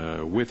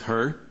with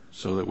her,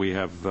 so that we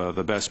have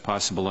the best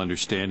possible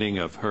understanding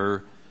of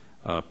her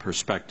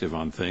perspective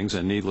on things.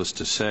 And needless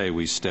to say,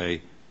 we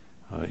stay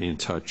in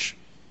touch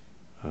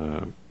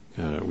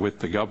with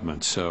the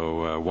government.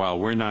 So while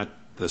we're not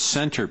the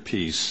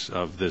centerpiece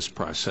of this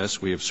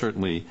process, we have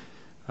certainly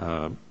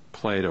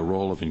played a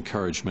role of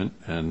encouragement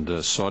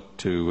and sought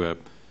to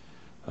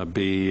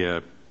be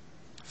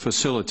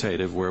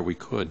facilitative where we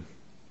could.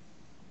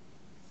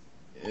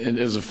 And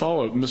as a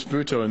follow-up, Ms.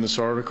 Bhutto in this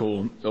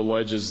article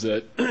alleges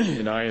that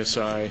an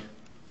ISI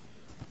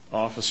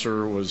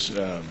officer was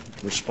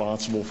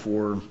responsible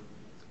for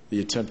the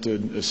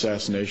attempted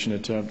assassination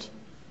attempt.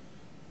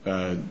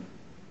 An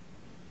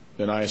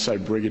ISI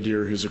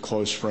brigadier who's a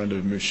close friend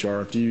of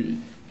Musharraf. Do you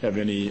have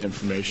any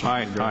information?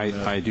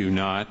 I do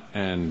not.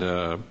 And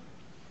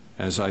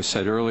as I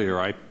said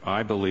earlier,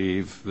 I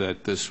believe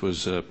that this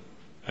was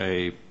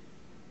a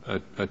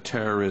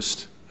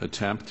terrorist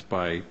attempt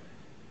by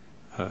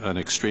an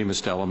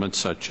extremist element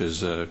such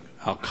as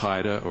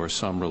Al-Qaeda or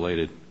some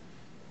related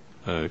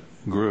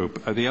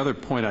group. The other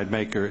point I'd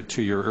make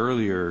to your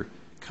earlier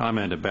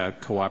comment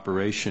about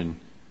cooperation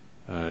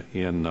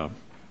in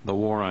the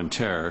war on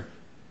terror,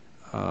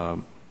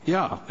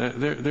 yeah,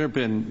 there have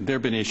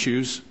been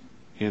issues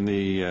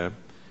in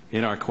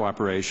our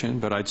cooperation,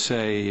 but I'd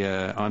say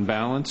on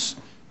balance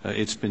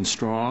it's been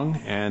strong.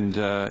 And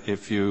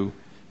if you,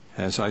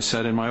 as I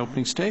said in my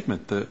opening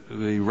statement,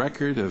 the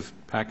record of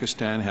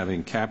Pakistan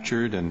having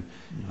captured and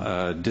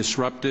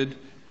disrupted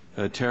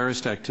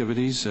terrorist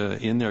activities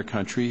in their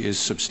country is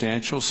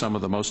substantial. Some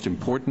of the most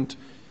important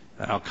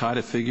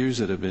Al-Qaeda figures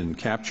that have been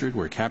captured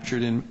were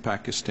captured in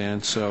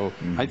Pakistan. So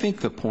I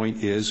think the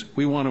point is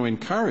we want to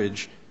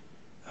encourage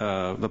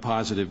the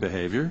positive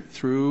behavior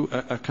through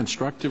a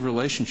constructive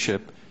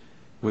relationship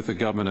with the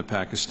government of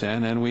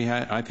Pakistan, and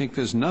I think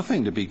there's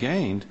nothing to be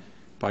gained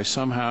by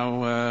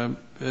somehow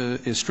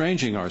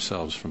estranging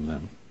ourselves from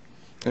them.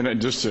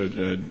 And just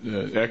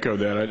to echo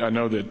that, I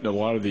know that a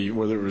lot of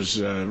whether it was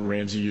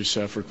Ramzi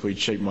Youssef or Khalid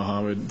Sheikh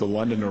Mohammed, the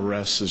London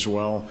arrests as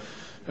well,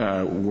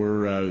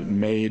 were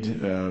made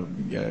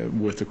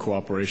with the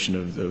cooperation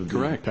of the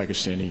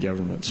Pakistani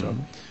government. So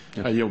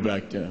I yield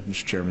back,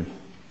 Mr. Chairman.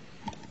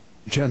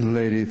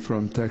 gentlelady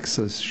from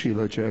Texas,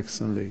 Sheila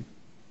Jackson Lee.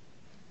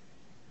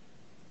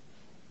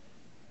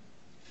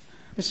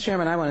 Mr.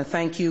 Chairman, I want to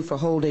thank you for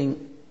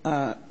holding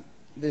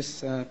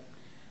this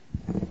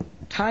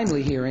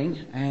timely hearing,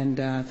 and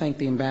thank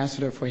the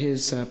ambassador for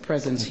his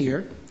presence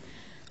here.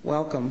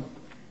 Welcome.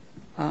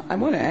 I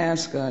want to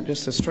ask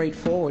just a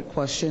straightforward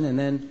question and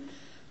then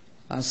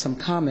some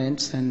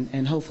comments,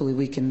 and hopefully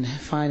we can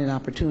find an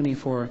opportunity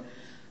for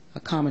a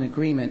common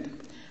agreement.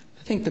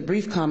 I think the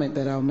brief comment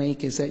that I'll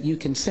make is that you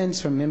can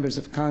sense from members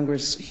of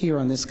Congress here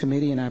on this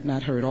committee, and I've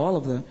not heard all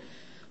of the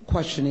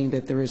questioning,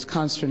 that there is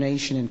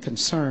consternation and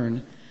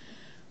concern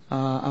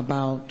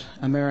about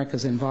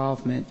America's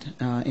involvement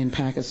in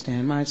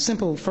Pakistan. My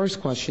simple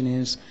first question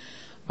is,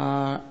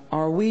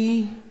 are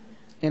we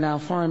in our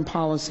foreign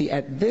policy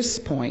at this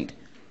point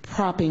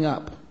propping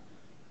up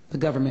the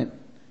government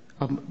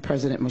of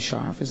President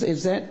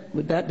Musharraf?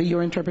 Would that be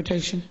your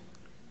interpretation?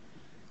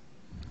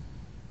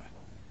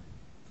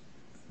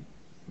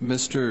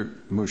 Mr.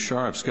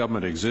 Musharraf's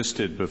government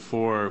existed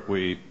before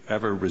we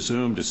ever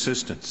resumed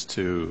assistance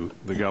to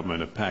the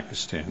government of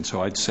Pakistan.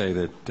 So I'd say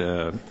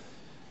that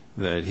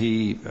that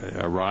he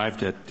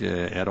arrived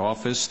at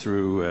office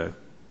through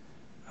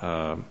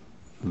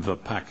the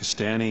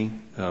Pakistani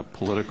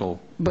political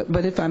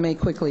But if I may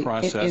quickly,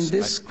 process. in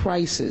this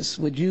crisis,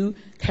 would you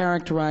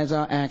characterize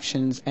our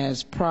actions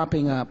as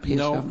propping up his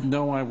government?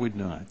 No, I would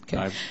not.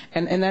 Okay.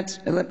 And that's,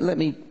 let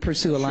me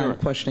pursue a line of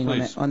questioning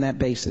on that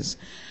basis.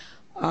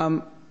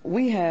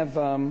 We have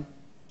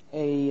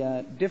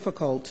a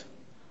difficult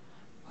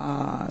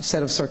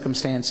set of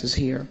circumstances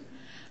here.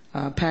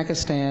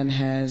 Pakistan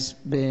has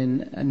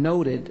been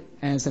noted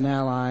as an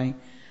ally,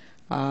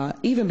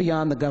 even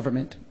beyond the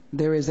government.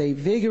 There is a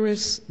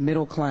vigorous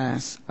middle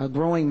class, a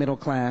growing middle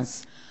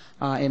class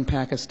in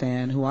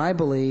Pakistan, who I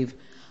believe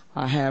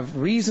have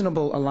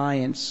reasonable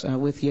alliance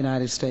with the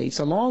United States,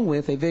 along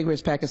with a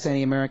vigorous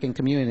Pakistani American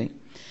community.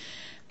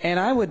 And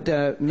I would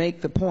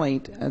make the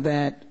point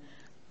that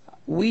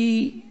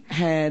we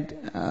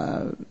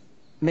had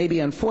maybe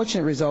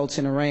unfortunate results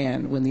in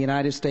Iran when the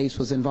United States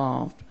was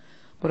involved.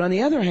 But on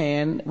the other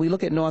hand, we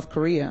look at North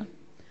Korea,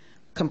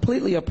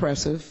 completely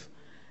oppressive,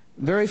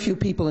 very few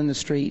people in the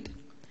street,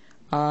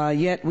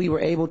 yet we were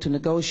able to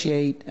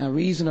negotiate a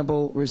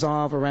reasonable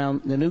resolve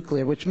around the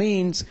nuclear, which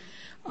means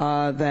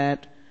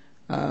that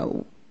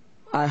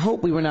I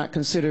hope we were not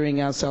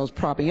considering ourselves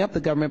propping up the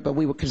government, but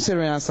we were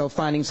considering ourselves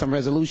finding some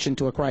resolution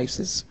to a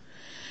crisis.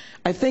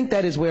 I think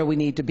that is where we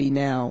need to be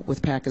now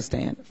with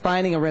Pakistan,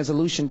 finding a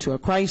resolution to a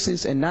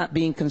crisis and not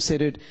being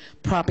considered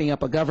propping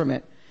up a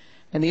government.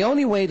 And the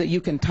only way that you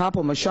can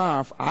topple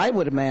Musharraf, I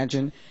would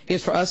imagine,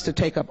 is for us to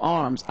take up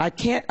arms. I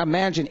can't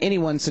imagine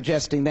anyone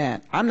suggesting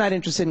that. I'm not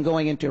interested in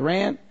going into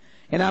Iran,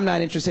 and I'm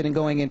not interested in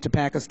going into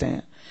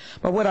Pakistan.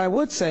 But what I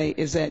would say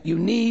is that you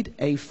need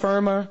a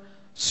firmer,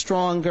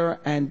 stronger,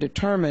 and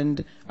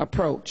determined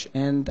approach.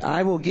 And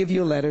I will give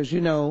you letters. You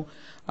know,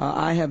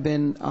 I have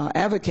been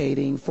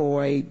advocating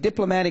for a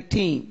diplomatic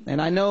team, and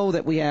I know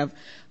that we have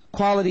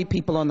quality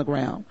people on the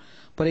ground.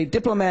 But a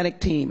diplomatic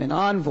team, an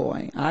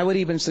envoy, I would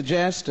even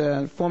suggest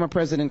former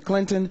President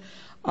Clinton,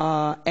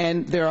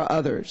 and there are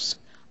others,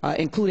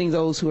 including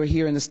those who are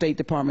here in the State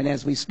Department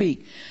as we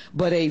speak.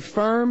 But a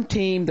firm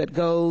team that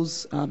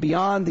goes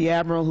beyond the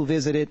admiral who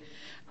visited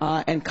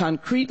and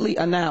concretely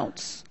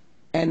announce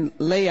and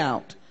lay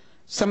out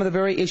some of the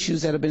very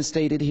issues that have been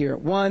stated here.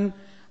 One,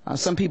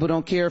 some people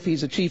don't care if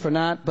he's a chief or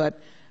not, but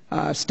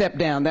step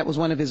down. That was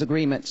one of his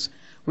agreements.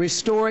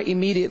 Restore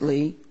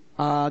immediately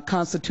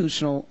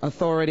constitutional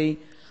authority,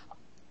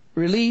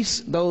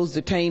 release those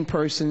detained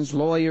persons,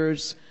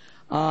 lawyers,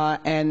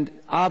 and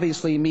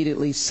obviously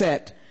immediately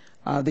set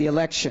the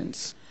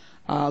elections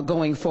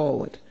going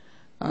forward.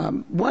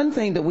 One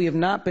thing that we have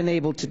not been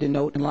able to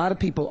denote, and a lot of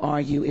people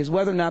argue, is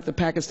whether or not the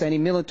Pakistani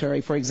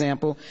military, for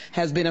example,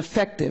 has been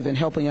effective in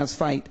helping us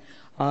fight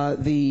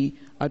the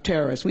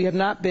terrorists. We have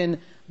not been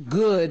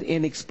good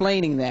in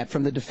explaining that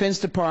from the Defense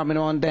Department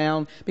on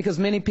down, because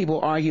many people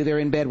argue they're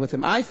in bed with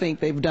them. I think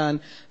they've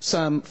done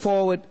some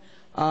forward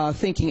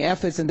thinking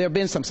efforts, and there have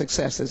been some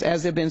successes,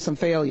 as there have been some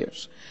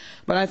failures.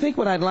 But I think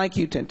what I'd like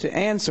you to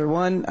answer,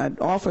 one, I'd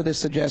offer this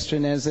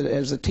suggestion as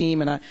a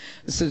team, and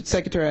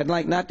Secretary, I'd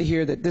like not to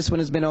hear that this one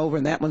has been over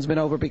and that one's been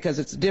over, because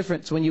it's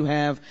different when you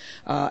have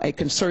a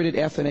concerted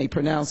effort and a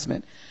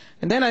pronouncement.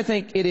 And then I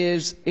think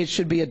it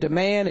should be a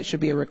demand, it should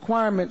be a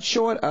requirement,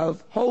 short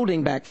of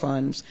holding back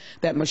funds,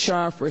 that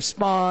Musharraf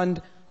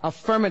respond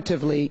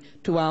affirmatively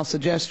to our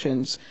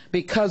suggestions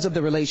because of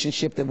the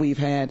relationship that we've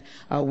had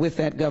with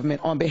that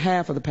government. On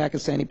behalf of the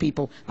Pakistani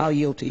people, I'll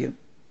yield to you.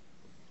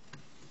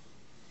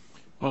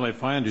 Well,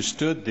 if I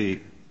understood the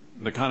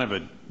kind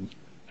of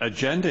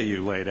agenda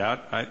you laid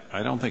out,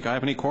 I don't think I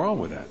have any quarrel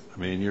with that. I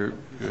mean,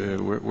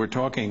 we're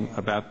talking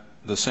about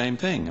the same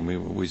thing. I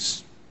mean,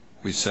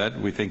 we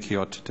said we think he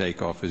ought to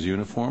take off his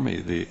uniform.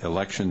 The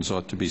elections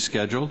ought to be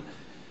scheduled,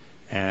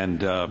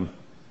 and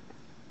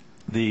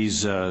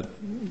these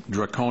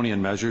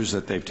draconian measures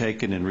that they've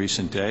taken in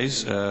recent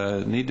days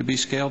need to be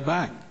scaled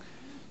back.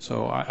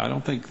 So I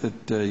don't think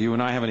that you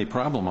and I have any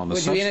problem on the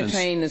substance. Would you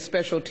entertain the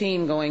special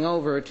team going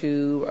over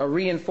to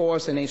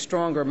reinforce in a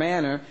stronger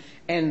manner,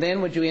 and then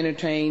would you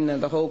entertain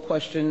the whole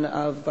question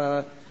of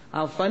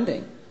our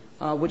funding,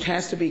 which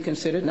has to be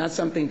considered, not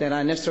something that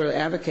I necessarily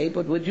advocate,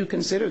 but would you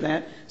consider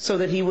that so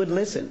that he would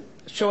listen,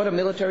 short of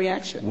military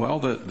action? Well,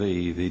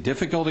 the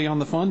difficulty on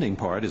the funding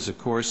part is, of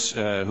course,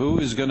 who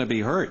is going to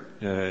be hurt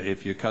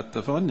if you cut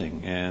the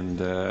funding, and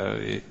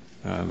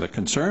the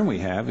concern we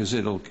have is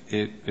it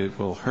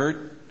will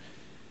hurt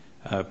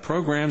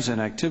programs and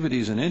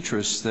activities and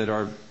interests that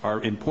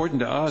are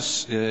important to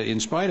us in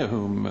spite of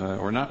whom,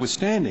 or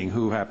notwithstanding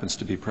who happens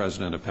to be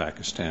president of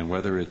Pakistan,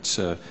 whether it's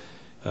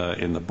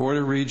in the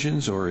border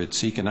regions or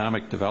its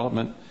economic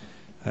development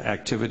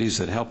activities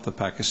that help the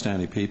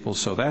Pakistani people.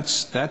 So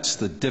that's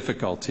the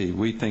difficulty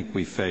we think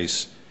we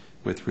face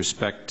with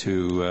respect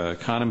to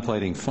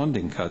contemplating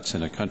funding cuts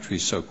in a country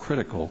so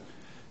critical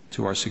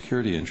to our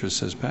security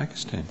interests as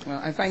Pakistan.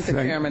 Well, I thank the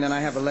chairman, and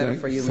I have a letter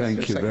for you, Mr. Secretary.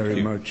 Thank you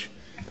very much.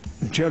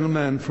 The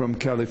gentleman from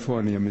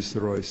California,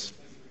 Mr. Royce.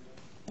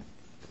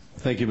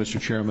 Thank you, Mr.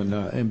 Chairman.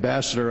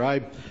 Ambassador,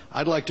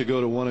 I'd like to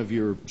go to one of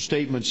your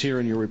statements here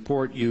in your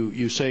report.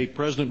 You say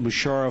President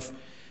Musharraf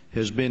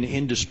has been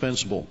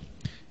indispensable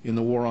in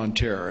the war on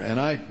terror. And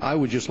I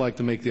would just like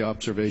to make the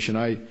observation.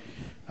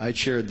 I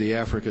chaired the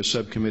Africa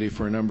Subcommittee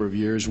for a number of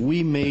years.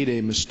 We made a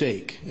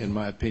mistake, in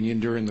my opinion,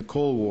 during the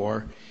Cold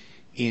War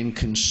in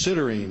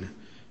considering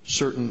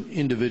certain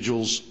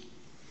individuals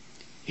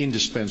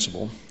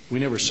indispensable. We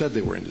never said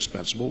they were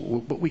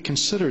indispensable, but we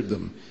considered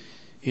them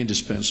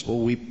indispensable.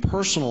 We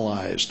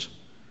personalized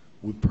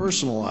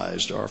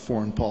our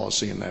foreign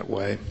policy in that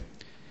way.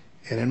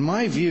 And in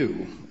my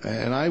view,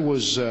 and I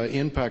was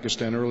in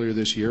Pakistan earlier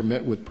this year,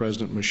 met with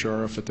President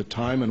Musharraf at the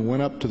time, and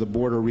went up to the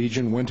border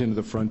region, went into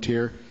the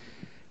frontier.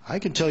 I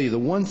can tell you the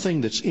one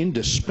thing that's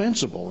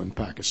indispensable in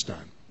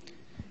Pakistan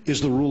is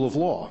the rule of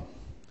law.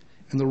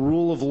 And the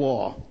rule of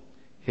law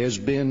has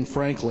been,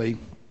 frankly,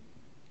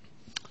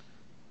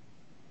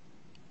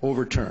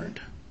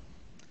 overturned.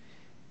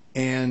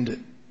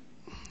 And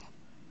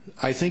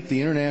I think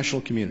the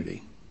international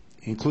community,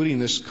 including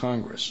this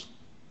Congress,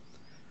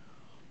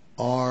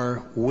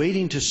 are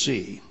waiting to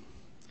see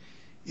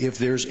if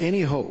there's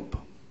any hope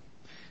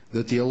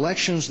that the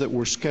elections that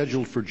were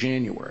scheduled for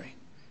January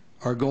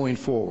are going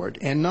forward,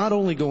 and not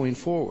only going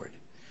forward,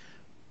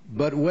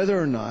 but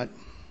whether or not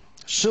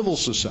civil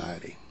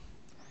society,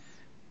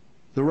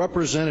 the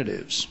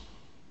representatives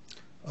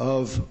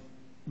of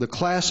the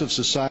class of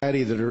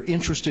society that are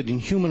interested in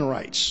human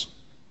rights,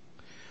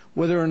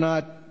 whether or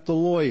not the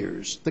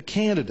lawyers, the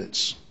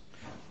candidates,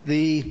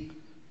 the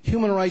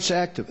human rights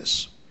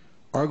activists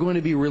are going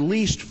to be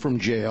released from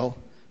jail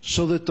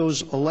so that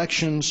those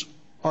elections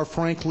are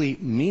frankly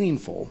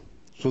meaningful,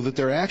 so that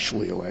they're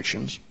actually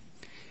elections.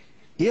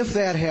 If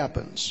that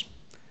happens,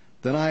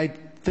 then I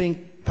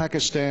think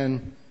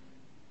Pakistan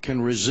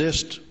can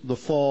resist the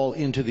fall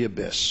into the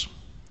abyss.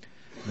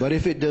 But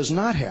if it does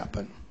not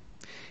happen,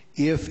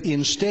 if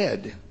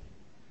instead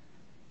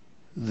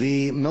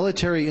the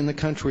military in the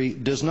country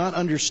does not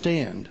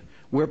understand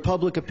where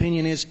public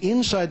opinion is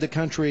inside the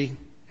country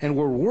and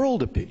where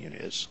world opinion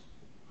is,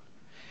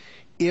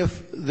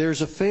 if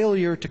there's a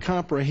failure to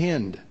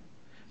comprehend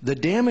the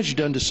damage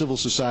done to civil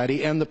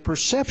society and the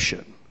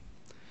perception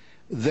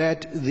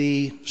that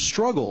the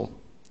struggle,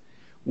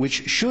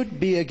 which should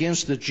be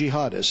against the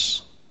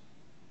jihadists,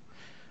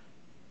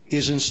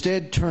 is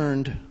instead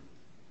turned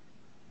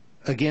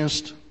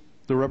against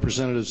the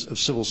representatives of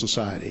civil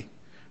society,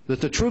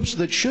 that the troops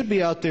that should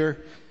be out there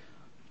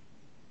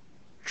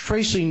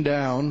tracing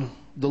down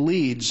the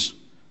leads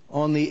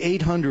on the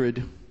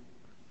 800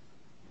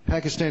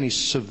 Pakistani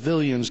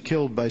civilians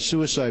killed by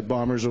suicide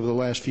bombers over the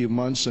last few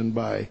months and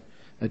by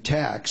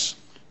attacks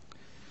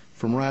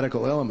from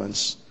radical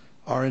elements,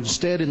 are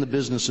instead in the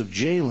business of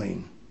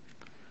jailing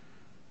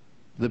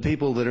the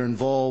people that are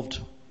involved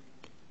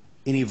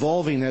in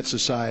evolving that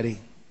society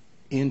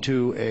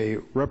into a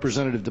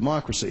representative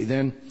democracy,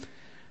 then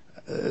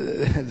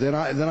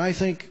I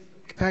think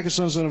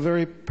Pakistan's on a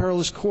very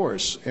perilous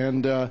course.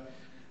 And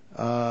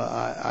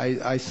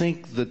I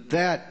think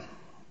that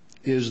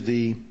is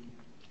the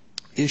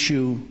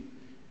issue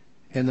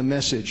and the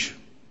message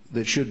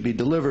that should be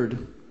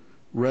delivered,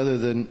 rather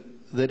than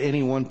that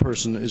any one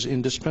person is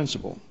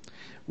indispensable.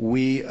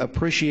 We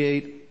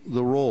appreciate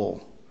the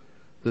role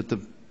that the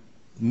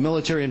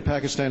military in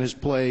Pakistan has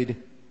played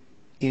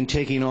in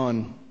taking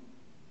on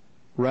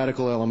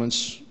radical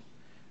elements.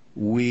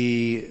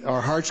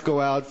 Our hearts go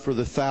out for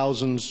the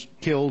thousands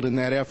killed in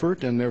that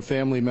effort and their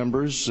family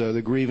members,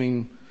 the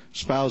grieving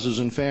spouses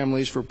and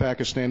families for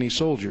Pakistani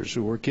soldiers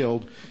who were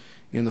killed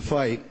in the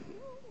fight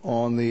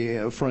on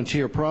the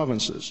frontier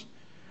provinces.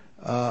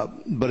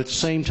 But at the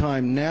same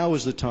time, now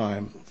is the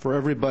time for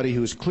everybody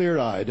who is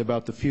clear-eyed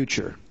about the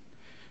future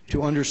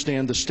to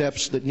understand the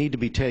steps that need to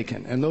be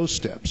taken. And those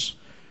steps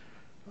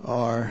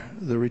are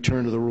the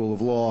return to the rule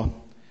of law.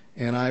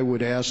 And I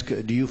would ask,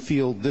 do you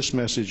feel this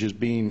message is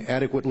being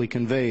adequately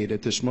conveyed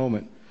at this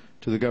moment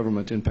to the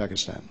government in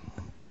Pakistan?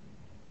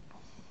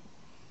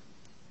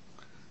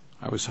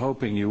 I was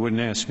hoping you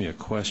wouldn't ask me a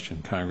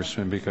question,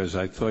 Congressman, because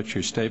I thought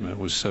your statement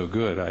was so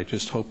good. I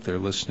just hope they're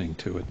listening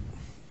to it.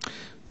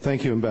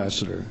 Thank you,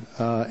 Ambassador.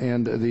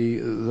 And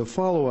the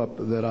follow-up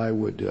that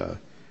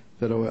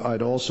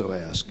I'd also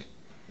ask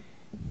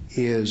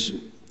is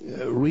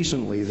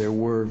recently there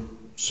were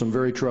some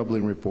very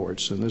troubling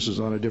reports, and this is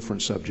on a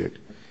different subject,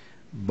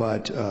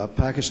 but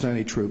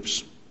Pakistani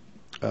troops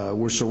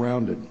were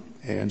surrounded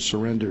and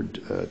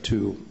surrendered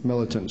to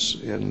militants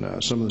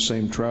in some of the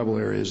same tribal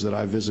areas that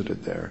I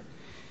visited there.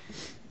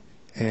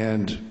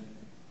 And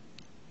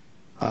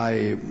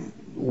I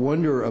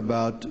wonder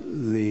about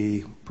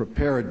the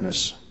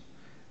preparedness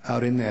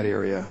out in that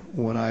area.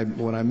 When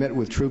I met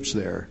with troops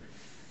there,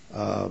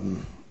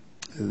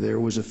 there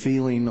was a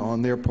feeling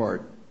on their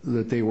part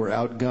that they were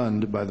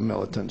outgunned by the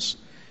militants.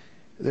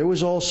 There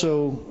was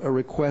also a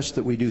request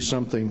that we do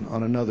something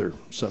on another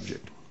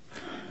subject,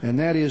 and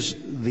that is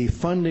the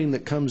funding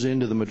that comes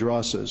into the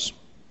madrasas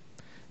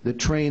that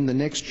train the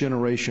next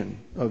generation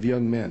of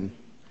young men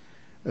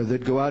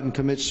that go out and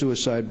commit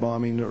suicide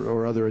bombing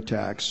or other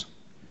attacks,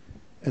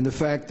 and the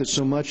fact that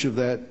so much of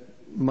that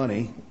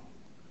money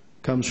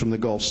comes from the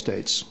Gulf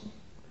states.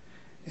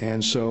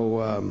 And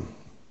so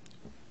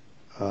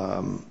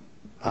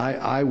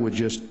I would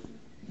just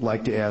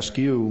like to ask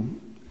you,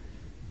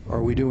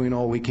 are we doing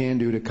all we can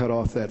do to cut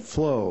off that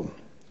flow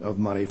of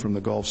money from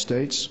the Gulf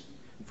states,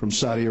 from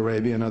Saudi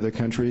Arabia and other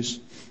countries,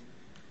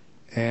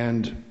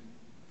 and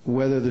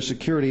whether the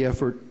security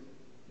effort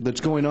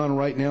that's going on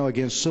right now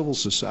against civil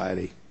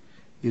society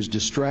is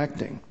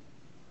distracting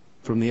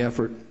from the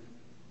effort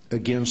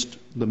against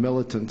the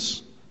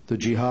militants, the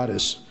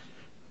jihadists,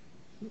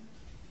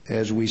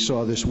 as we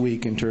saw this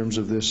week in terms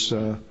of this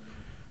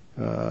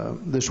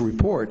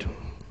report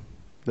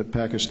that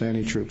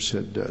Pakistani troops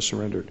had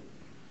surrendered.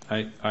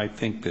 I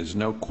think there's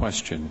no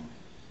question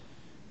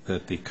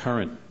that the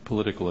current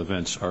political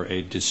events are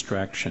a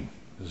distraction.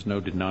 There's no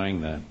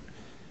denying that.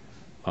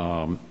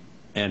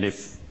 And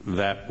if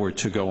that were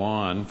to go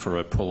on for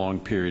a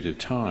prolonged period of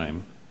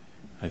time,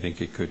 I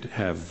think it could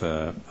have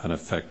an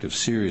effect of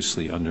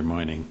seriously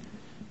undermining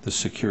the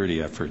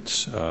security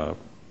efforts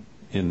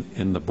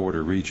in the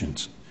border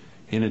regions.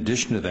 In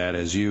addition to that,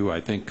 as you,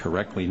 I think,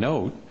 correctly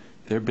note,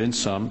 there have been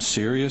some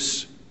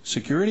serious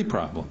security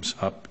problems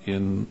up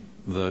in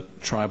the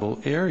tribal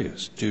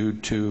areas due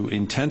to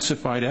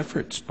intensified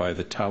efforts by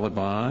the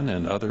Taliban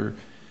and other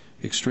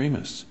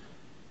extremists.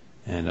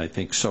 And I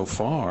think so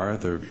far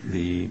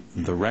the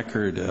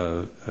record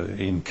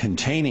in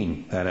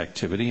containing that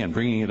activity and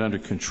bringing it under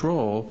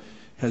control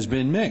has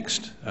been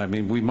mixed. I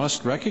mean, we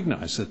must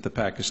recognize that the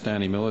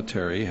Pakistani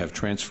military have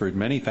transferred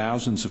many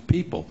thousands of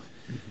people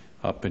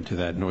up into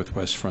that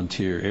northwest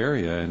frontier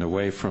area and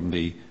away from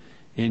the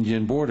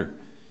Indian border.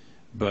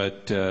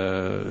 But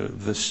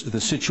the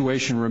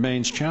situation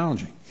remains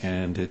challenging,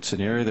 and it's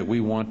an area that we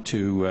want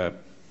to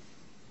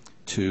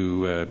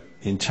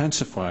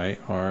intensify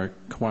our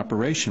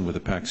cooperation with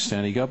the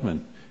Pakistani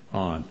government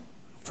on.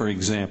 For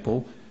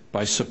example,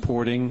 by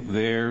supporting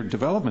their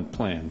development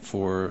plan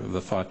for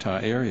the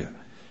Fatah area,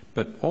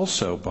 but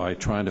also by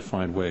trying to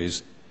find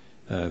ways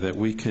that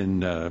we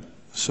can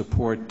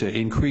support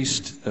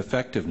increased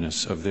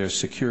effectiveness of their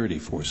security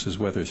forces,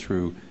 whether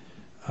through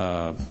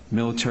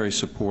military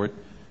support,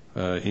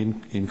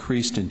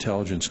 increased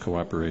intelligence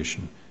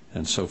cooperation,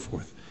 and so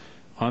forth.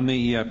 On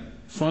the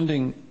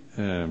funding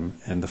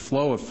and the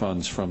flow of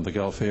funds from the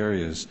Gulf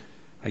areas,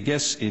 I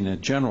guess in a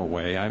general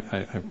way,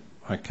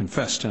 I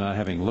confess to not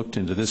having looked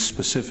into this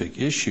specific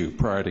issue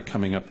prior to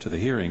coming up to the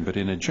hearing, but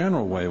in a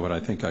general way, what I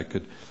think I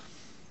could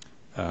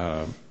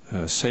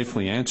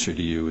safely answer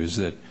to you is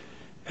that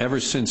ever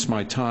since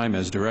my time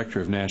as Director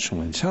of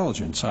National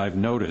Intelligence, I've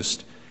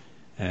noticed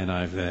and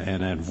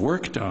I've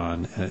worked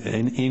on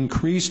an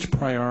increased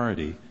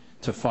priority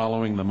to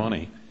following the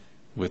money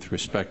with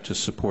respect to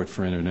support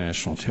for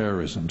international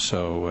terrorism.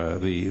 So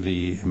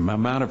the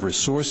amount of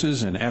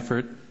resources and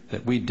effort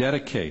that we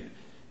dedicate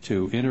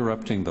to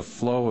interrupting the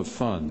flow of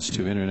funds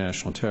to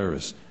international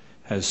terrorists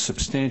has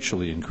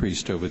substantially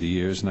increased over the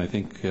years, and I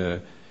think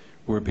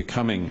we're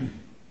becoming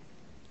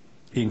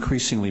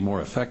increasingly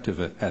more effective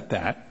at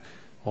that,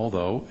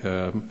 although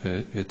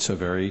it's a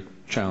very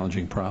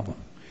challenging problem.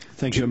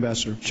 Thank you,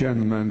 Ambassador.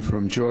 Gentleman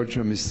from Georgia,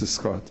 Mr.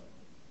 Scott.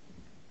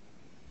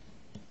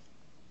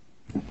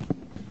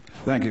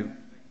 Thank you.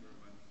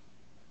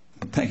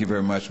 Thank you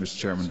very much, Mr.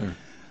 Chairman.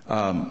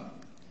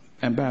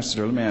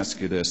 Ambassador, let me ask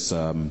you this.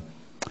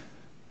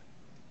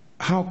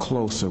 How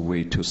close are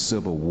we to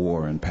civil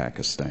war in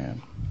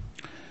Pakistan?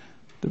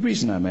 The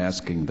reason I'm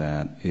asking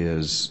that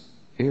is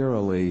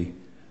eerily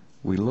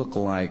we look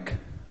like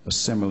a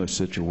similar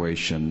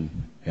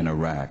situation in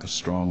Iraq, a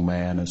strong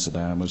man, as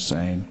Saddam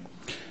Hussein,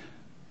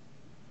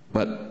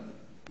 but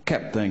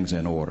kept things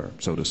in order,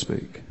 so to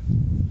speak.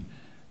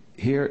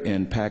 Here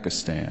in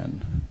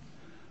Pakistan,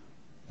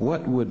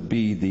 what would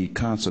be the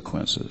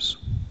consequences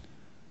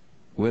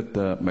with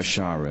the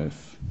Musharraf?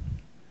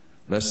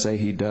 Let's say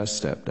he does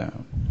step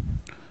down.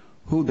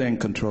 Who then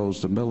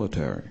controls the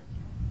military?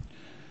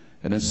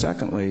 And then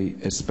secondly,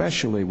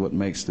 especially what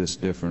makes this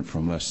different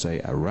from, let's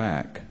say,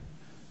 Iraq,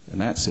 in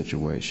that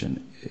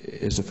situation,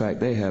 is the fact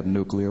they have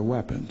nuclear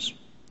weapons.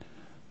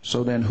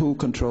 So then who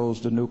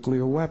controls the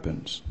nuclear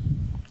weapons?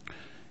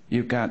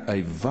 You've got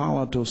a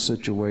volatile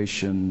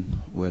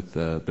situation with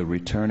the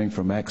returning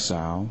from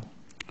exile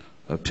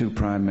of two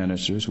prime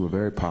ministers who are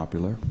very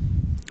popular,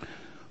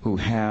 who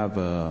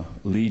have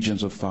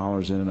legions of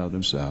followers in and of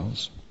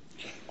themselves.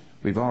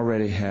 We've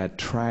already had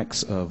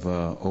tracks of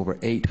over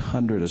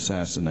 800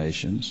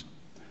 assassinations.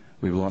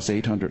 We've lost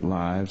 800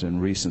 lives in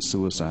recent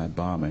suicide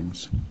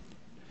bombings.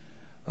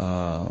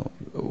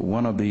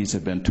 One of these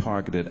have been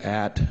targeted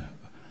at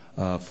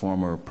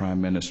former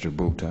Prime Minister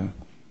Bhutto.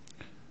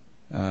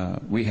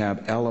 We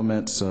have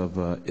elements of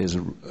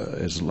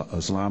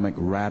Islamic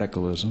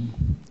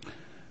radicalism.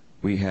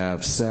 We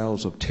have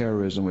cells of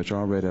terrorism which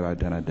already have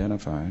been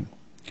identified.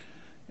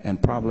 And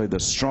probably the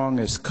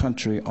strongest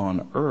country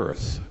on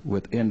earth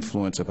with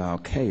influence of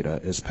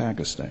Al-Qaeda is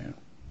Pakistan.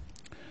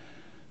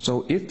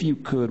 So if you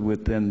could,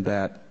 within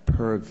that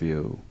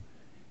purview,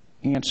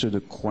 answer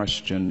the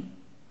question,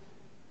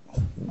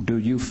 do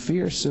you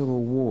fear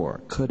civil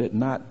war? Could it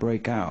not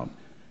break out?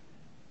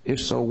 If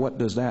so, what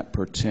does that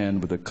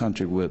portend with a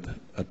country with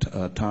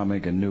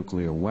atomic and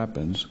nuclear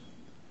weapons?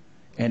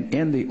 And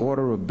in the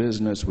order of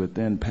business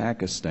within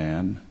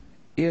Pakistan,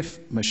 if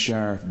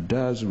Musharraf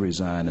does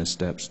resign and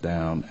steps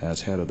down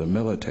as head of the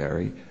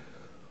military,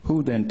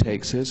 who then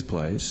takes his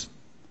place?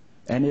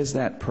 And is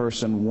that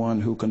person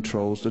one who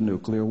controls the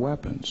nuclear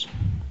weapons?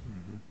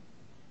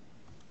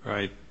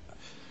 Right.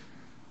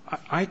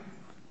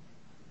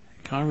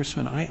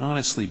 Congressman, I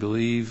honestly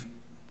believe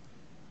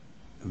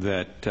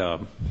that,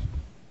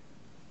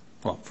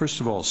 well,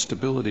 first of all,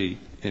 stability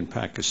in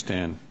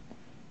Pakistan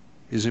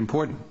is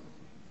important.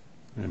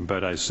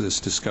 But as this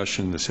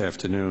discussion this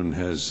afternoon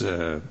has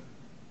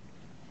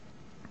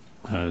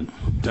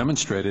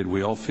demonstrated,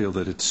 we all feel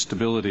that it's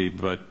stability,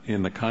 but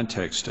in the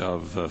context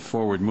of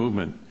forward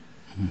movement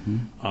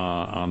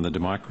on the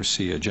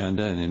democracy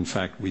agenda. And in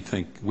fact,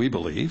 we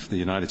believe, the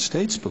United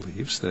States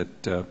believes,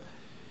 that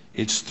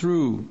it's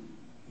through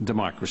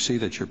democracy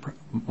that you're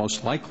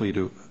most likely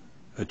to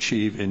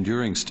achieve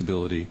enduring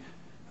stability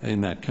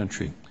in that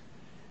country.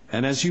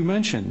 And as you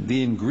mentioned,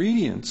 the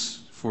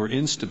ingredients for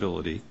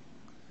instability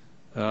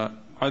are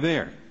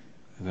there.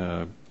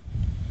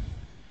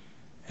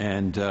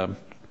 And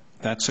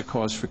that's a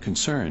cause for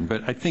concern.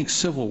 But I think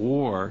civil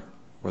war,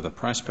 or the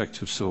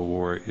prospect of civil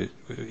war,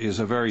 is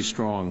a very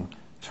strong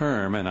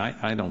term, and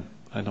I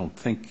don't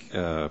think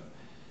that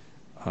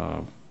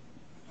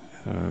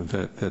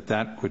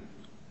would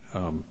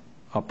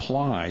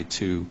apply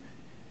to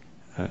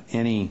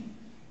any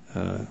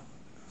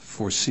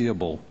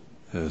foreseeable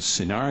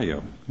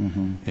scenario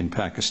in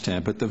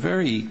Pakistan. But the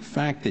very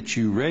fact that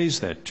you raise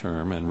that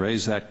term and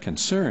raise that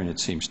concern, it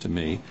seems to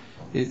me,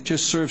 it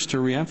just serves to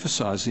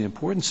reemphasize the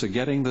importance of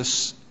getting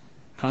this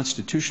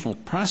constitutional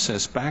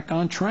process back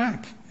on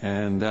track.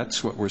 And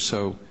that's what we're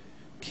so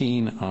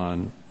keen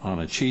on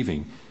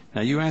achieving.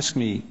 Now, you asked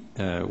me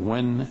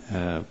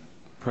when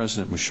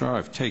President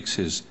Musharraf takes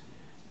his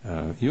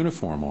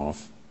uniform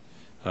off,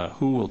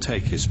 who will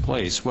take his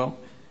place? Well,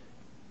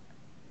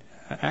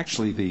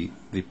 actually, the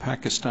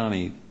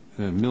Pakistani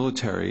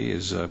military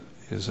is a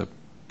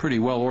pretty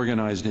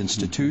well-organized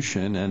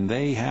institution, and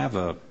they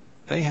have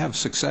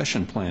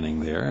succession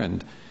planning there.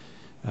 And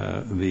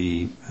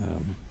the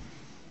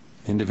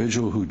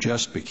individual who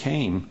just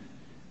became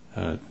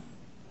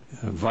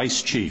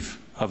vice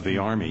chief of the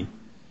Army,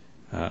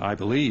 I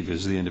believe,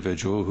 is the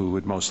individual who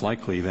would most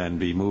likely then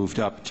be moved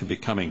up to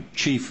becoming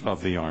chief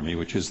of the Army,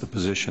 which is the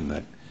position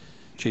that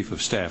Chief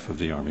of Staff of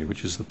the Army,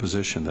 which is the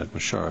position that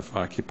Musharraf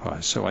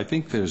occupies. So I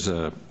think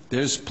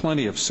there's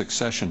plenty of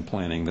succession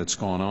planning that's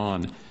gone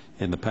on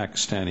in the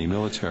Pakistani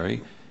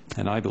military,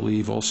 and I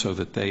believe also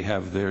that they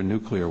have their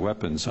nuclear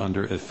weapons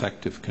under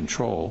effective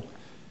control.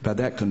 By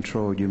that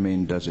control, you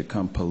mean does it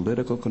come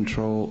political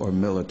control or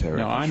military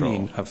control? No, I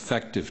mean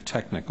effective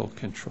technical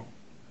control.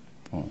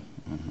 Oh,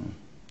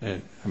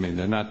 I mean,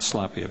 they're not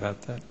sloppy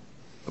about that.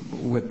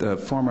 With the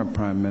former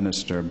Prime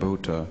Minister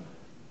Bhutto,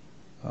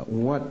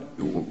 what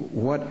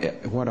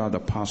are the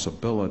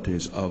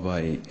possibilities of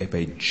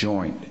a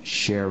joint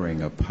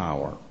sharing of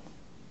power?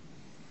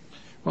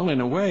 Well,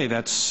 in a way,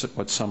 that's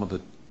what some of the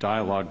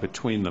dialogue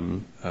between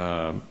them,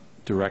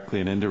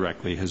 directly and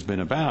indirectly, has been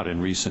about in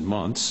recent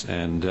months.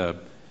 And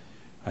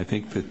I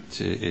think that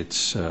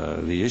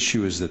the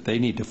issue is that they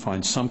need to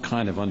find some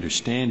kind of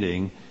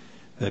understanding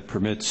that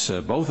permits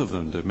both of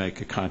them to make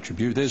a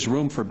contribution. There's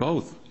room for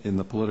both in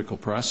the political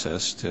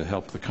process to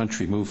help the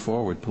country move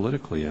forward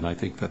politically, and I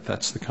think that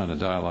that's the kind of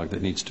dialogue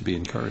that needs to be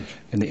encouraged.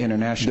 In the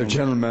international... The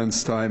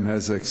gentleman's time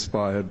has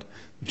expired.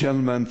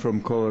 Gentleman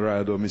from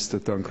Colorado,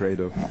 Mr.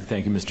 Tancredo.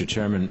 Thank you, Mr.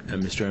 Chairman.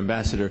 Mr.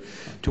 Ambassador,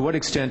 to what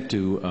extent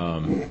do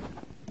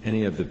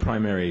any of the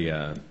primary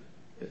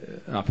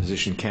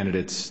opposition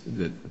candidates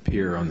that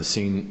appear on the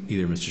scene,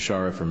 either Mr.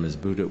 Sharaf or Ms.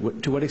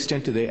 Bhutto, to what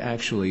extent do they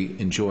actually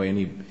enjoy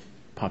any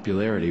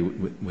popularity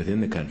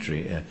within the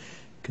country,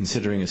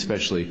 considering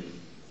especially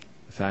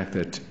the fact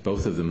that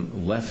both of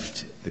them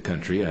left the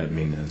country, I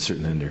mean,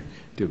 certainly under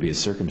dubious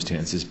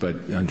circumstances, but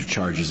under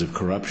charges of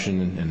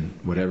corruption and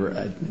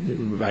whatever.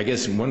 I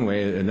guess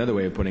another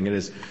way of putting it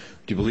is, do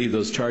you believe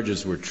those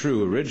charges were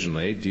true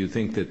originally? Do you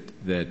think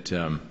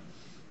that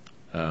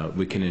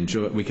we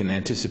can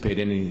anticipate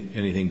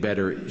anything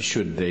better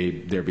should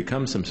there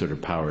become some sort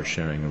of power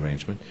sharing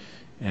arrangement?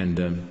 And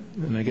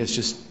I guess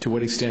just to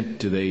what extent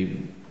do they,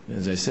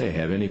 as I say,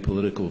 have any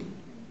political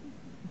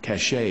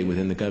cachet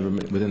within the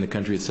government, within the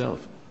country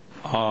itself?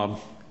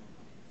 Well,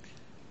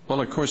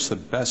 of course, the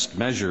best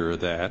measure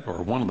of that,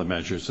 or one of the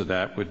measures of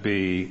that, would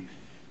be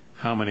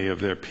how many of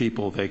their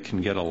people they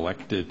can get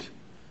elected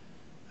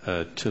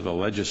to the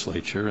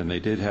legislature. And they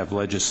did have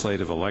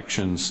legislative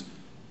elections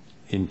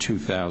in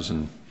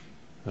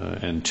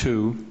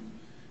 2002,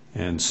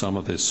 and some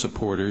of the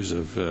supporters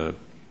of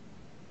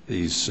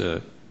these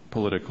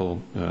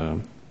political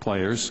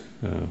players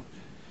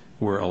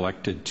were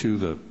elected to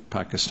the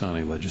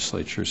Pakistani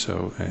legislature.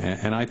 So,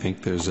 and I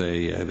think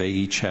they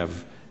each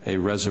have a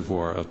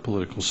reservoir of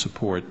political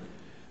support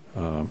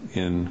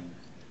in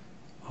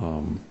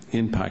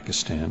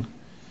Pakistan.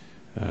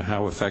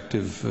 How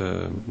effective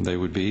they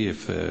would be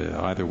if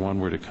either one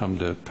were to come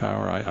to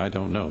power, I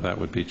don't know. That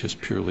would be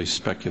just purely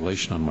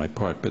speculation on my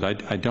part. But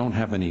I don't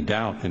have any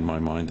doubt in my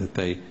mind that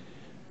they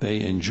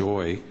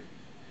enjoy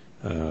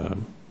a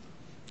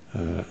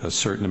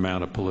certain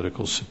amount of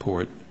political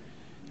support,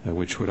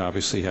 which would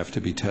obviously have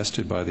to be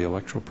tested by the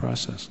electoral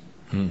process.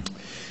 And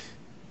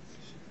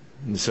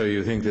so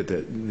you think that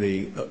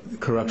the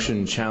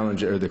corruption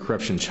challenge, or the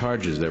corruption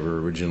charges that were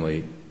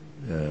originally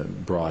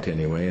brought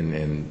anyway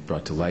and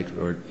brought to light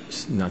are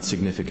not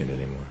significant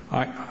anymore?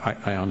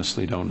 I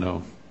honestly don't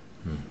know.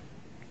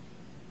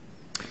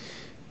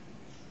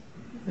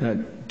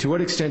 To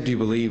what extent do you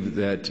believe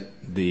that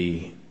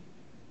the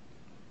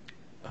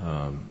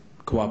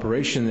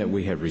cooperation that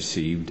we have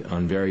received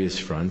on various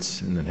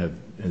fronts and that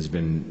has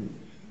been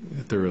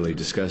thoroughly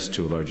discussed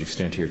to a large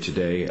extent here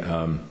today,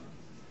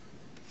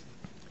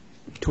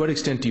 to what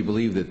extent do you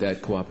believe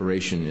that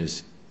cooperation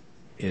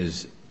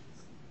is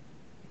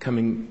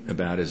coming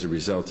about as a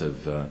result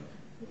of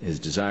his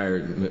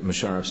desire,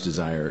 Musharraf's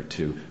desire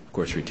to, of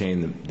course,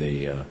 retain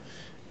the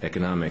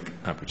economic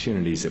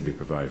opportunities that we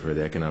provide for,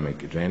 the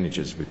economic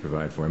advantages we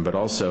provide for him, but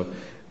also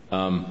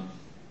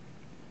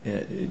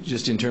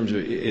just in terms of,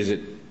 is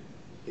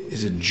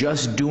it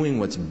just doing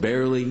what's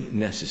barely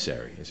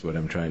necessary is what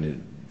I'm trying to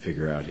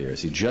figure out here.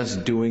 Is he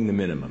just doing the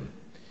minimum?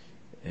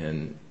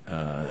 And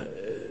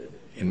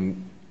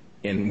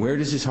where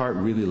does his heart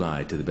really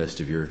lie, to the best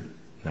of your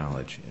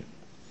knowledge?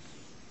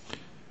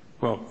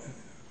 Well,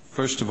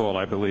 first of all,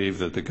 I believe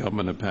that the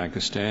government of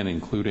Pakistan,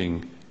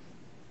 including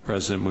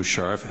President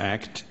Musharraf,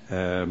 act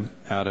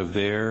out of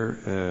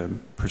their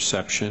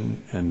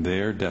perception and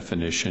their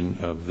definition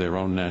of their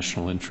own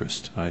national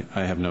interest. I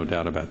have no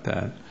doubt about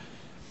that.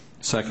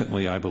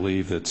 Secondly, I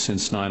believe that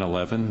since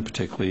 9/11,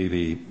 particularly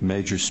the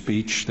major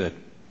speech that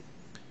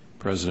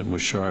President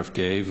Musharraf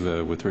gave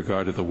with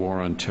regard to the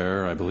war on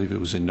terror, I believe it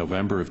was in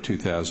November of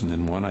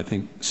 2001, I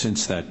think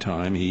since that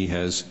time he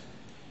has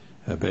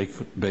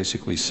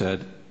basically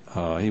said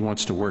he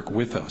wants to work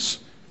with us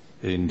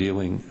in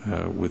dealing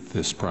with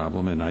this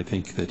problem, and I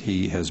think that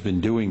he has been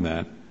doing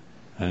that,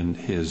 and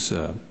his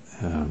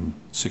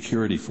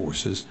security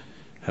forces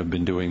have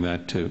been doing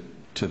that to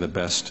the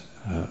best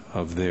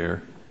of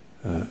their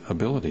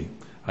ability.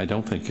 I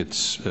don't think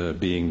it's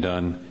being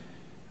done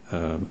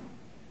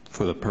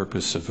for the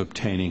purpose of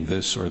obtaining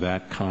this or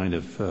that kind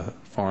of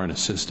foreign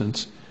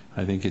assistance.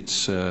 I think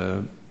it's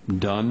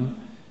done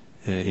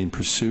in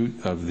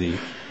pursuit of the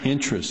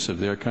interests of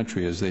their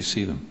country as they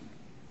see them.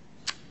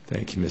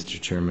 Thank you, Mr.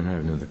 Chairman. I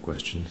have no other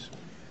questions.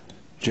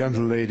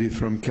 Gentlelady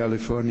from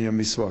California,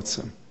 Ms.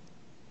 Watson.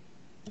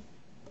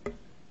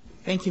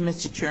 Thank you,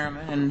 Mr.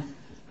 Chairman. And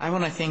I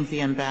want to thank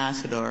the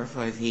Ambassador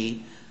for the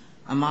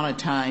amount of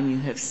time you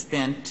have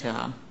spent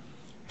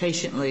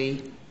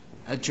patiently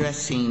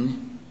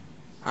addressing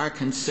our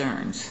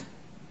concerns.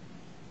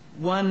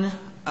 One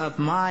of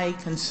my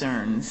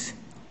concerns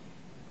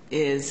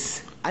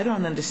is I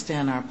don't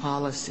understand our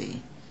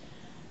policy.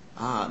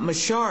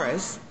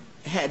 Musharraf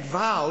had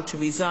vowed to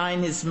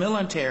resign his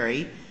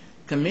military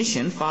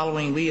commission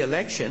following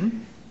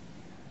re-election,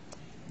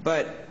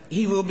 but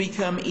he will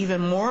become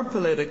even more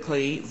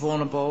politically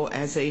vulnerable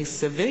as a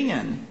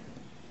civilian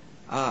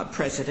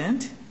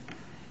president,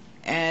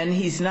 and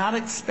he's not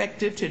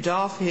expected to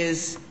doff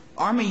his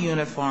Army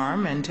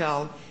uniform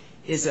until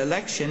his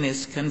election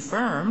is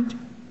confirmed.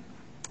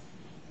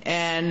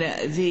 And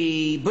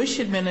the Bush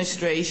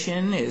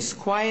administration is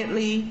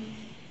quietly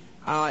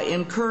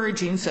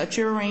encouraging such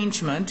an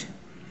arrangement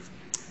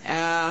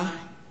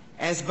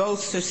as both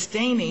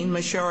sustaining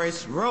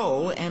Musharraf's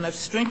role and of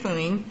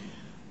strengthening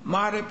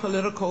moderate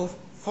political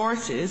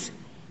forces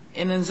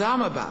in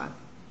Islamabad.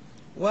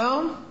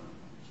 Well,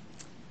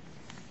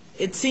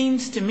 it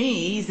seems to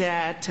me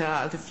that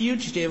the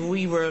fugitive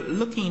we were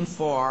looking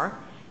for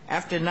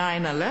after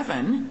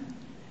 9/11,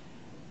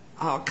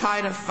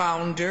 Al-Qaeda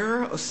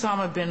founder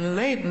Osama bin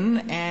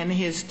Laden and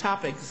his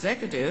top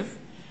executive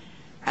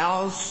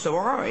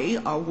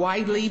al-Zawahiri are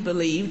widely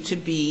believed to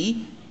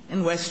be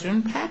in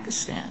western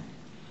Pakistan.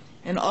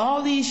 In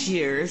all these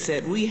years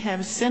that we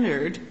have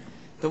centered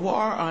the war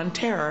on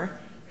terror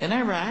in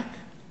Iraq,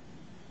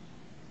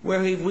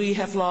 where we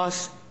have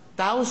lost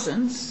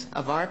thousands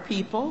of our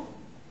people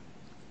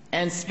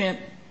and spent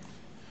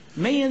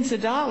millions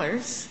of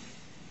dollars,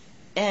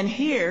 and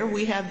here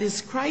we have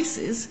this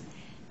crisis,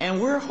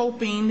 and we're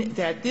hoping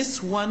that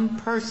this one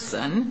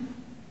person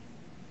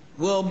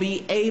will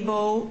be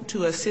able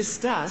to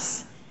assist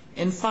us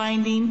in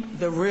finding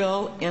the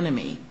real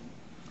enemy.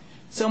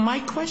 So my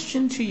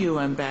question to you,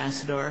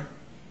 Ambassador,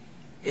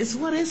 is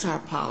what is our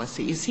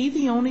policy? Is he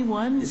the only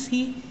one? Is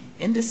he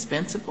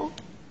indispensable?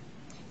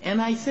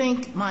 And I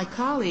think my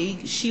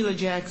colleague, Sheila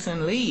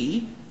Jackson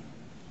Lee,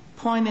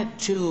 pointed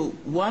to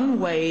one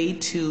way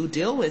to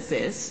deal with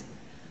this: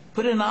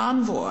 put an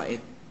envoy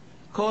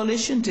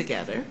coalition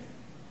together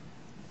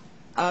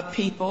of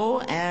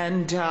people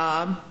and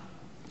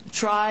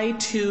try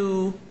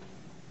to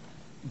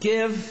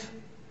give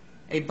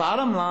a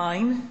bottom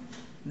line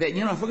that,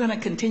 you know, if we're going to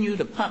continue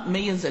to pump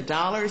millions of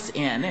dollars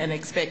in and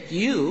expect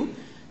you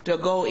to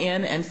go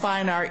in and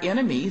find our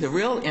enemy, the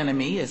real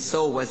enemy, as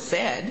so was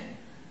said,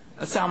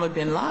 Osama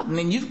bin Laden,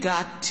 then you've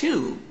got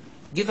to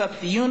give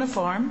up the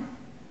uniform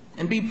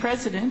and be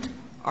president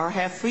or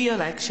have free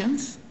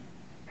elections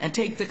and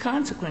take the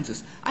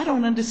consequences. I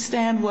don't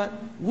understand what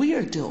we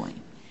are doing.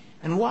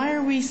 And why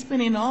are we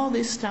spending all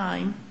this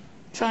time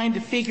trying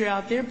to figure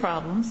out their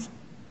problems,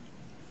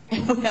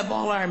 and we have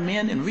all our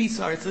men and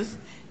resources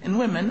and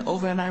women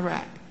over in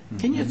Iraq?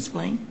 Can you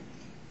explain?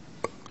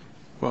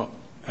 Well,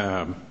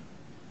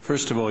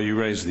 first of all, you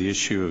raised the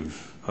issue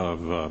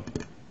of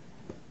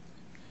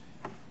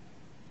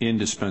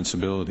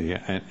indispensability,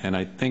 and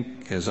I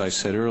think, as I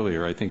said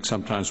earlier, I think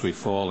sometimes we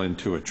fall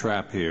into a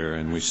trap here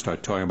and we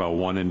start talking about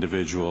one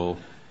individual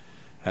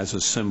as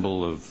a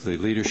symbol of the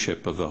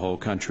leadership of the whole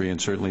country,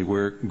 and certainly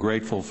we're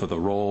grateful for the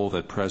role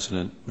that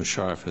President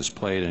Musharraf has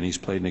played, and he's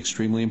played an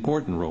extremely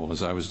important role,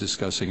 as I was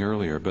discussing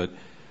earlier. But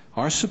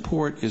our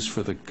support is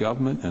for the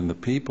government and the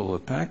people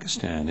of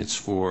Pakistan. It's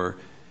for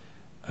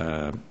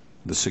the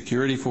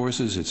security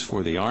forces. It's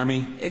for the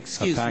army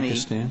of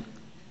Pakistan.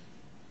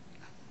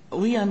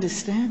 We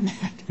understand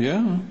that.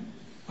 Yeah.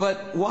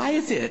 But why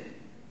is it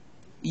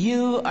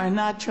you are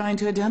not trying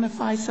to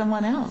identify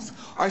someone else?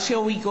 Or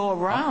shall we go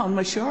around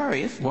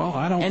Musharraf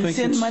and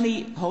send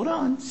money,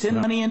 send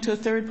money into a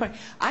third party?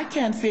 I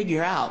can't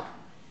figure out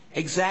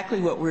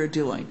exactly what we're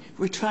doing.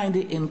 We're trying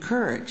to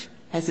encourage.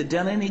 Has it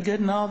done any good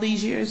in all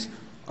these years?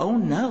 Oh,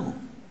 no.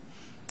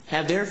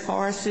 Have their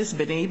forces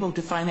been able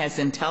to find, has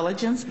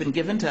intelligence been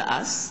given to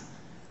us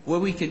where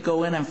we could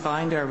go in and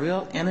find our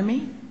real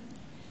enemy?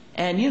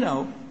 And, you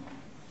know,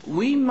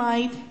 we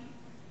might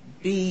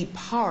be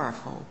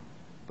powerful,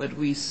 but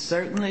we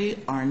certainly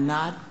are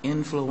not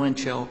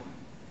influential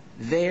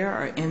there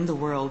or in the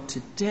world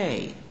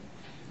today.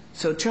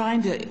 So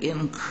trying to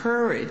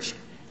encourage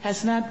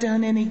has not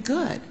done any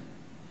good.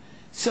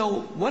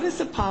 So what is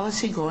the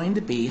policy going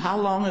to be? How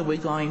long are we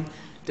going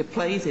to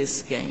play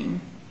this game?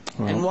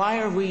 And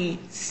why are we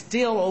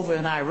still over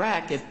in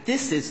Iraq if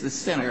this is the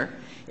center,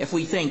 if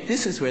we think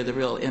this is where the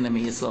real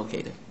enemy is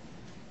located?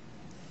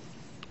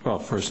 Well,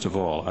 first of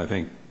all, I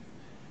think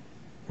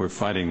we're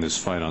fighting this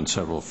fight on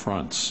several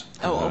fronts.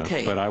 Oh,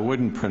 okay. But I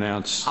wouldn't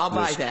pronounce I'll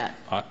buy that.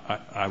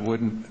 I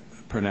wouldn't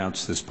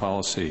pronounce this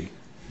policy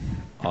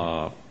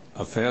a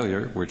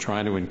failure. We're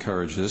trying to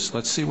encourage this.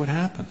 Let's see what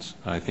happens.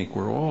 I think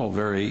we're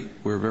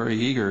very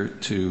eager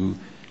to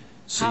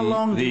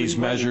see these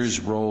measures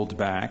rolled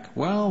back.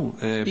 Well,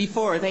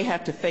 before they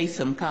have to face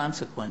some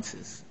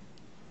consequences.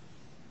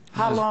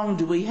 How long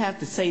do we have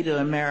to say to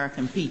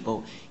American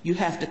people, you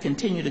have to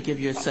continue to give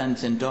your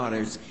sons and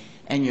daughters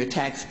and your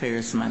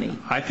taxpayers' money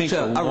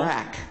to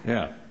Iraq?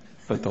 Yeah,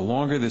 but the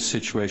longer this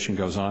situation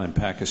goes on in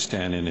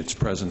Pakistan in its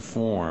present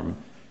form,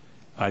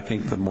 I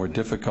think the more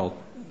difficult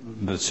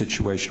the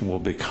situation will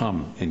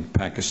become in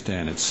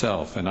Pakistan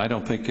itself. And I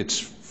don't think it's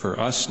for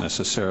us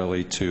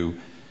necessarily to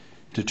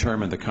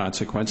determine the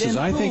consequences.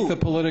 I think the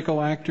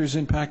political actors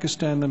in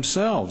Pakistan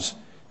themselves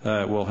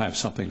will have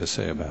something to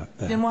say about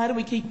that. Then why do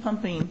we keep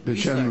pumping? The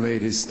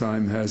gentlelady's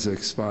time has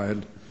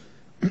expired.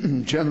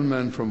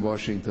 Gentleman from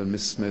Washington,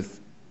 Ms. Smith.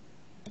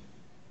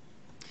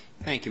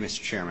 Thank you,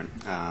 Mr. Chairman.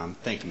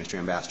 Thank you, Mr.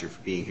 Ambassador,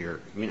 for being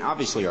here. I mean,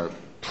 obviously our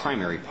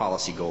primary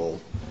policy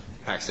goal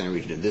in the Pakistani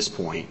region at this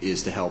point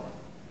is to help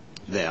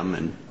them,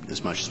 and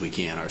as much as we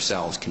can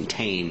ourselves,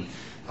 contain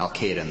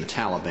al-Qaeda and the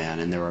Taliban,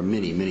 and there are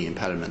many, many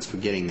impediments for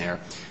getting there.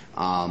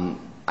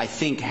 I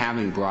think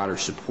having broader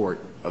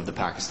support of the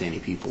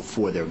Pakistani people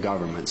for their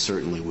government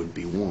certainly would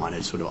be one.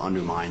 It sort of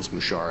undermines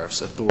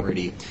Musharraf's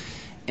authority.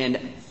 And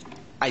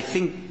I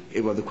think,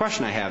 well, the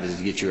question I have is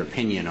to get your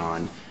opinion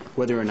on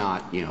whether or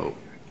not, you know,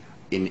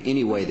 in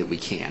any way that we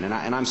can,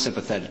 and I'm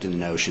sympathetic to the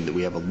notion that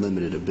we have a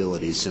limited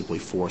ability to simply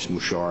force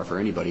Musharraf or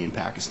anybody in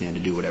Pakistan to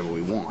do whatever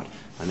we want.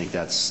 I think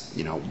that's,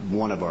 you know,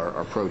 one of our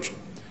approach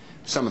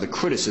some of the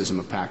criticism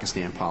of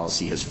Pakistan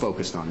policy has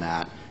focused on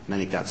that, and I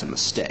think that's a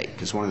mistake,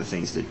 because one of the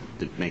things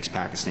that makes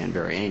Pakistan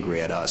very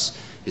angry at us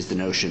is the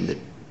notion that,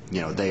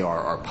 you know, they are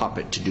our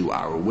puppet to do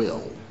our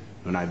will.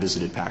 When I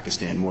visited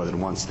Pakistan more than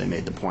once, they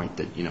made the point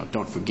that, you know,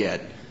 don't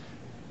forget,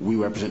 we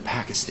represent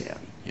Pakistan.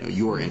 You know,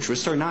 your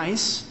interests are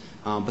nice,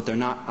 but they're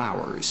not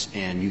ours,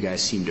 and you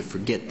guys seem to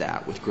forget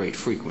that with great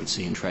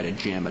frequency and try to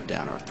jam it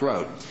down our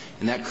throat.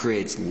 And that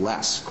creates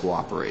less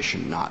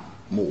cooperation, not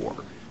more.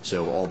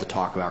 So all the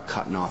talk about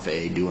cutting off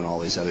aid, doing all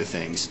these other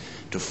things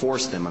to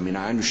force them, I mean,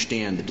 I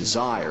understand the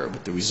desire,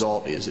 but the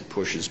result is it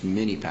pushes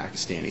many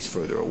Pakistanis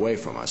further away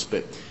from us.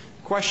 But the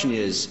question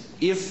is,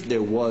 if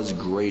there was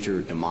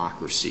greater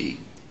democracy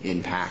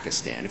in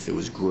Pakistan, if there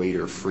was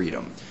greater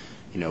freedom,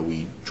 you know,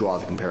 we draw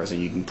the comparison,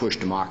 you can push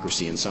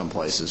democracy in some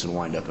places and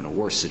wind up in a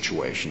worse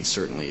situation.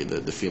 Certainly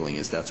the feeling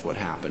is that's what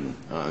happened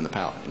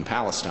in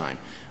Palestine.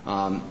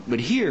 But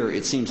here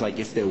it seems like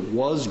if there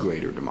was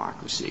greater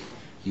democracy,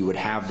 you would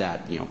have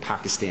that, you know,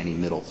 Pakistani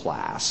middle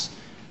class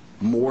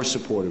more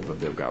supportive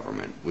of their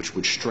government, which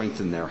would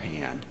strengthen their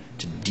hand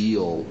to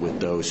deal with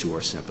those who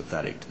are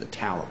sympathetic to the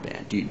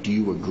Taliban. Do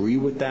you agree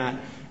with that,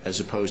 as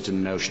opposed to the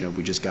notion of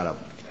we just got to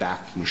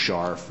back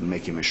Musharraf and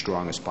make him as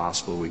strong as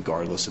possible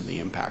regardless of the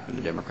impact on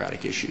the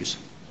democratic issues?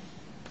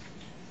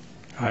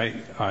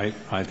 I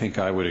think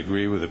I would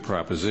agree with the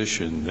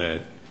proposition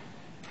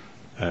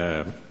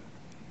that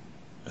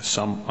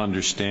some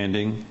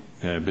understanding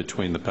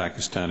between the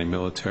Pakistani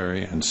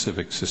military and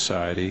civic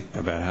society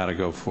about how to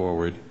go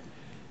forward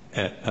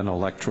at an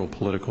electoral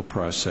political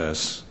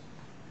process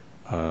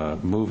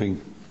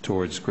moving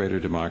towards greater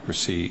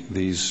democracy,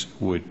 these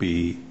would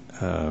be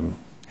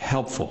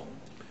helpful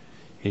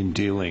in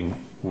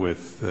dealing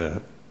with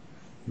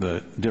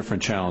the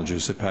different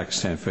challenges that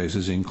Pakistan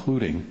faces,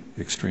 including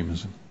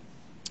extremism.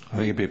 I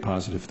think it'd be a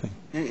positive thing.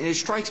 And it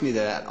strikes me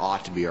that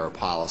ought to be our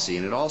policy,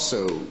 and it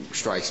also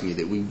strikes me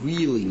that we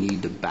really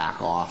need to back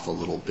off a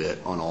little bit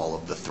on all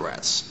of the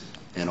threats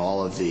and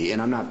all of the,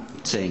 and I'm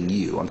not saying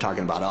you, I'm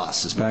talking about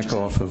us. As back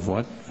off of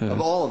what?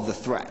 Of all of the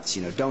threats.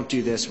 You know, don't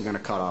do this, we're going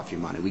to cut off your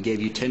money. We gave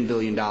you $10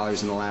 billion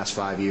in the last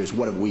 5 years.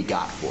 What have we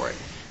got for it?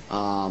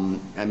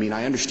 I mean,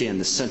 I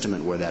understand the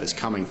sentiment where that is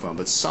coming from,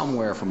 but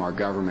somewhere from our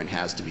government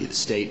has to be the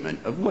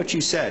statement of what you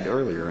said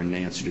earlier in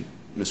answer to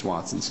Ms.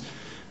 Watson's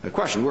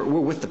question. We're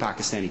with the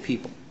Pakistani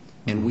people,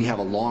 and we have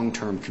a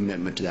long-term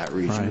commitment to that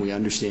region. Right. We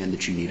understand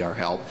that you need our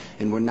help,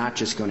 and we're not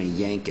just going to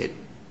yank it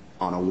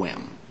on a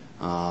whim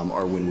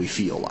or when we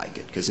feel like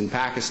it. Because in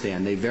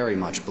Pakistan, they very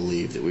much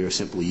believe that we are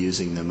simply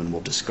using them and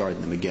will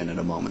discard them again at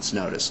a moment's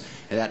notice.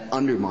 And that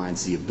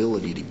undermines the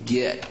ability to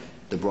get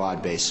the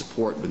broad-based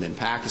support within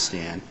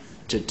Pakistan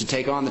to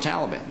take on the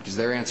Taliban, because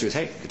their answer is,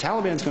 hey, the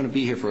Taliban's going to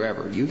be here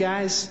forever. You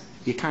guys,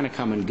 you kind of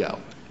come and go.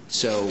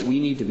 So we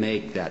need to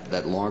make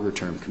that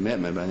longer-term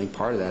commitment, but I think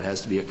part of that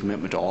has to be a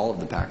commitment to all of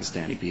the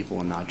Pakistani people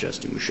and not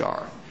just to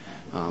Musharraf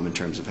in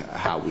terms of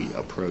how we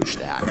approach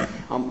that.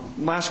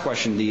 Last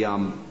question.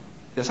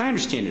 As I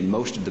understand it,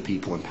 most of the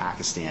people in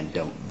Pakistan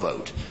don't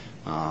vote.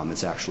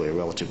 It's actually a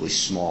relatively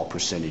small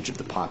percentage of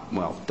the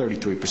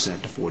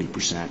 33% to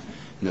 40%,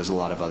 and there's a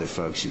lot of other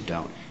folks who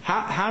don't.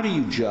 How do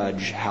you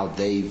judge how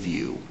they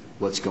view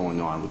what's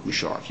going on with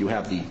Musharraf? You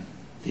have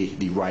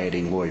the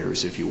rioting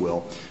lawyers, if you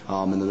will,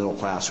 in the middle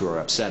class who are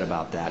upset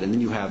about that, and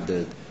then you have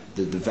the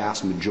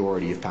vast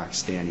majority of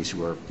Pakistanis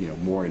who are, you know,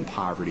 more in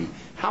poverty.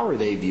 How are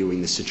they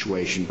viewing the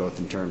situation, both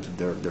in terms of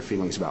their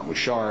feelings about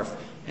Musharraf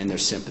and their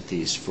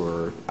sympathies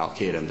for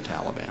Al-Qaeda and the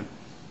Taliban?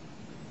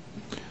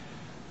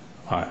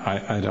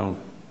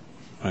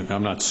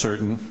 I'm not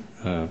certain,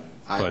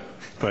 but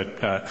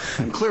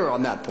I'm clear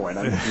on that point.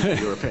 I'm looking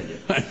for your opinion.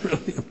 I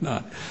really am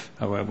not.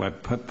 I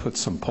put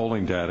some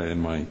polling data in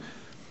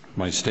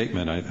my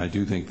statement. I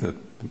do think that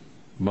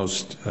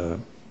most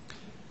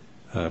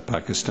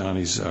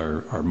Pakistanis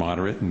are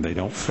moderate and they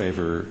don't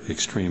favor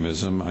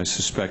extremism. I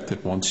suspect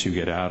that once you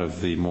get out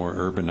of the more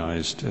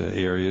urbanized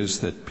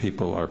areas, that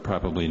people are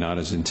probably not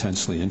as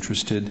intensely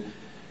interested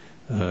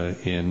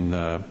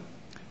in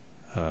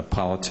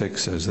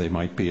politics as they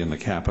might be in the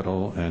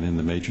capital and in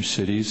the major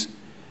cities,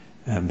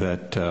 and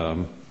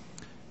that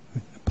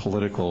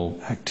political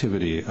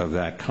activity of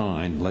that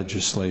kind,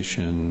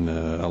 legislation,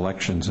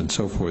 elections, and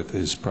so forth,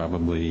 is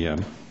probably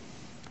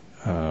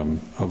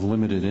of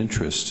limited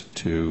interest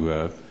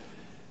to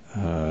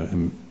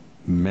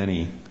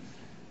many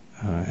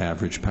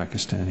average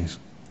Pakistanis.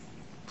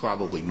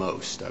 Probably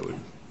most, I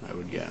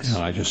would guess.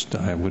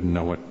 I wouldn't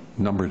know what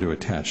number to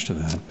attach to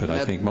that, but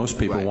I think most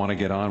people want to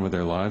get on with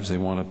their lives. They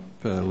want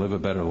to live a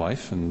better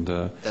life, and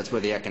that's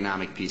where the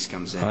economic piece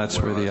comes in.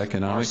 That's where the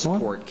economic our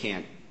support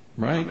can't.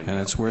 Right, and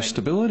that's where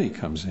stability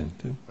comes in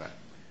too. Right.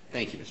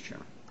 Thank you, Mr.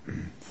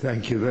 Chairman.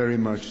 Thank you very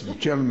much. The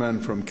gentleman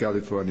from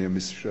California,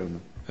 Mr.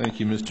 Sherman. Thank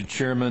you, Mr.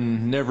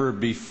 Chairman. Never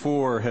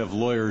before have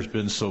lawyers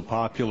been so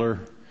popular.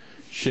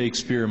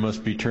 Shakespeare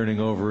must be turning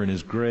over in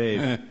his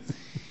grave.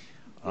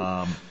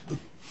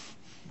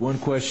 One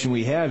question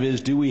we have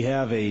is, do we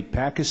have a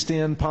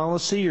Pakistan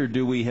policy or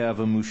do we have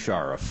a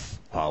Musharraf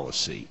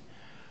policy?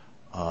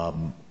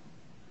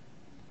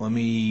 Let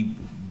me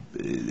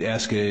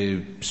ask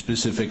a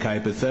specific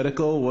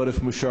hypothetical. What if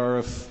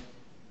Musharraf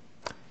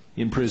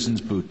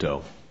imprisons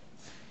Bhutto?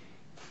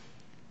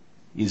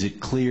 Is it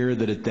clear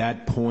that at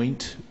that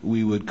point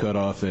we would cut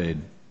off aid?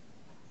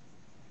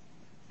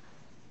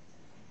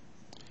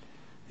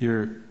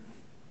 Your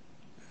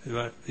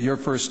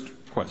first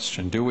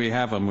question, do we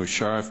have a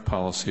Musharraf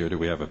policy or do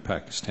we have a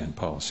Pakistan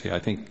policy? I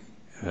think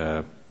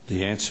the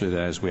answer to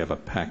that is we have a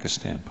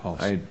Pakistan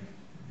policy.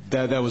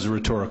 That was a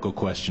rhetorical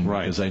question,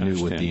 right, because I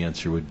knew what the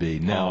answer would be.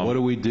 Now, what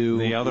do we do?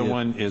 The other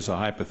one is a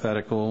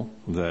hypothetical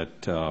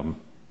that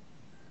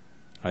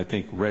I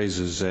think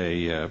raises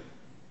a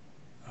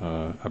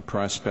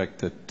prospect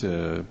that,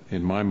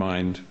 in my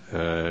mind,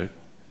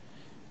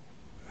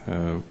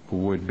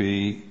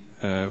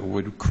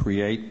 would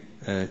create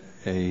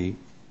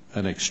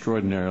an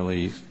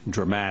extraordinarily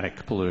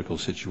dramatic political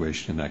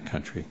situation in that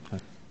country.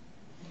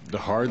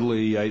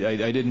 Hardly.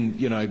 I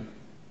didn't.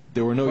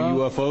 There were no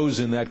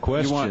UFOs in that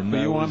question.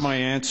 You want my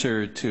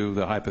answer to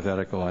the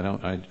hypothetical? I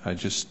don't.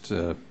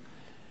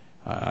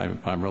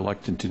 I'm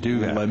reluctant to do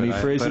that. Let me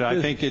phrase it. But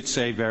I think it's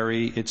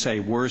a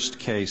worst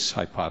case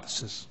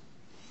hypothesis.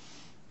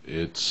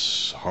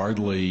 It's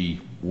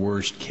hardly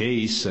worst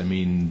case. I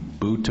mean,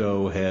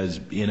 Bhutto has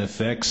in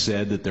effect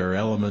said that there are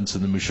elements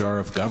in the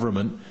Musharraf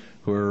government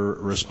who are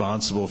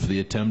responsible for the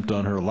attempt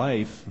on her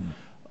life.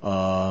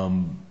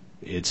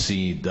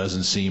 It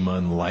doesn't seem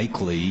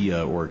unlikely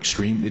or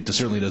extreme. It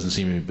certainly doesn't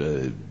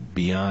seem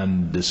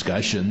beyond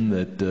discussion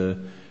that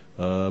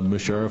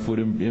Musharraf would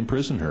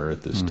imprison her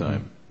at this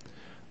time.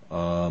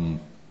 One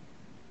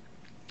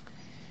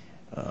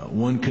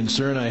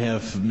concern I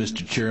have,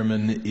 Mr.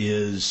 Chairman,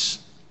 is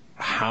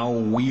how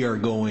we are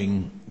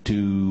going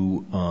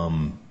to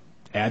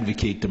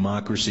advocate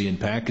democracy in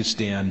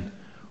Pakistan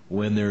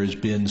when there has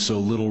been so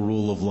little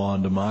rule of law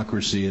and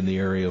democracy in the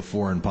area of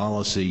foreign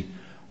policy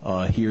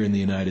here in the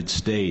United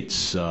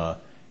States.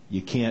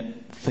 You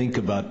can't think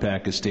about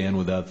Pakistan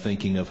without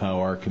thinking of how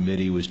our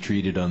committee was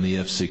treated on the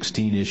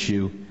F-16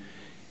 issue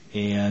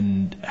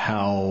and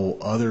how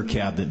other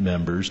cabinet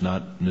members,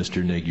 not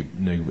Mr.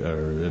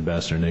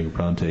 Ambassador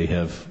Negroponte,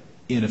 have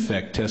in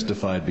effect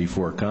testified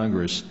before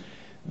Congress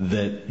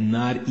that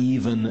not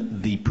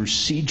even the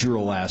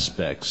procedural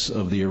aspects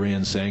of the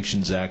Iran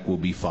Sanctions Act will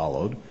be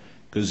followed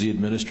because the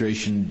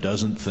administration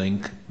doesn't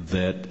think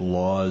that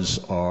laws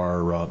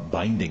are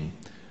binding.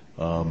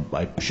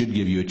 I should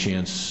give you a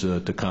chance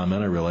to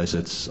comment. I realize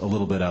that's a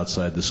little bit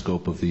outside the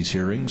scope of these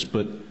hearings,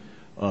 but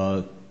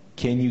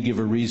can you give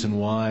a reason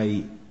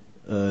why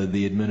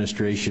the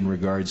administration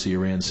regards the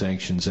Iran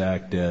Sanctions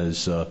Act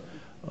as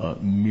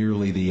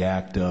merely the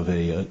act of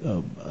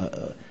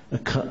a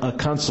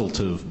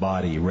consultative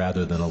body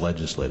rather than a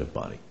legislative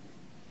body?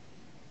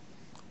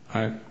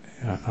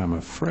 I'm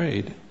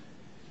afraid,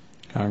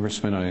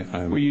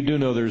 Congressman, Well, you do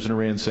know there's an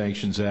Iran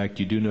Sanctions Act.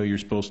 You do know you're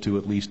supposed to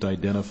at least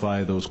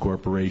identify those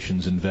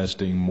corporations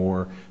investing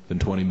more than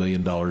 $20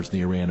 million in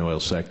the Iran oil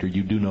sector.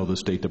 You do know the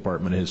State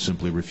Department has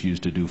simply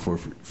refused to do for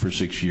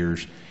 6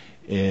 years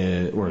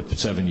or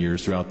 7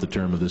 years throughout the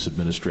term of this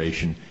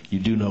administration. You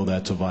do know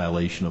that's a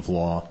violation of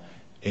law.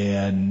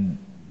 And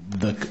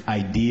the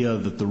idea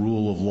that the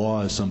rule of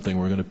law is something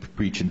we're going to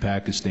preach in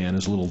Pakistan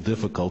is a little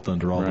difficult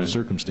under all those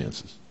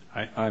circumstances.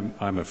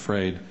 I'm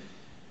afraid,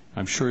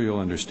 I'm sure you'll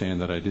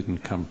understand that I didn't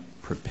come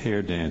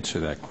prepared to answer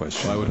that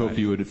question. Well, I would hope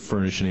you would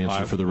furnish an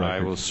answer for the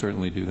record. I will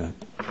certainly do that.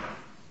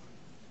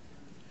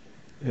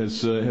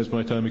 Has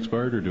my time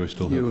expired, or do I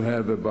still have? You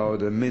have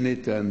about 1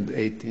 minute and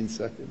 18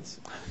 seconds.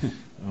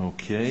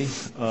 Okay.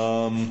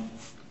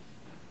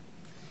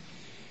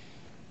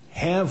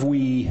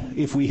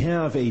 If we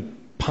have a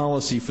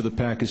policy for the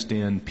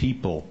Pakistan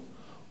people,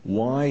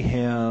 why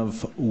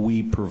have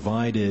we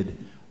provided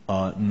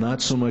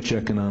not so much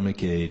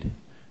economic aid,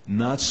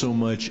 not so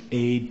much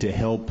aid to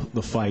help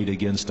the fight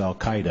against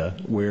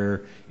Al-Qaeda,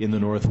 where in the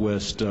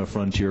northwest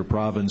frontier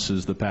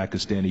provinces the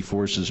Pakistani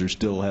forces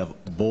still have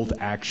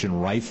bolt-action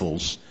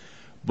rifles,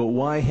 but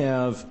why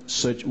is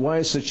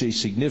such a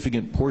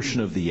significant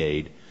portion of the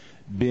aid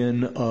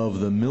been of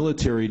the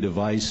military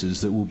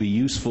devices that will be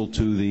useful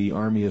to the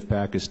Army of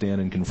Pakistan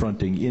in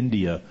confronting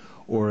India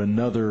or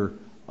another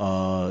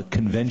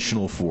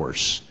conventional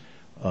force?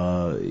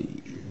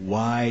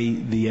 What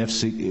do the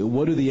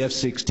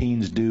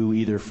F-16s do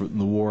either for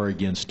the war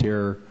against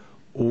terror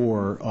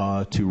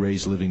or to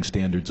raise living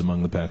standards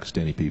among the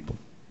Pakistani people?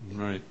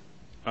 Right.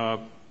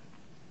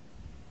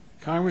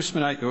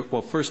 Congressman,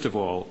 well, first of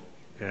all,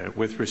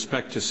 with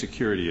respect to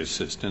security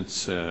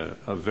assistance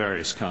of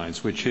various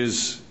kinds, which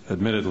is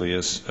admittedly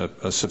a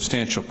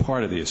substantial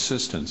part of the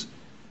assistance,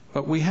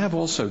 but we have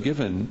also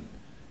given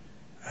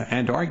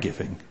and are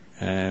giving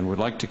and would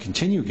like to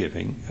continue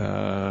giving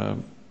a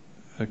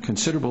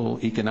considerable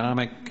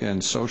economic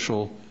and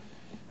social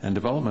and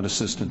development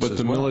assistance. But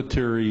the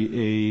military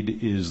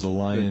aid is the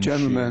lion's share. The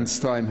gentleman's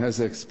time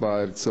has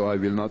expired, so I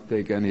will not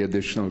take any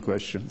additional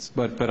questions.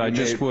 But I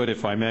just would,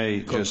 if I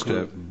may, just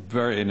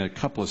in a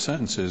couple of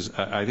sentences,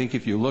 I think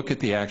if you look at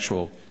the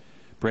actual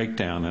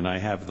breakdown, and I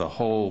have the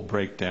whole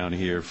breakdown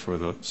here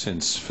for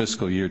since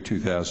fiscal year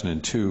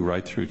 2002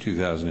 right through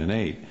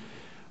 2008,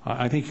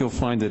 I think you'll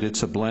find that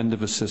it's a blend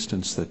of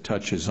assistance that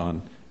touches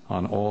on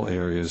all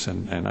areas,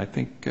 and I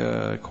think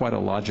quite a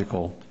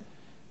logical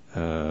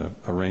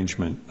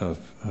arrangement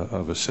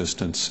of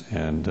assistance,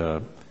 and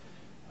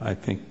I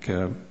think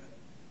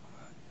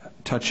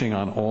touching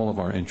on all of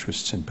our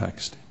interests in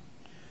Pakistan.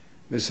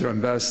 Mr.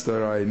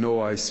 Ambassador, I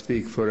know I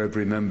speak for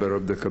every member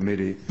of the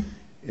committee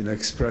in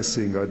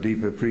expressing our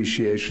deep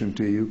appreciation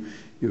to you.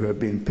 You have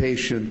been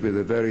patient with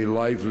a very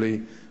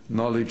lively,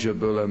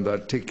 knowledgeable and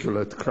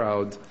articulate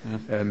crowd,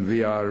 and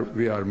we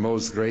are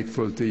most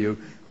grateful to you.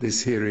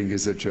 This hearing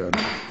is adjourned.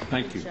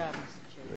 Thank you.